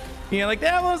cubes. Yeah, like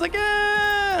that one was like,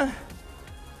 I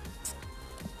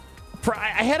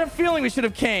had a feeling we should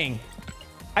have Kang.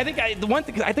 I think I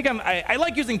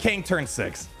like using Kang turn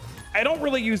 6. I don't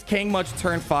really use Kang much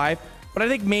turn 5, but I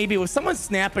think maybe with someone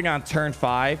snapping on turn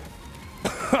 5,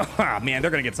 man,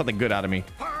 they're gonna get something good out of me.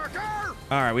 All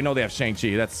right, we know they have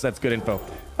Shang-Chi. That's good info.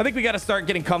 I think we got to start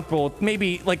getting comfortable with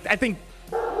maybe, like, I think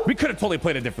we could have totally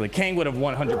played it differently. Kang would have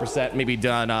 100% maybe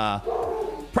done.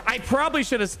 I probably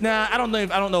should have. Nah, I don't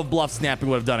know if bluff snapping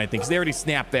would have done anything because they already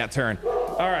snapped that turn.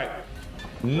 All right,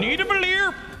 need a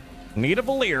Valir. Need a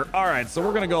Valir. All right, so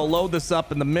we're gonna go load this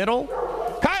up in the middle.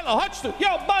 Kylo, hutch, yo,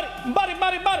 buddy.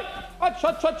 Hutch.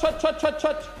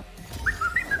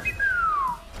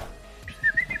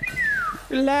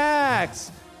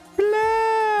 Relax.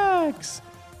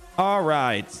 All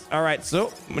right.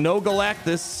 So no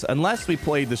Galactus unless we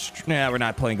play the. Nah, we're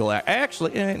not playing Galactus.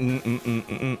 Actually,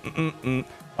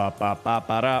 up.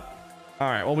 All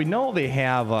right. Well, we know they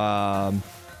have. All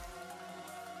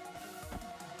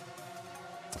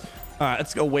right,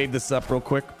 let's go wave this up real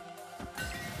quick.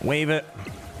 Wave it.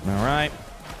 All right.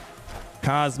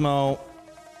 Cosmo,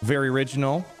 very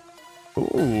original.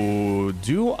 Ooh,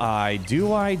 do I?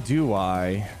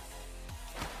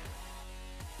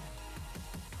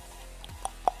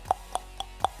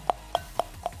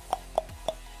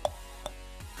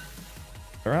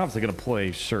 They're obviously going to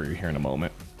play Shuri here in a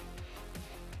moment.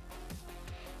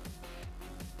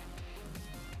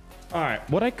 All right,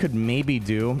 what I could maybe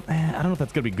do, I don't know if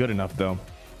that's going to be good enough though.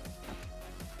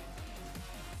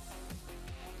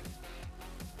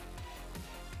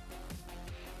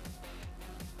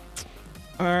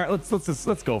 All right,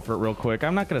 let's go for it real quick.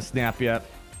 I'm not going to snap yet.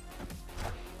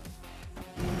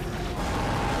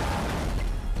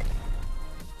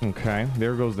 Okay,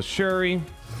 there goes the Shuri.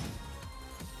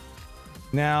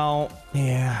 Now,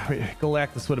 yeah,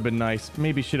 Galactus would have been nice.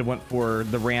 Maybe should have went for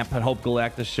the ramp and hope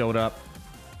Galactus showed up.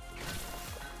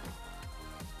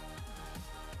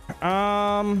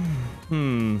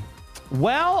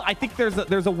 Well, I think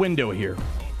there's a window here.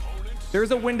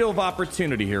 There's a window of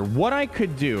opportunity here. What I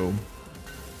could do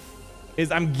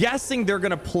is, I'm guessing they're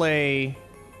gonna play.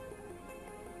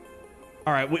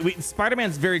 All right,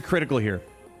 Spider-Man's very critical here.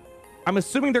 I'm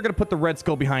assuming they're going to put the Red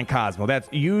Skull behind Cosmo. That's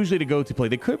usually the go-to play.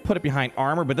 They could put it behind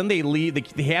Armor, but then they leave.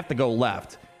 They have to go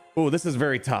left. Oh, this is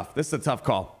very tough. This is a tough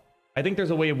call. I think there's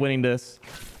a way of winning this.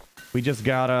 We just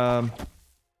gotta...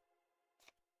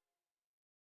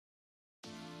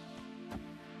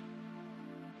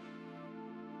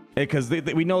 Because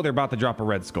we know they're about to drop a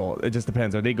Red Skull. It just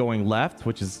depends. Are they going left,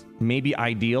 which is maybe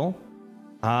ideal?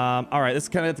 All right, it's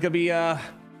going to be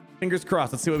fingers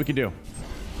crossed. Let's see what we can do.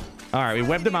 All right, we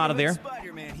webbed them out of there.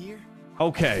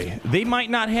 Okay, they might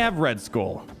not have Red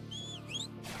Skull.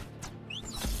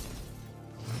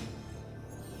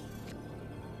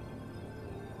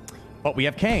 But we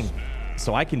have Kang,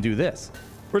 so I can do this.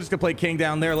 We're just gonna play Kang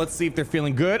down there. Let's see if they're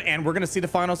feeling good, and we're gonna see the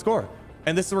final score.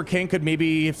 And this is where Kang could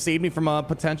maybe have saved me from a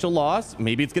potential loss.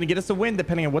 Maybe it's gonna get us a win,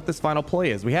 depending on what this final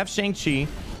play is. We have Shang-Chi.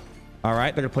 All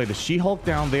right, they're gonna play the She-Hulk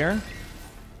down there.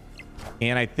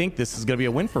 And I think this is going to be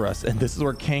a win for us. And this is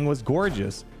where Kang was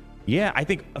gorgeous. Yeah, I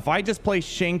think if I just play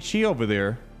Shang-Chi over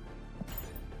there.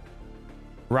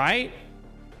 Right?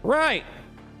 Right.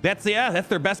 That's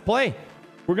their best play.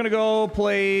 We're going to go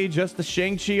play just the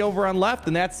Shang-Chi over on left,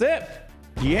 and that's it.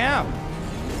 Yeah.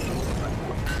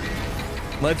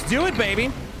 Let's do it,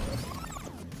 baby.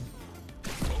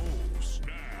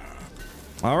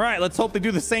 All right, let's hope they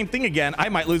do the same thing again. I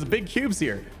might lose big cubes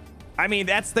here. I mean,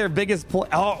 that's their biggest play.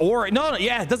 No,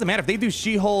 yeah, it doesn't matter if they do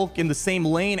She-Hulk in the same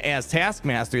lane as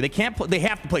Taskmaster. They can't. They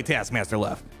have to play Taskmaster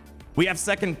left. We have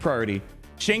second priority.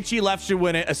 Shang-Chi left should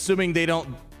win it, assuming they don't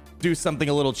do something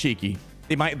a little cheeky.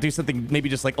 They might do something maybe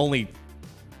just like only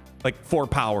like 4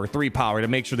 power, 3 power to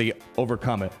make sure they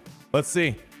overcome it. Let's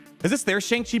see. Is this their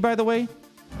Shang-Chi, by the way?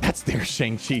 That's their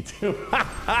Shang-Chi too.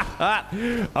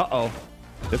 Uh-oh.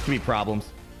 This could be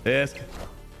problems.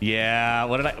 Yeah.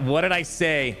 What did I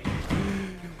say?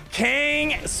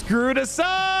 Kang screwed us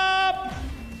up.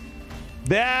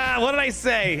 Yeah, what did I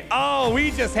say? Oh,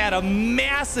 we just had a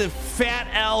massive fat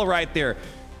L right there.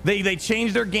 They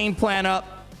changed their game plan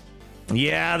up.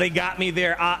 Yeah, they got me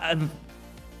there.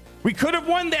 We could have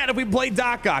won that if we played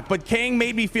Doc Ock, but Kang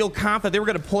made me feel confident they were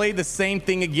going to play the same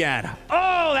thing again.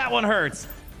 Oh, that one hurts.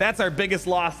 That's our biggest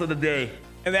loss of the day.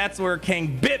 And that's where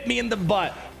Kang bit me in the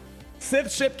butt.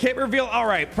 Sith ship kit reveal. All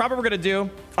right, probably we're going to do.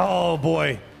 Oh,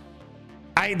 boy.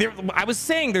 I was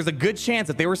saying there's a good chance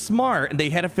that they were smart and they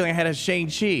had a feeling I had a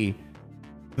Shang-Chi.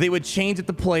 They would change it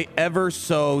to play ever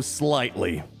so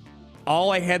slightly. All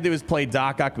I had to do was play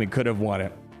Doc Ock and we could have won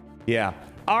it. Yeah.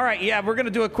 All right. Yeah, we're going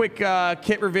to do a quick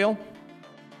kit reveal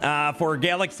for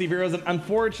Galaxy of Heroes.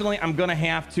 Unfortunately, I'm going to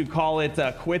have to call it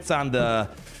quits on the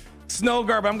Snow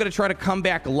Guard, but I'm going to try to come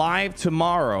back live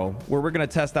tomorrow where we're going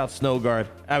to test out Snow Guard.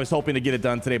 I was hoping to get it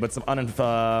done today, but some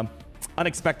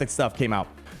unexpected stuff came out.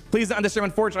 Please understand,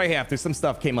 unfortunately, I have to. Some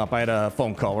stuff came up. I had a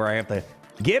phone call where I have to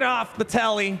get off the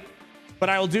telly, but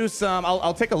I will do some.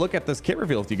 I'll take a look at this kit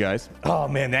reveal with you guys. Oh,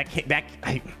 man, there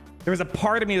was a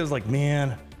part of me that was like,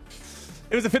 man,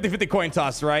 it was a 50-50 coin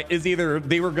toss, right? Is either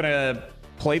they were going to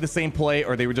play the same play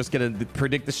or they were just going to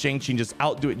predict the Shang-Chi and just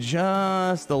outdo it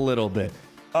just a little bit.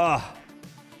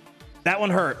 That one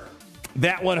hurt.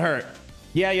 That one hurt.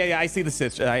 Yeah. I see the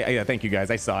Sith. Yeah, thank you guys.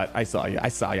 I saw it. I saw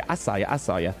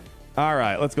you. All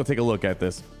right, let's go take a look at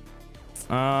this.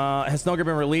 Has Snow Guard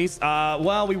been released?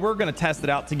 Well, we were going to test it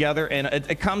out together, and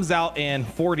it comes out in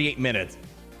 48 minutes.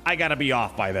 I got to be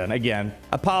off by then. Again,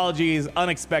 apologies.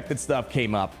 Unexpected stuff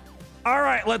came up. All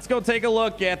right, let's go take a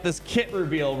look at this kit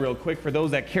reveal real quick for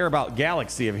those that care about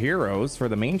Galaxy of Heroes for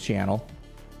the main channel.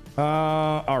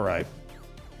 All right.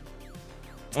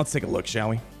 Let's take a look, shall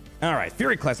we? All right,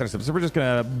 Fury class intercept. So we're just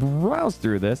going to browse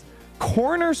through this.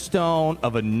 Cornerstone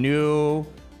of a new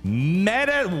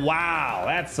meta. Wow,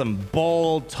 that's some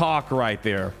bold talk right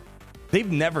there.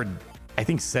 They've never, I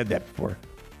think, said that before.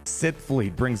 Sith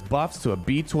fleet brings buffs to a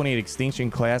B-28 extinction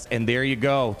class, and there you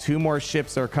go. 2 more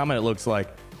ships are coming, it looks like.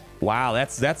 Wow,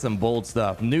 that's some bold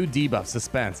stuff. New debuff,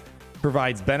 suspense,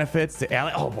 provides benefits to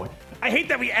ally. Oh boy, I hate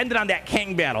that we ended on that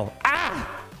Kang battle.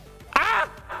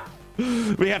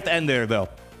 We have to end there though.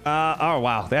 Oh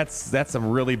wow, that's some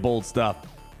really bold stuff.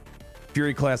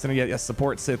 Fury class, and yeah,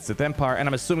 support Sith Empire, and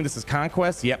I'm assuming this is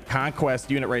Conquest. Yep, Conquest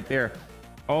unit right there.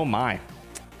 Oh my,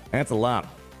 that's a lot.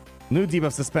 New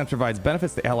debuff suspense provides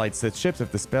benefits to allied Sith ships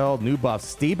if dispelled. New buff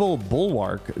stable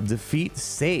bulwark, defeat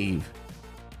save.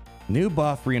 New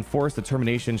buff reinforced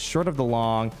determination, short of the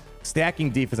long, stacking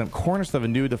defense, cornerstone of a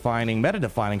new meta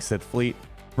defining Sith fleet.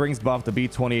 Brings buff to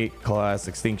B-28 class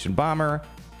extinction bomber.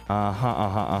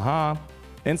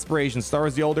 Inspiration. Star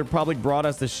Wars The Old Republic brought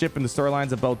us the ship in the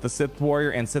storylines about the Sith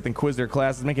Warrior and Sith Inquisitor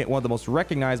classes, making it one of the most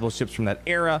recognizable ships from that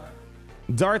era.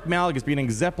 Darth Malgus being an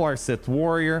exemplar Sith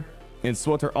Warrior. And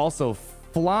Swotor also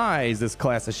flies this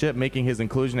class of ship, making his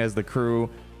inclusion as the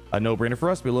crew a no-brainer for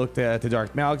us. We looked at to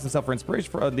Darth Malgus himself for inspiration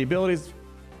for the abilities.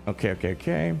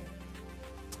 Okay.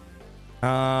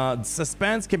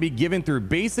 Suspense can be given through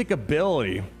basic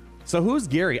ability. So who's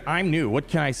Gary? I'm new. What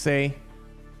can I say?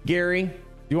 Gary, do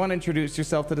you want to introduce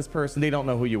yourself to this person? They don't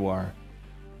know who you are.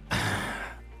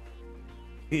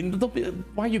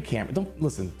 Why are you camera? Don't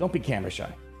listen. Don't be camera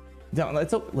shy.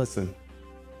 Listen.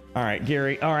 All right,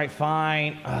 Gary. All right,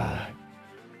 fine.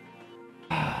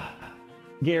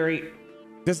 Gary,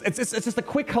 it's just a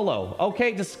quick hello,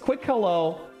 okay? Just quick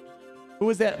hello. Who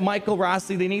is that? Michael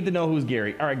Rossi. They need to know who's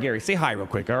Gary. All right, Gary, say hi real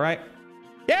quick. All right,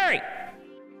 Gary.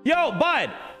 Yo,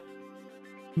 bud.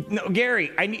 No,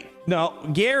 Gary.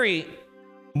 Gary.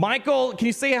 Michael, can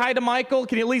you say hi to Michael?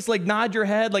 Can you at least like nod your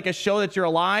head like a show that you're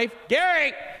alive?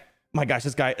 Gary. My gosh,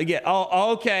 this guy. Yeah.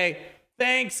 Oh, okay.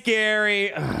 Thanks,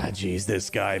 Gary. Geez, this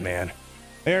guy, man.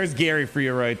 There's Gary for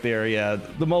you right there. Yeah,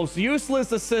 the most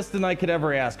useless assistant I could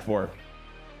ever ask for.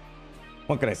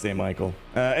 What can I say, Michael?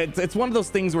 It's one of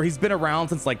those things where he's been around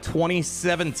since like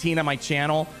 2017 on my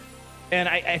channel, and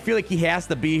I feel like he has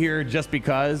to be here just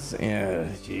because. Yeah,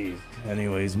 geez.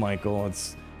 Anyways, Michael,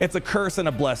 it's a curse and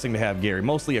a blessing to have Gary.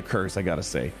 Mostly a curse, I gotta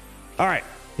say. All right.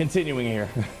 Continuing here.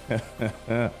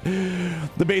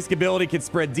 The basic ability can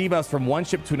spread debuffs from one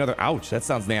ship to another. Ouch, that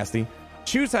sounds nasty.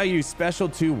 Choose how you use special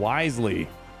 2 wisely.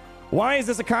 Why is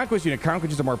this a Conquest unit?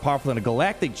 Conquest are more powerful than a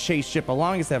galactic chase ship,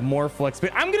 allowing us to have more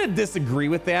flexibility. I'm going to disagree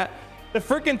with that. The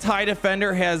freaking TIE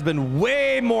Defender has been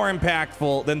way more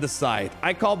impactful than the Scythe.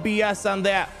 I call BS on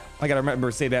that. I got to remember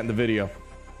to say that in the video.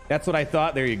 That's what I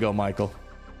thought. There you go, Michael.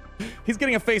 He's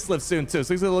getting a facelift soon, too,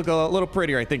 so he's going to look a little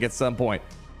prettier, I think, at some point.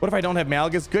 What if I don't have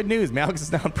Malgus? Good news. Malgus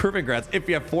is now in Proving Grounds if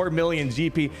you have 4 million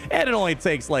GP, and it only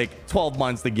takes like 12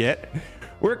 months to get.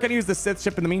 We're going to use the Sith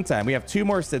ship in the meantime. We have 2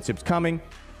 more Sith ships coming.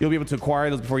 You'll be able to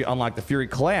acquire those before you unlock the Fury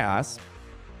class.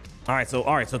 All right,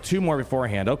 so 2 more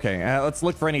beforehand. Okay, let's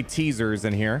look for any teasers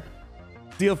in here.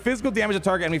 Deal physical damage to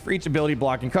target enemy for each ability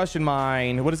block. Concussion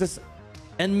mine. What is this?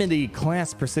 Enmity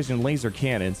class precision laser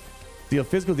cannons. Deal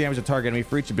physical damage to target enemy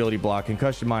for each ability block.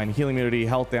 Concussion mine, healing immunity,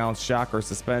 health down, shock or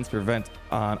suspense, prevent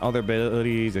on other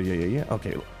abilities. Yeah.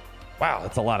 Okay. Wow,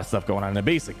 that's a lot of stuff going on in the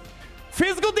basic.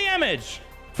 Physical damage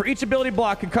for each ability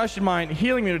block. Concussion mine,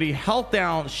 healing immunity, health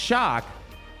down, shock.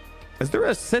 Is there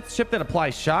a Sith ship that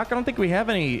applies shock? I don't think we have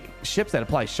any ships that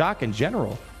apply shock in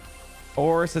general.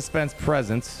 Or suspense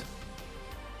presence.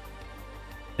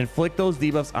 Inflict those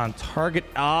debuffs on target.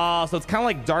 So it's kind of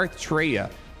like Darth Treya,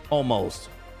 almost.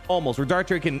 Where Darth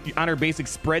Treya can honor basic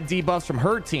spread debuffs from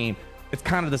her team. It's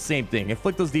kind of the same thing.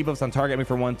 Inflict those debuffs on target enemy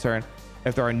for 1 turn.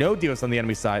 If there are no debuffs on the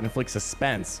enemy side, inflict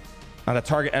suspense on the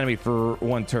target enemy for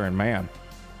 1 turn. Man.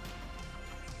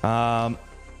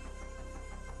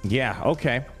 Yeah,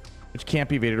 okay. Which can't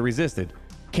be evaded or resisted.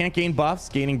 Can't gain buffs,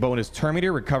 gaining bonus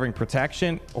Terminator, recovering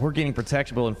protection, or gaining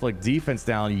protection will inflict defense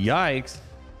down. Yikes.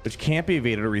 Which can't be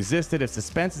evaded or resisted. If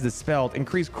suspense is dispelled,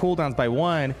 increase cooldowns by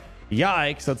 1.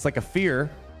 Yikes. So it's like a fear.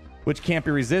 Which can't be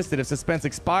resisted. If suspense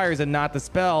expires and not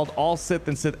dispelled, all Sith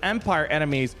and Sith Empire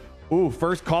enemies,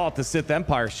 first call to Sith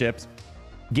Empire ships,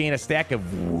 gain a stack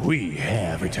of "We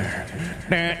have returned."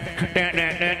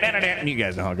 You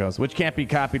guys know how it goes. Which can't be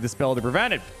copied, dispelled, or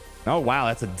prevented. Oh, wow.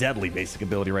 That's a deadly basic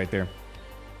ability right there.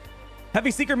 Heavy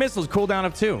Seeker Missiles, cooldown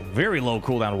of 2. Very low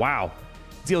cooldown. Wow.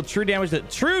 Deal true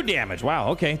damage Wow,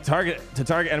 okay. Target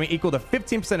enemy equal to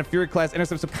 15% of Fury class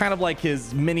intercept. So kind of like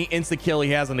his mini insta-kill he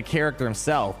has on the character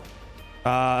himself.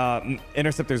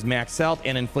 Interceptor's max health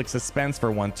and inflict suspense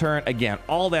for 1 turn. Again,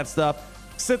 all that stuff.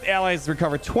 Sith allies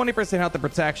recover 20% health and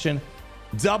protection.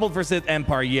 Doubled for Sith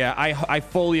Empire. Yeah, I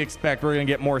fully expect we're going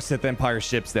to get more Sith Empire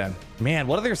ships then. Man,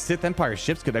 what other Sith Empire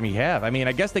ships could have? I mean,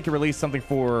 I guess they could release something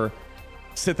for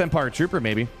Sith Empire Trooper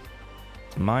maybe.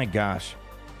 My gosh.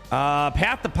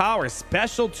 Path to Power,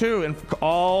 special 2. And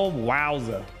oh,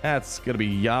 wowza. That's going to be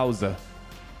yowza.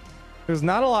 There's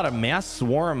not a lot of mass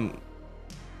swarm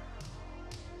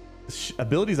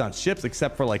abilities on ships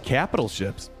except for like capital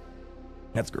ships.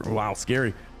 That's wow,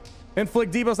 scary.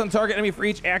 Inflict debuffs on target enemy for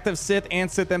each active Sith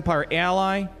and Sith Empire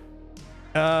ally.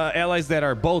 Allies that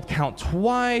are both count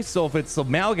twice. So if it's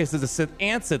Malgus is a Sith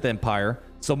and Sith Empire,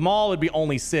 so Maul would be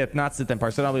only Sith, not Sith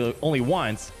Empire, so that'll be only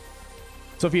once.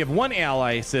 So if you have one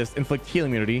ally assist, inflict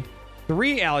healing immunity,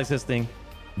 3 allies assisting,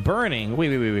 burning.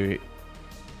 Wait.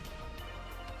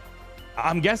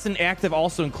 I'm guessing active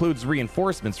also includes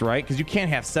reinforcements, right? Because you can't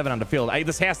have 7 on the field.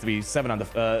 This has to be 7 on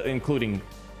the, including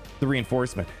the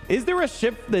reinforcement. Is there a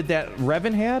ship that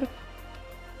Revan had?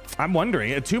 I'm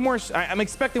wondering. 2 more. I'm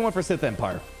expecting one for Sith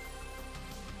Empire.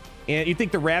 And you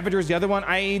think the Ravager is the other one?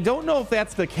 I don't know if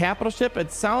that's the capital ship.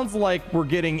 It sounds like we're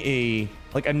getting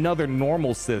another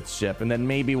normal Sith ship, and then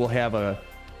maybe we'll have a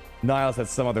Nihilus at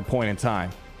some other point in time.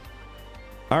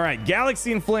 All right,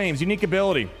 Galaxy in Flames, unique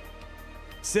ability.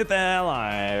 Sith allies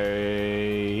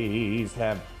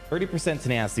have 30%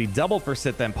 tenacity, double for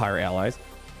Sith Empire allies.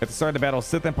 At the start of the battle,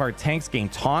 Sith Empire tanks gain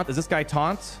taunt. Is this guy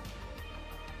taunt?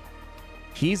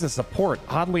 He's a support,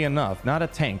 oddly enough, not a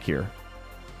tank here.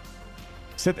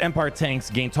 Sith Empire tanks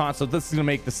gain taunt, so this is going to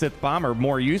make the Sith Bomber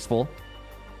more useful.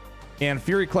 And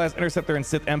Fury class Interceptor and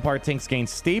Sith Empire tanks gain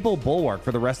stable Bulwark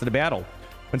for the rest of the battle.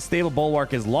 When stable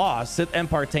Bulwark is lost, Sith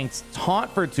Empire tanks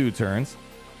taunt for 2 turns.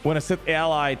 When a Sith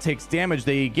ally takes damage,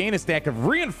 they gain a stack of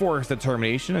Reinforced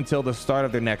Determination until the start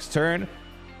of their next turn.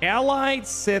 Allied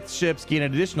Sith ships gain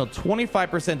an additional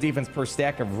 25% defense per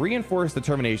stack of Reinforced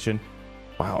Determination.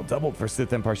 Wow, doubled for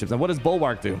Sith Empire ships. And what does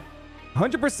Bulwark do?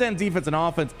 100% defense and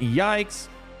offense. Yikes.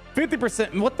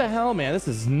 50%. What the hell, man? This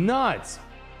is nuts.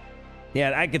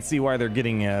 Yeah, I could see why they're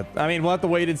getting it. I mean, we'll have to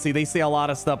wait and see. They say a lot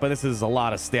of stuff, but this is a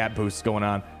lot of stat boosts going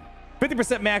on.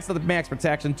 50% max of the max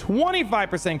protection,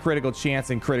 25% critical chance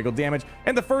and critical damage.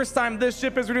 And the first time this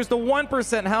ship is reduced to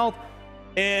 1% health,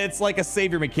 it's like a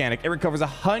savior mechanic. It recovers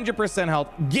 100% health,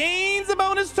 gains a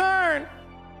bonus turn,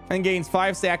 and gains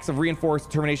 5 stacks of Reinforced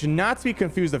Determination. Not to be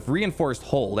confused with Reinforced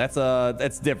Hull.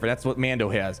 That's different. That's what Mando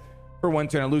has. For 1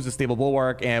 turn, and loses stable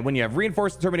Bulwark. And when you have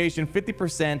Reinforced Determination,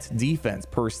 50% defense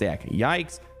per stack.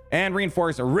 Yikes. And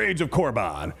Reinforced Rage of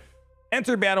Korban.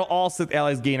 Enter battle, all Sith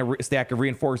allies gain a stack of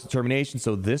Reinforced Determination.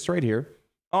 So this right here.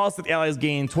 All Sith allies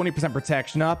gain 20%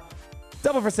 protection up.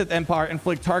 Double for Sith Empire.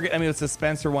 Inflict target enemy with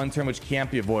suspense for 1 turn, which can't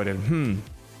be avoided.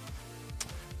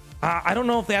 I don't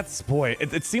know if that's... Boy,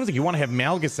 it seems like you want to have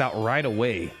Malgus out right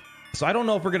away. So I don't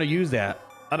know if we're going to use that.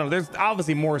 I don't know. There's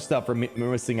obviously more stuff we're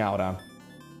missing out on.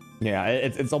 Yeah,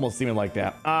 it's almost seeming like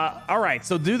that. All right,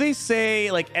 so do they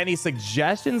say like any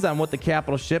suggestions on what the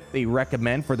capital ship they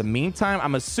recommend for the meantime?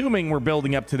 I'm assuming we're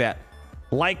building up to that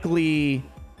likely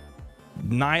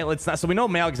Nihilus. It's not, so we know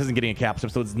Malgus isn't getting a capital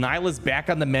ship, so it's Nihilus back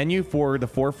on the menu for the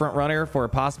forefront runner for a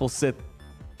possible Sith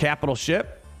capital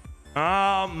ship.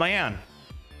 Oh man.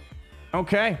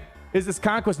 Okay, is this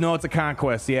Conquest? No, it's a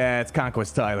Conquest. Yeah, it's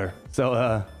Conquest, Tyler.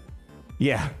 So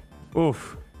yeah,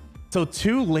 oof. So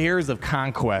 2 layers of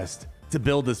Conquest to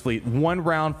build this fleet. 1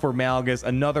 round for Malgus,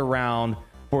 another round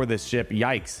for this ship.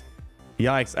 Yikes.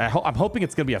 Yikes. I'm hoping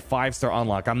it's going to be a 5-star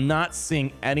unlock. I'm not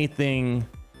seeing anything.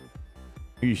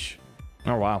 Eesh.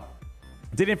 Oh, wow.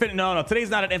 Did Infinite? No. Today's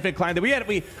not an Infinite climb. We had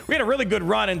a really good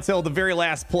run until the very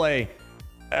last play.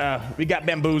 We got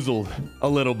bamboozled a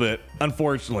little bit,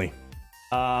 unfortunately.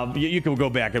 You can go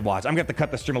back and watch. I'm going to have to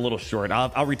cut the stream a little short. I'll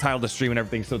retitle the stream and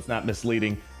everything so it's not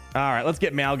misleading. All right, let's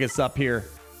get Malgus up here.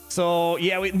 So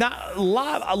yeah, a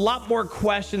lot more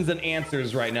questions than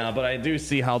answers right now, but I do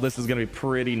see how this is going to be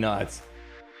pretty nuts.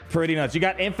 Pretty nuts. You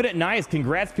got Infinite. Nice.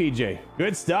 Congrats, PJ.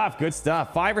 Good stuff. Good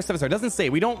stuff. 5 or 7 stars. Doesn't say.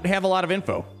 We don't have a lot of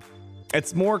info.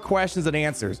 It's more questions than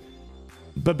answers.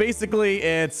 But basically,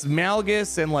 it's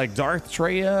Malgus and like Darth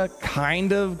Treya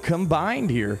kind of combined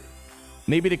here.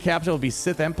 Maybe the capital will be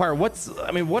Sith Empire. What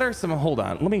are some... Hold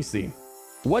on. Let me see.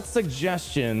 What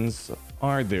suggestions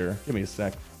are there? Give me a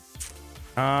sec.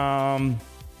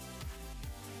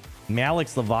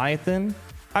 Malik's Leviathan.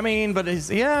 I mean, but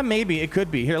yeah, maybe it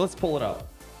could be. Here, let's pull it up.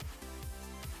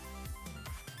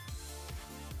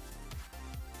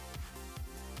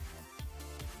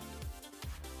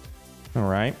 All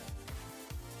right.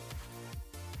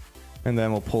 And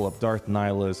then we'll pull up Darth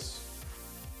Nihilus.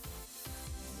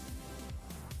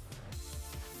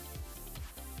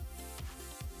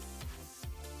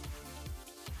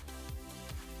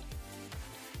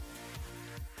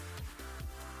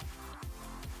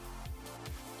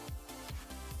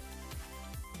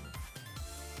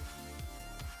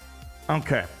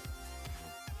 Okay.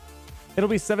 It'll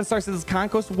be 7 stars since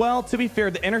Conquest. Well, to be fair,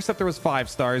 the Interceptor was 5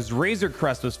 stars. Razor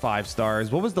Crest was 5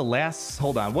 stars. What was the last?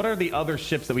 Hold on. What are the other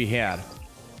ships that we had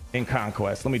in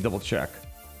Conquest? Let me double check.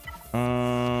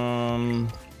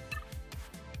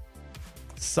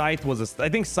 Scythe was I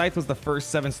think Scythe was the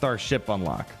first 7-star ship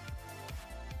unlock.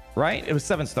 Right? It was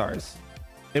 7 stars.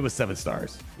 It was 7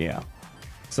 stars. Yeah.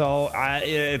 So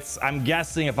I'm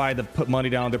guessing if I had to put money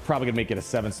down, they're probably gonna make it a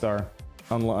 7-star.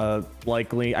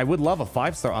 Likely. I would love a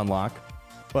 5-star unlock,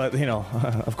 but you know,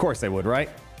 of course they would, right?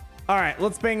 All right,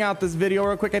 let's bang out this video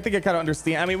real quick. I think I kind of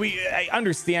understand. I mean, I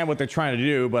understand what they're trying to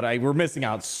do, but we're missing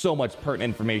out so much pertinent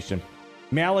information.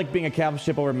 Malik being a capital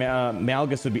ship over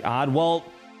Malgus would be odd. Well,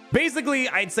 basically,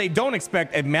 I'd say don't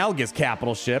expect a Malgus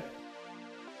capital ship.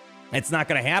 It's not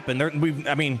going to happen.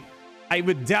 I mean, I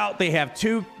would doubt they have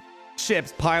 2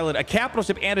 ships piloted, a capital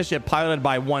ship and a ship piloted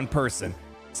by 1 person.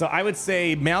 So I would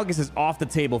say Malgus is off the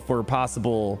table for a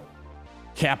possible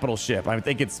capital ship. I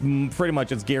think it's pretty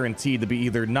much it's guaranteed to be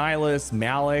either Nihilus,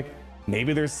 Malik,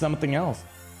 maybe there's something else.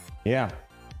 Yeah.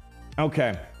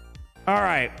 Okay. All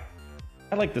right.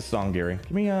 I like this song, Gary.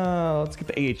 Give me let's get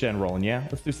the AHN rolling, yeah?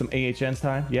 Let's do some AHN's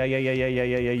time. Yeah.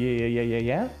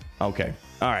 Okay.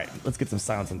 All right. Let's get some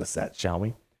silence on the set, shall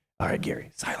we? All right,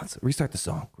 Gary. Silence. Restart the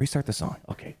song. Restart the song.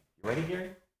 Okay. You ready, Gary?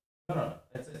 No.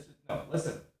 No,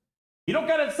 listen. You don't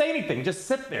gotta say anything. Just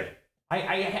sit there. I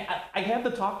have the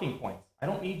talking points. I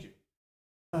don't need you.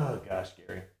 Oh gosh,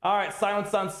 Gary. All right,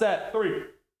 silence on set. 3,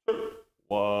 2,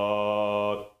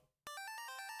 1.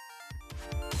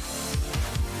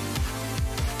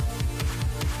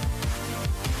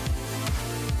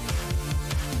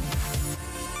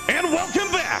 And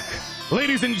welcome back,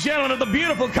 ladies and gentlemen of the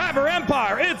beautiful Kyber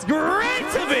Empire. It's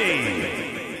great to be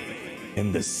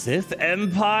in the Sith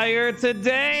Empire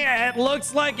today. It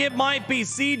looks like it might be.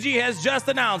 CG has just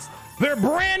announced their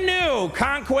brand new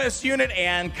Conquest unit,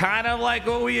 and kind of like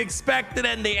what we expected,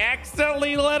 and they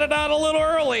accidentally let it out a little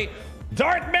early.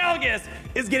 Darth Malgus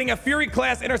is getting a Fury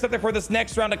class interceptor for this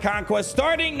next round of Conquest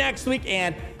starting next week,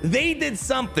 and they did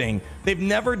something they've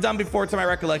never done before to my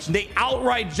recollection. They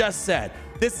outright just said,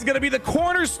 this is going to be the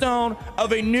cornerstone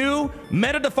of a new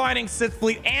meta-defining Sith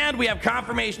fleet, and we have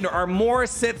confirmation there are more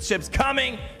Sith ships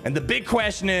coming. And the big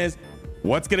question is,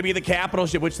 what's going to be the capital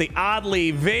ship, which they oddly,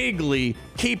 vaguely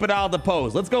keep it out of the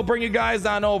post. Let's go bring you guys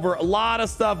on over. A lot of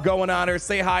stuff going on here.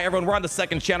 Say hi, everyone. We're on the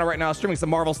 2nd channel right now, streaming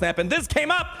some Marvel Snap, and this came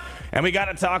up, and we got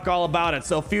to talk all about it.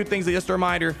 So a few things, just a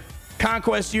reminder,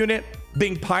 Conquest unit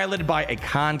being piloted by a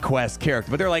Conquest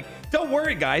character. But they're like, don't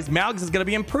worry, guys. Malgus is going to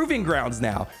be in Proving Grounds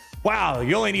now. Wow,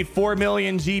 you only need 4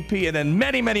 million GP and then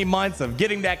many, many months of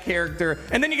getting that character.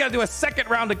 And then you got to do a 2nd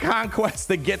round of Conquest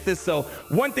to get this. So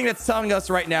one thing that's telling us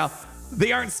right now,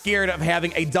 they aren't scared of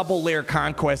having a double layer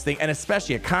Conquest thing, and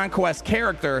especially a Conquest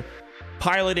character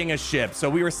piloting a ship.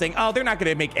 So we were saying, oh, they're not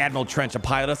going to make Admiral Trench a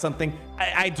pilot of something.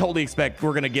 I totally expect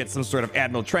we're going to get some sort of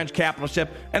Admiral Trench capital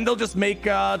ship, and they'll just make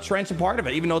Trench a part of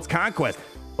it, even though it's Conquest.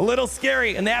 A little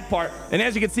scary in that part. And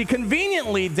as you can see,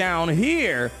 conveniently down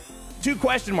here, 2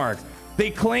 question marks. They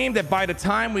claim that by the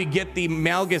time we get the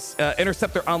Malgus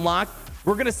Interceptor unlocked,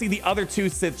 we're going to see the other 2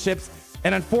 Sith ships.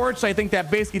 And unfortunately, I think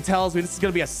that basically tells me this is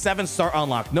going to be a 7-star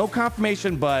unlock. No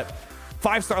confirmation, but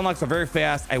 5-star unlocks are very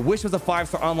fast. I wish it was a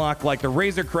 5-star unlock like the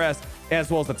Razor Crest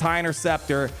as well as the TIE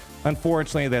Interceptor.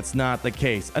 Unfortunately, that's not the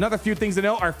case. Another few things to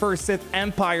know, our first Sith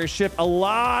Empire ship, a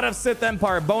lot of Sith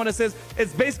Empire bonuses.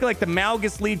 It's basically like the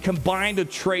Malgus lead combined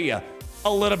with Traya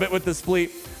a little bit with this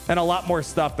fleet, and a lot more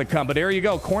stuff to come. But there you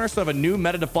go, cornerstone of a new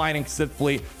meta-defining Sith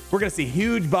fleet. We're going to see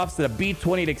huge buffs to the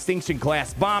B-28 Extinction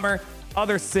class bomber,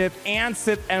 other Sith and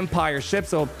Sith Empire ships.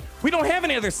 So we don't have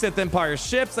any other Sith Empire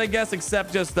ships, I guess,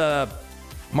 except just the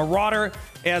Marauder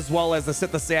as well as the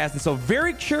Sith Assassin. So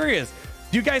very curious.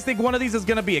 Do you guys think one of these is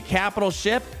going to be a capital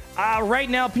ship? Right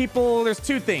now, people, there's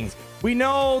 2 things. We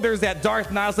know there's that Darth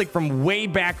Nihilus from way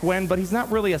back when, but he's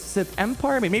not really a Sith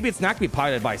Empire. I mean, maybe it's not going to be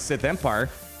piloted by Sith Empire.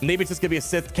 Maybe it's just going to be a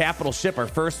Sith capital ship, our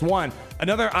first one.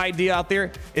 Another idea out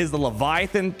there is the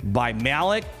Leviathan by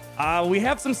Malik. We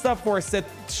have some stuff for a Sith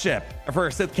ship, for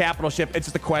a Sith capital ship. It's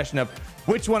just a question of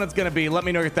which one it's going to be. Let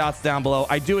me know your thoughts down below.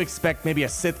 I do expect maybe a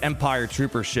Sith Empire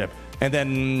trooper ship. And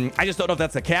then I just don't know if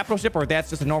that's a capital ship or if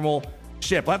that's just a normal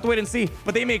ship. We'll have to wait and see.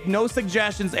 But they make no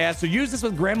suggestions as to use this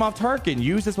with Grand Moff Tarkin,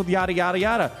 use this with yada, yada,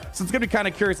 yada. So it's going to be kind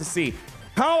of curious to see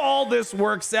how all this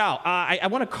works out. I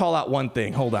want to call out one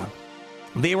thing. Hold on.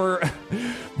 They were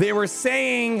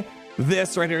saying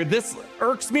this right here. This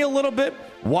irks me a little bit.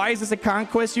 Why is this a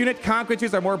Conquest unit? Conquest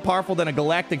units are more powerful than a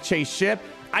Galactic Chase ship.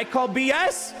 I call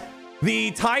BS.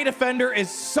 The TIE Defender is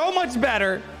so much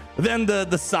better than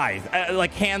the scythe.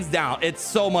 Like hands down, it's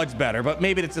so much better. But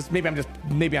maybe it's just maybe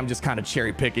I'm just kind of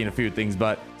cherry picking a few things.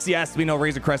 But yes, we know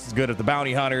Razor Crest is good at the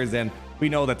bounty hunters, and we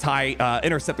know the TIE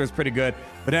Interceptor is pretty good.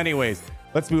 But anyways,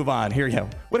 let's move on. Here you go.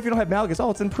 What if you don't have Malgus? Oh,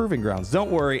 it's in Proving Grounds.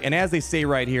 Don't worry. And as they say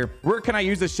right here, where can I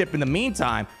use this ship in the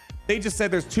meantime? They just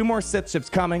said there's 2 more Sith ships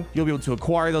coming. You'll be able to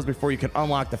acquire those before you can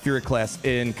unlock the Fury class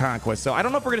in Conquest. So I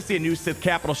don't know if we're going to see a new Sith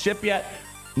capital ship yet.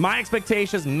 My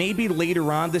expectations, maybe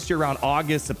later on this year, around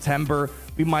August, September,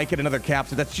 we might get another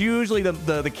capsule. That's usually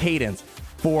the cadence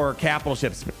for capital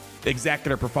ships.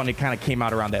 Executor Profundity kind of came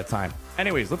out around that time.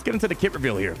 Anyways, let's get into the kit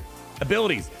reveal here.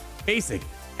 Abilities, basic.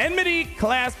 Enmity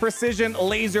class precision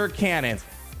laser cannons.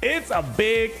 It's a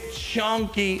big,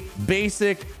 chunky,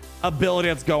 basic ability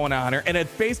that's going on here, and it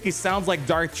basically sounds like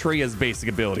Darth Tria's basic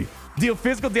ability. Deal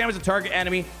physical damage to target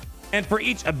enemy, and for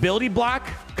each ability block,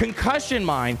 concussion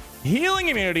mine, healing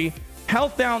immunity,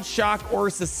 health down, shock,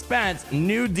 or suspense,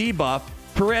 new debuff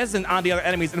present on the other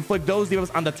enemies, inflict those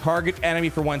debuffs on the target enemy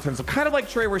for 1 turn. So kind of like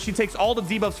Trey, where she takes all the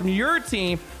debuffs from your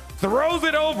team, throws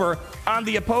it over on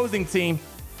the opposing team.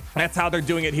 That's how they're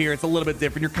doing it here. It's a little bit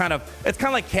different. It's kind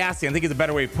of like Cassian. I think is a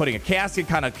better way of putting it. Cassian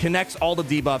kind of connects all the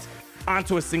debuffs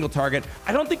onto a single target.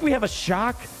 I don't think we have a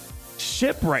shock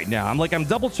ship right now. I'm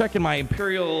double checking my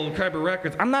Imperial Kyber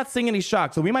records. I'm not seeing any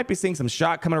shock, so we might be seeing some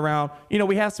shock coming around. You know,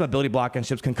 we have some ability blocking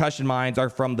ships. Concussion mines are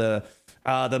from the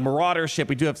Marauder ship.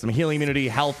 We do have some healing immunity,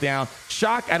 health down.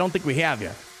 Shock, I don't think we have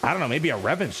yet. I don't know, maybe a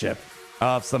Revan ship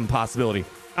of some possibility.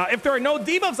 If there are no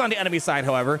debuffs on the enemy side,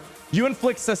 however, you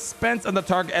inflict suspense on the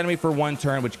target enemy for 1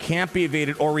 turn, which can't be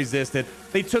evaded or resisted.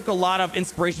 They took a lot of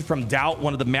inspiration from Doubt,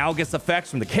 one of the Malgus effects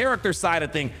from the character side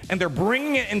of thing, and they're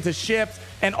bringing it into ships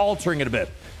and altering it a bit.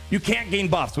 You can't gain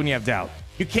buffs when you have Doubt.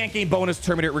 You can't gain bonus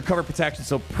terminate, recover protection,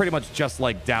 so pretty much just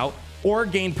like Doubt, or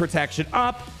gain protection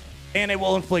up, and it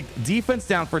will inflict defense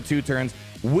down for 2 turns,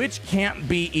 which can't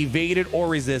be evaded or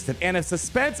resisted. And if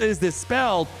suspense is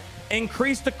dispelled,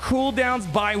 increase the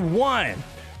cooldowns by 1,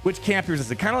 which can't be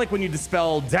resisted. Kind of like when you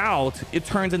dispel Doubt, it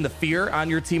turns into fear on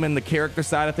your team and the character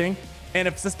side of thing. And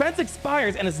if suspense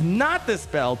expires and is not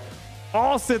dispelled,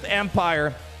 all Sith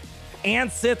Empire and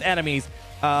Sith enemies,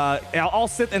 all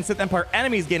Sith and Sith Empire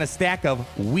enemies gain a stack of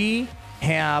We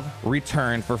Have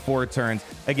Return for 4 turns.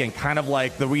 Again, kind of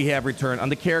like the We Have Return on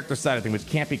the character side of thing, which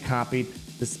can't be copied,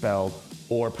 dispelled,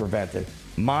 or prevented.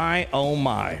 My, oh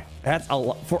my. That's a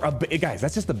lot for guys.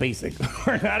 That's just the basic.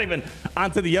 We're not even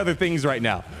onto the other things right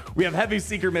now. We have heavy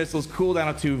seeker missiles,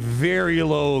 cooldown to very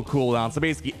low cooldown. So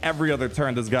basically every other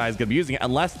turn this guy is going to be using it,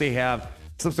 unless they have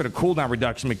some sort of cooldown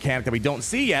reduction mechanic that we don't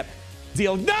see yet.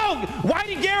 Deal. No! Why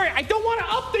did Gary? I don't want to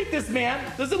update this, man.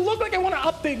 Does it look like I want to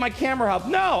update my camera hub?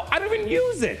 No, I don't even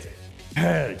use it.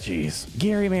 Jeez.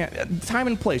 Gary, man, time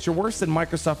and place. You're worse than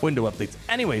Microsoft window updates.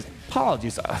 Anyways,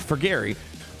 apologies for Gary.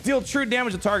 Deal true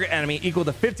damage to target enemy equal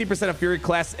to 50% of Fury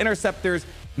class interceptors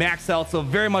max health. So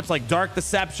very much like Dark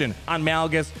Deception on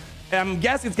Malgus. I'm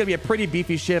guessing it's going to be a pretty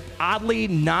beefy ship. Oddly,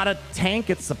 not a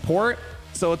tank, it's support.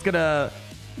 So it's going to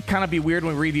kind of be weird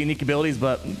when we read the unique abilities,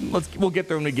 but we'll get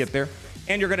there when we get there.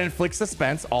 And you're going to inflict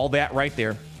suspense, all that right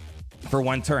there, for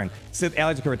 1 turn. Sith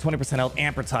allies recover 20% health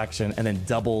and protection, and then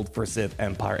doubled for Sith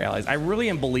Empire allies. I really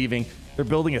am believing they're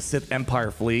building a Sith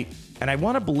Empire fleet. And I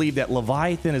want to believe that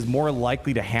Leviathan is more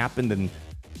likely to happen than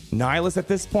Nihilus at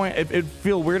this point. It'd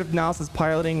feel weird if Nihilus is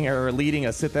piloting or leading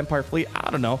a Sith Empire fleet.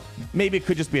 I don't know. Maybe it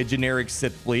could just be a generic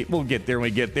Sith fleet. We'll get there when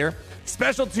we get there.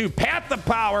 Special 2, Path of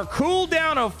Power,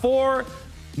 cooldown of 4,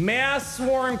 Mass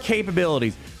Swarm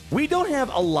capabilities. We don't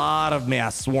have a lot of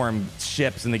Mass Swarm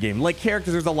ships in the game. Like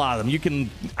characters, there's a lot of them.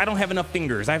 I don't have enough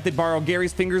fingers. I have to borrow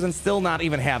Gary's fingers and still not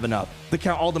even have enough to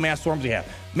count all the Mass Swarms we have.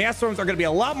 Mass Swarms are going to be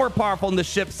a lot more powerful in the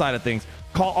ship side of things.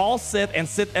 Call all Sith and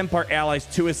Sith Empire allies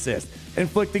to assist,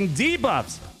 inflicting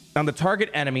debuffs on the target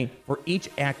enemy for each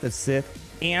active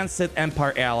Sith and Sith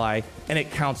Empire ally, and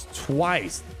it counts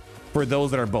twice for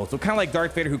those that are both. So kind of like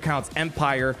Darth Vader, who counts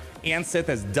Empire and Sith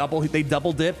as double. They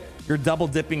double dip. You're double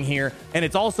dipping here, and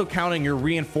it's also counting your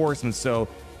reinforcements. So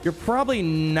you're probably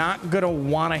not going to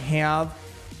want to have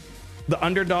the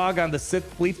underdog on the Sith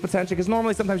fleets potentially, because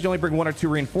normally sometimes you only bring 1 or 2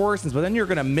 reinforcements, but then you're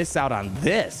going to miss out on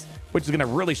this, which is going to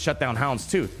really shut down Hound's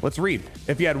Tooth. Let's read.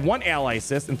 If you had 1 ally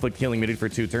assist, inflict healing immunity for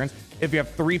 2 turns. If you have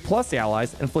 3+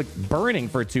 allies, inflict burning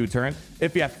for 2 turns.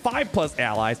 If you have 5+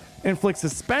 allies, inflict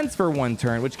suspense for 1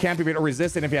 turn, which can't be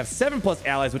resisted. If you have 7+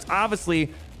 allies, which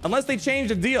obviously, unless they change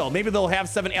the deal, maybe they'll have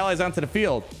 7 allies onto the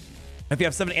field. If you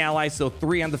have 7 allies, so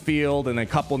 3 on the field and then a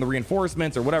couple in the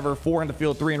reinforcements or whatever, 4 on the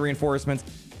field, 3 in reinforcements,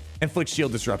 inflict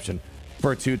shield disruption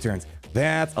for 2 turns.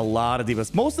 That's a lot of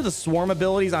debuffs. Most of the swarm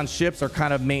abilities on ships are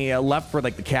kind of left for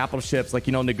like the capital ships, like,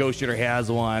 you know, Negotiator has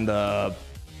one,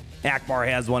 Akbar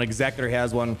has one, Executor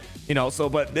has one, you know, so,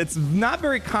 but it's not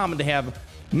very common to have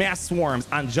mass swarms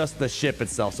on just the ship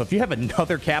itself. So if you have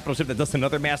another capital ship that does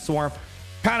another mass swarm,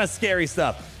 kind of scary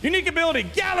stuff. Unique ability,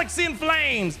 Galaxy in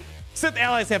Flames. Sith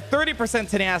allies have 30%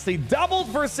 tenacity, doubled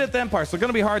for Sith Empire, so it's going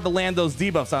to be hard to land those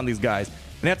debuffs on these guys.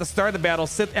 And at the start of the battle,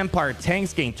 Sith Empire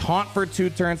tanks gain taunt for 2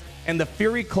 turns, and the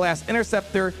Fury class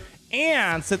interceptor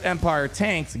and Sith Empire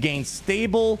tanks gain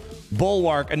stable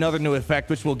bulwark, another new effect,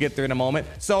 which we'll get there in a moment.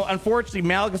 So unfortunately,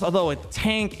 Malgus, although a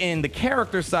tank in the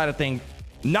character side of things,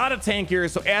 not a tank here.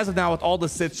 So as of now, with all the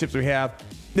Sith ships we have,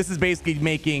 this is basically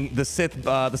making the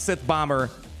Sith bomber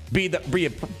be a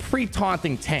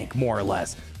pre-taunting tank, more or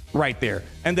less, right there.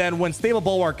 And then when stable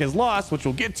bulwark is lost, which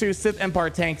we'll get to, Sith Empire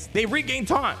tanks, they regain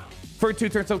taunt for 2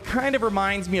 turns. So it kind of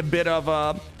reminds me a bit of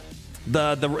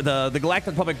the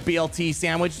Galactic Republic BLT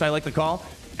sandwich, I like to call.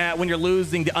 When you're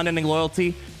losing the unending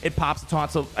loyalty, it pops a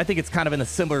taunt. So I think it's kind of in a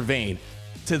similar vein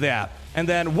to that. And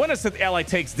then when a Sith ally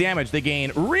takes damage, they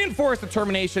gain reinforced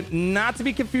determination, not to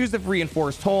be confused with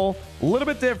reinforced whole. A little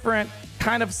bit different,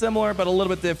 kind of similar, but a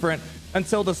little bit different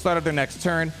until the start of their next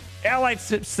turn. Allied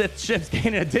Sith ships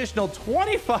gain an additional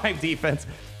 25 defense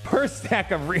per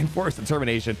stack of reinforced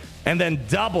determination, and then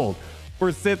doubled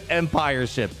for Sith Empire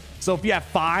ships. So if you have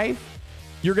 5,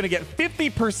 you're going to get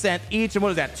 50% each. And what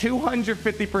is that?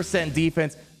 250%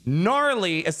 defense.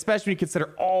 Gnarly, especially when you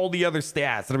consider all the other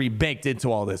stats that are being baked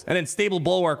into all this. And then stable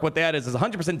bulwark, what that is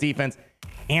 100% defense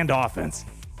and offense.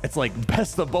 It's like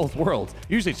best of both worlds.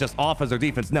 Usually it's just offense or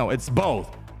defense. No, it's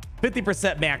both.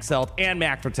 50% max health and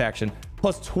max protection,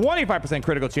 plus 25%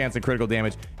 critical chance and critical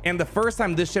damage. And the first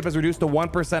time this ship is reduced to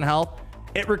 1% health,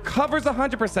 it recovers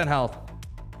 100% health,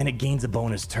 and it gains a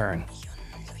bonus turn.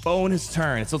 Bonus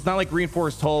turn. So it's not like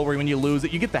reinforced hull where when you lose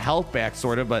it, you get the health back,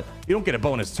 sort of, but you don't get a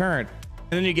bonus turn.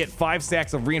 And then you get 5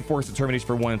 stacks of reinforced determination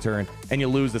for 1 turn, and you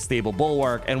lose the stable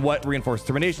bulwark. And what reinforced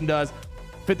determination does,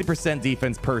 50%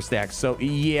 defense per stack. So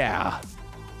yeah,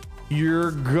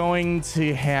 you're going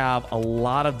to have a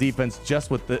lot of defense just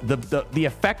with the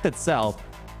effect itself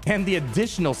and the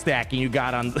additional stacking you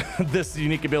got on this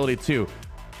unique ability too.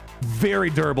 Very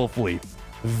durable fleet.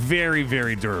 Very,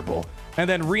 very durable. And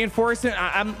then reinforcement,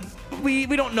 we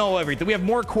don't know everything. We have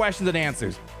more questions than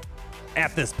answers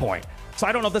at this point. So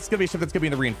I don't know if this is going to be a ship that's going to be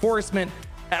in the reinforcement.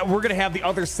 We're going to have the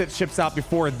other Sith ships out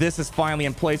before this is finally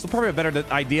in place. We'll probably have a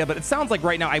better idea, but it sounds like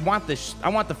right now I want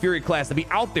the Fury class to be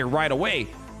out there right away.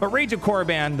 But Rage of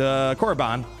Korriban,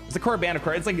 it's a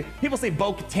Korriban. It's like people say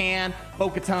Bo-Katan,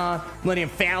 Millennium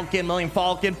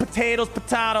Falcon,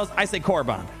 potatoes. I say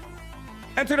Korriban.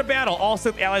 Enter the battle. All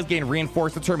Sith allies gain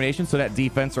reinforced determination, so that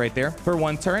defense right there for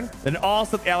 1 turn. Then all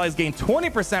Sith allies gain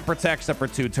 20% protection for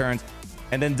 2 turns,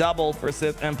 and then double for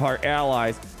Sith Empire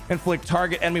allies. Inflict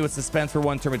target enemy with suspense for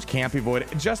 1 turn, which can't be avoided.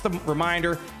 Just a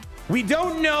reminder, we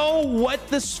don't know what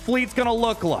this fleet's gonna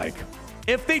look like.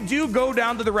 If they do go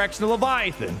down the direction of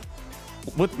Leviathan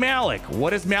with Malik,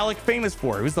 what is Malik famous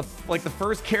for? He was the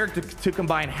first character to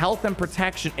combine health and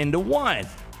protection into one.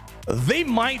 They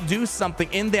might do something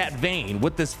in that vein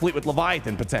with this fleet with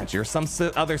Leviathan potentially, or some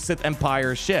other Sith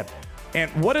Empire ship. And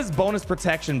what is bonus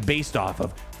protection based off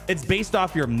of? It's based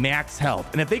off your max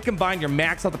health. And if they combine your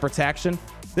max health and protection,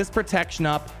 this protection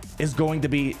up is going to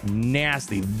be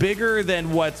nasty, bigger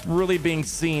than what's really being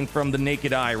seen from the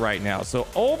naked eye right now. So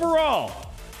overall,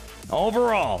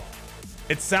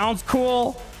 it sounds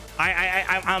cool.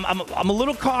 I'm a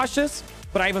little cautious,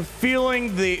 but I have a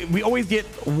feeling we always get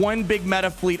one big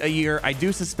meta fleet a year. I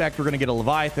do suspect we're going to get a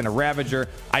Leviathan, a Ravager.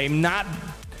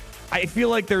 I feel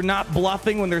like they're not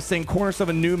bluffing when they're saying cornerstone of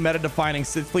a new meta-defining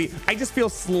Sith fleet. I just feel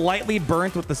slightly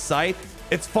burnt with the Scythe.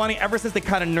 It's funny, ever since they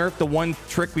kind of nerfed the one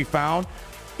trick we found,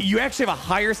 you actually have a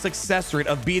higher success rate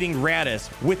of beating Radis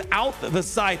without the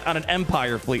Scythe on an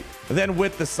Empire fleet than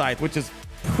with the Scythe, which is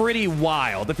pretty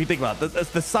wild if you think about it.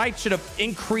 The Scythe should have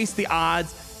increased the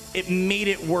odds. It made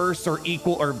it worse or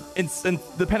equal, or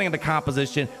depending on the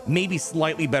composition, maybe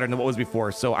slightly better than what was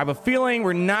before. So I have a feeling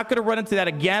we're not going to run into that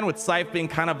again, with Scythe being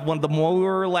kind of one of the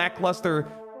more lackluster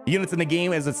units in the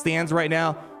game as it stands right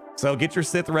now. So get your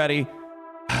Sith ready.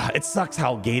 It sucks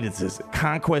how gated this is.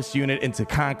 Conquest unit into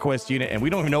conquest unit, and we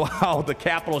don't even know how the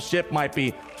capital ship might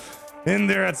be in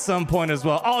there at some point as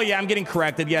well. Oh yeah, I'm getting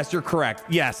corrected. Yes, you're correct.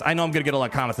 Yes, I know I'm going to get a lot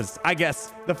of comments. I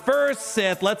guess the first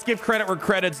Sith, let's give credit where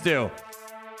credit's due.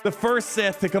 The first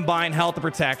Sith to combine health and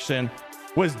protection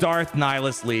was Darth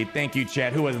Nihilus Lead. Thank you,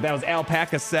 chat. Who was it? That was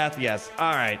Alpaca Seth. Yes.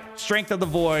 All right. Strength of the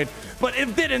Void. But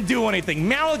it didn't do anything.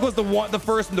 Malik was the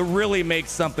first one to really make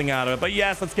something out of it. But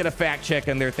yes, let's get a fact check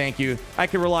in there. Thank you. I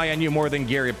can rely on you more than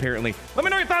Gary, apparently. Let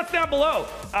me know your thoughts down below.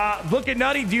 Looking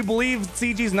nutty. Do you believe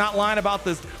CG's not lying about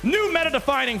this new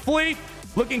meta-defining fleet?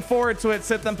 Looking forward to it.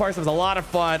 Sith Empire was a lot of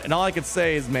fun. And all I could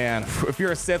say is, man, if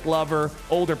you're a Sith lover,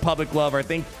 older public lover, I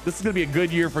think this is going to be a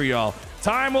good year for y'all.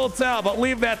 Time will tell, but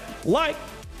leave that like,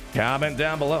 comment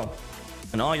down below.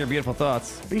 And all your beautiful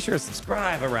thoughts. Be sure to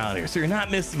subscribe around here so you're not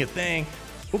missing a thing.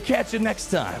 We'll catch you next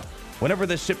time. Whenever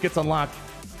this ship gets unlocked,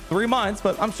 3 months,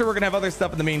 but I'm sure we're going to have other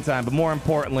stuff in the meantime. But more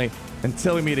importantly,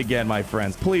 until we meet again, my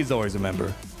friends, please always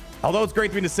remember, although it's great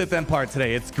to be in the Sith Empire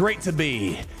today, it's great to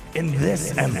be in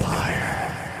this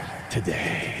empire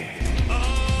today.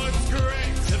 Oh, it's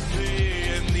great to be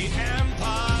in the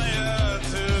Empire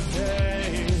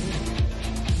today.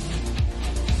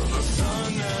 The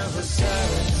sun never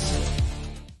sets.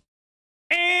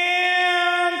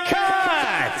 And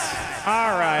cut!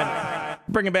 All right.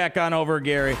 Bring it back on over,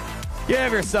 Gary.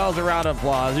 Give yourselves a round of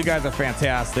applause. You guys are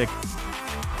fantastic.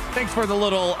 Thanks for the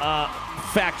little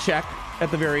fact check at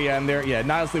the very end there. Yeah,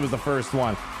 Nihilus was the first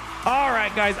one. All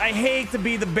right, guys, I hate to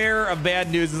be the bearer of bad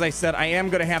news. As I said, I am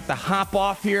going to have to hop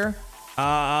off here.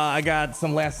 I got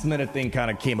some last minute thing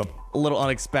kind of came up a little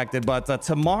unexpected, but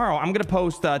tomorrow I'm going to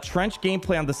post Trench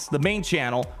gameplay on the main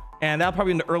channel, and that'll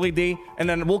probably be in the early day, and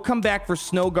then we'll come back for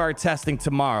snow guard testing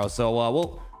tomorrow. So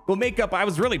we'll make up. I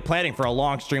was really planning for a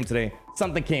long stream today.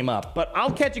 Something came up, but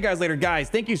I'll catch you guys later. Guys,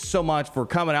 thank you so much for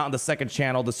coming out on the second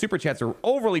channel. The super chats are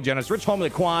overly generous. Rich Homie the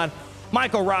Quad,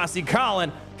 Michael Rossi, Colin,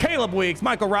 Caleb Weeks,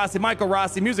 Michael Rossi,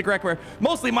 Music Record,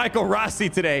 mostly Michael Rossi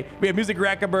today. We have Music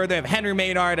Record, they have Henry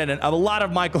Maynard, and a lot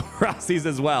of Michael Rossis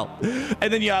as well.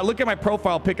 And then look at my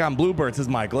profile pic on Bluebird. It says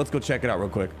Michael. Let's go check it out real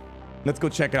quick. Let's go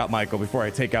check it out, Michael, before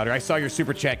I take out here. I saw your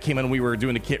super chat came in when we were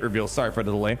doing the kit reveal. Sorry for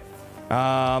the delay.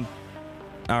 All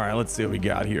right, let's see what we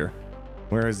got here.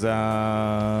 Where's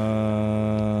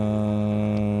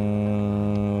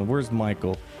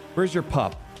Michael? Where's your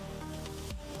pup?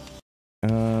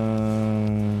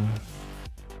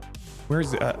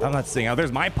 Where's I'm not seeing. Oh,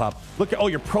 there's my pup. Look at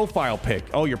your profile pic.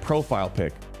 Oh, your profile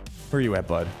pic. Where are you at,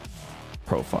 bud?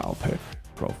 Profile pic.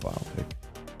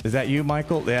 Is that you,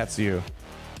 Michael? That's you.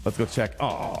 Let's go check.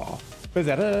 Oh, what is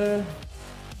that?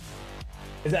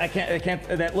 Is that I can't.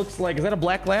 That looks like. Is that a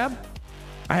black lab?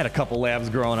 I had a couple labs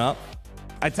growing up.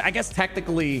 I guess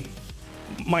technically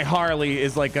my Harley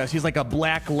is like she's like a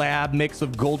black lab mix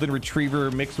of golden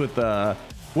retriever mixed with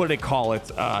what do they call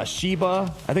it?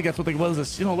 Shiba. I think that's what they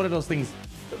was. You know, what are those things?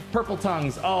 Purple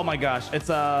tongues. Oh my gosh. It's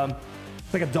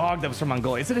like a dog that was from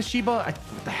Mongolia. Is it a Shiba?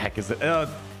 What the heck is it?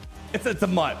 It's a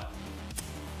mutt.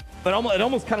 But it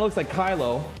almost kind of looks like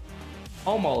Kylo.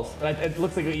 Almost. And it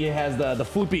looks like he has the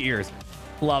floopy ears.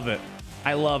 Love it.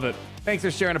 I love it. Thanks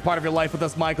for sharing a part of your life with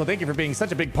us, Michael. Thank you for being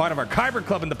such a big part of our Kyber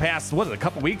Club in the past, what is it, a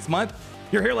couple weeks, month?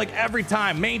 You're here like every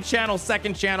time. Main channel,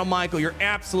 second channel, Michael. You're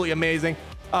absolutely amazing.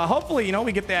 Hopefully, you know,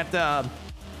 we get that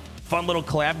fun little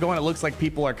collab going. It looks like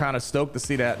people are kind of stoked to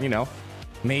see that, you know.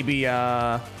 Maybe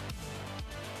it'll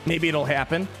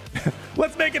happen.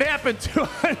 Let's make it happen.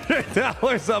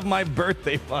 $200 of my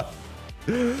birthday month.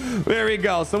 There we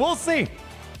go. So we'll see.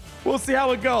 We'll see how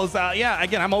it goes. Yeah,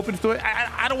 again, I'm open to it.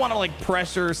 I don't want to like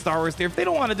pressure Star Wars there. If they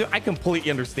don't want to do it, I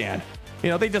completely understand. You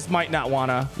know, they just might not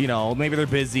want to, you know, maybe they're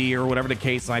busy or whatever the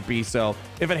case might be. So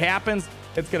if it happens,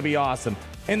 it's going to be awesome.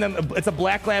 And then it's a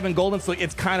black lab and golden. So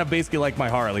it's kind of basically like my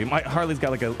Harley. My Harley's got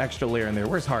like an extra layer in there.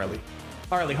 Where's Harley?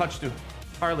 Harley, Hutchtu.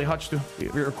 Harley, Hutchtu.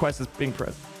 Your request is being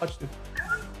pressed. Hutchtu.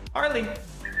 Harley.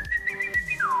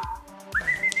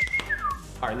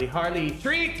 Harley.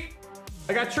 Treat.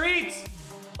 I got treats.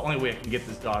 Only way I can get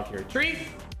this dog here. Treat.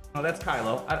 Oh, that's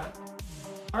Kylo.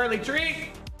 Harley,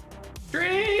 treat.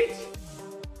 You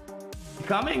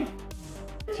coming?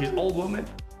 She's old woman.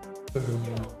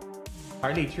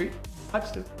 Harley, treat.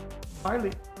 Hutchtu.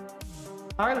 Harley.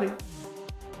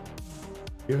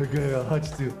 You're good.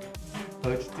 Hutchtu.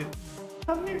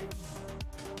 Come here.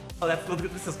 Oh,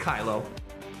 this is Kylo.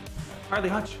 Harley,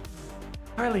 Hutch.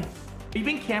 Harley, are you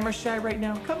being camera shy right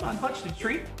now? Come on, Hutchtu.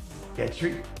 Treat. Yeah,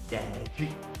 treat. Yeah, treat.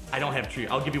 I don't have treat.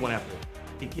 I'll give you one after.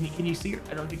 Can you see her?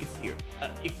 I don't think you can see her.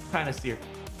 You can kind of see her.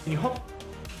 Can you hop?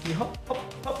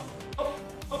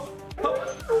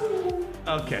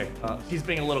 Okay. She's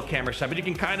being a little camera shy, but you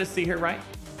can kind of see her, right?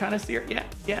 Kind of see her.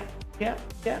 Yeah.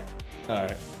 All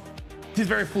right. She's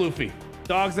very floofy.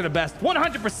 Dogs are the best.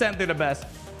 100% they're the best.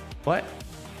 What?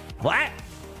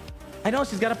 I know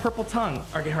she's got a purple tongue.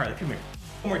 Okay, Harley, come here.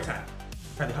 One more time.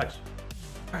 Harley, Hutch.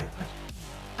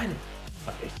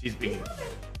 Okay, she's being.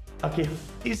 Okay,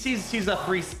 she's a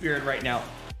free spirit right now.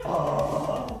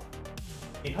 Oh.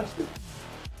 Hey, Hutch.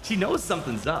 She knows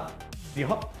something's up. Can you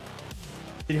hop?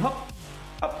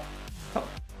 Up.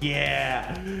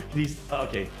 Yeah.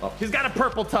 Okay. Oh, she's got a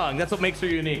purple tongue. That's what makes her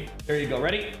unique. There you go.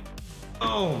 Ready?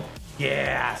 Oh.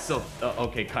 Yeah. So,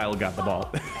 okay, Kyle got the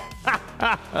ball.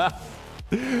 All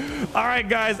right,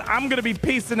 guys, I'm going to be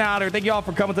peacing out here. Thank you all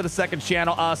for coming to the second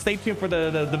channel. Stay tuned for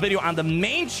the video on the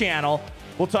main channel.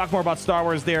 We'll talk more about Star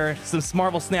Wars there. Some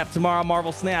Marvel Snap tomorrow.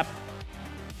 Marvel Snap.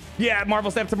 Yeah,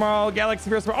 Marvel Snap tomorrow. Galaxy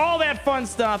Heroes, all that fun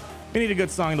stuff. We need a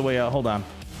good song the way out. Hold on.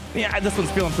 Yeah, this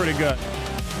one's feeling pretty good.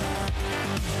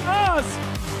 Us.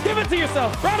 Give it to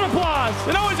yourself. Round of applause.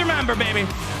 And always remember, baby,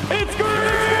 it's great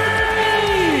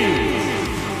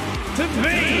to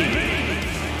be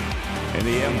in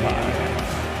the Empire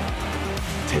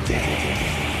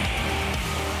today.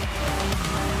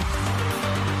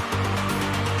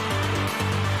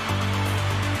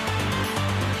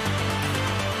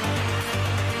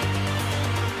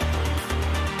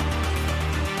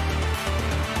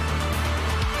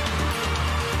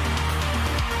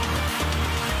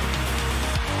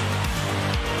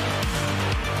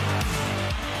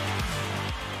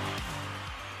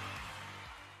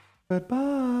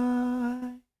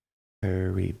 Goodbye.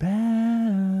 Hurry back.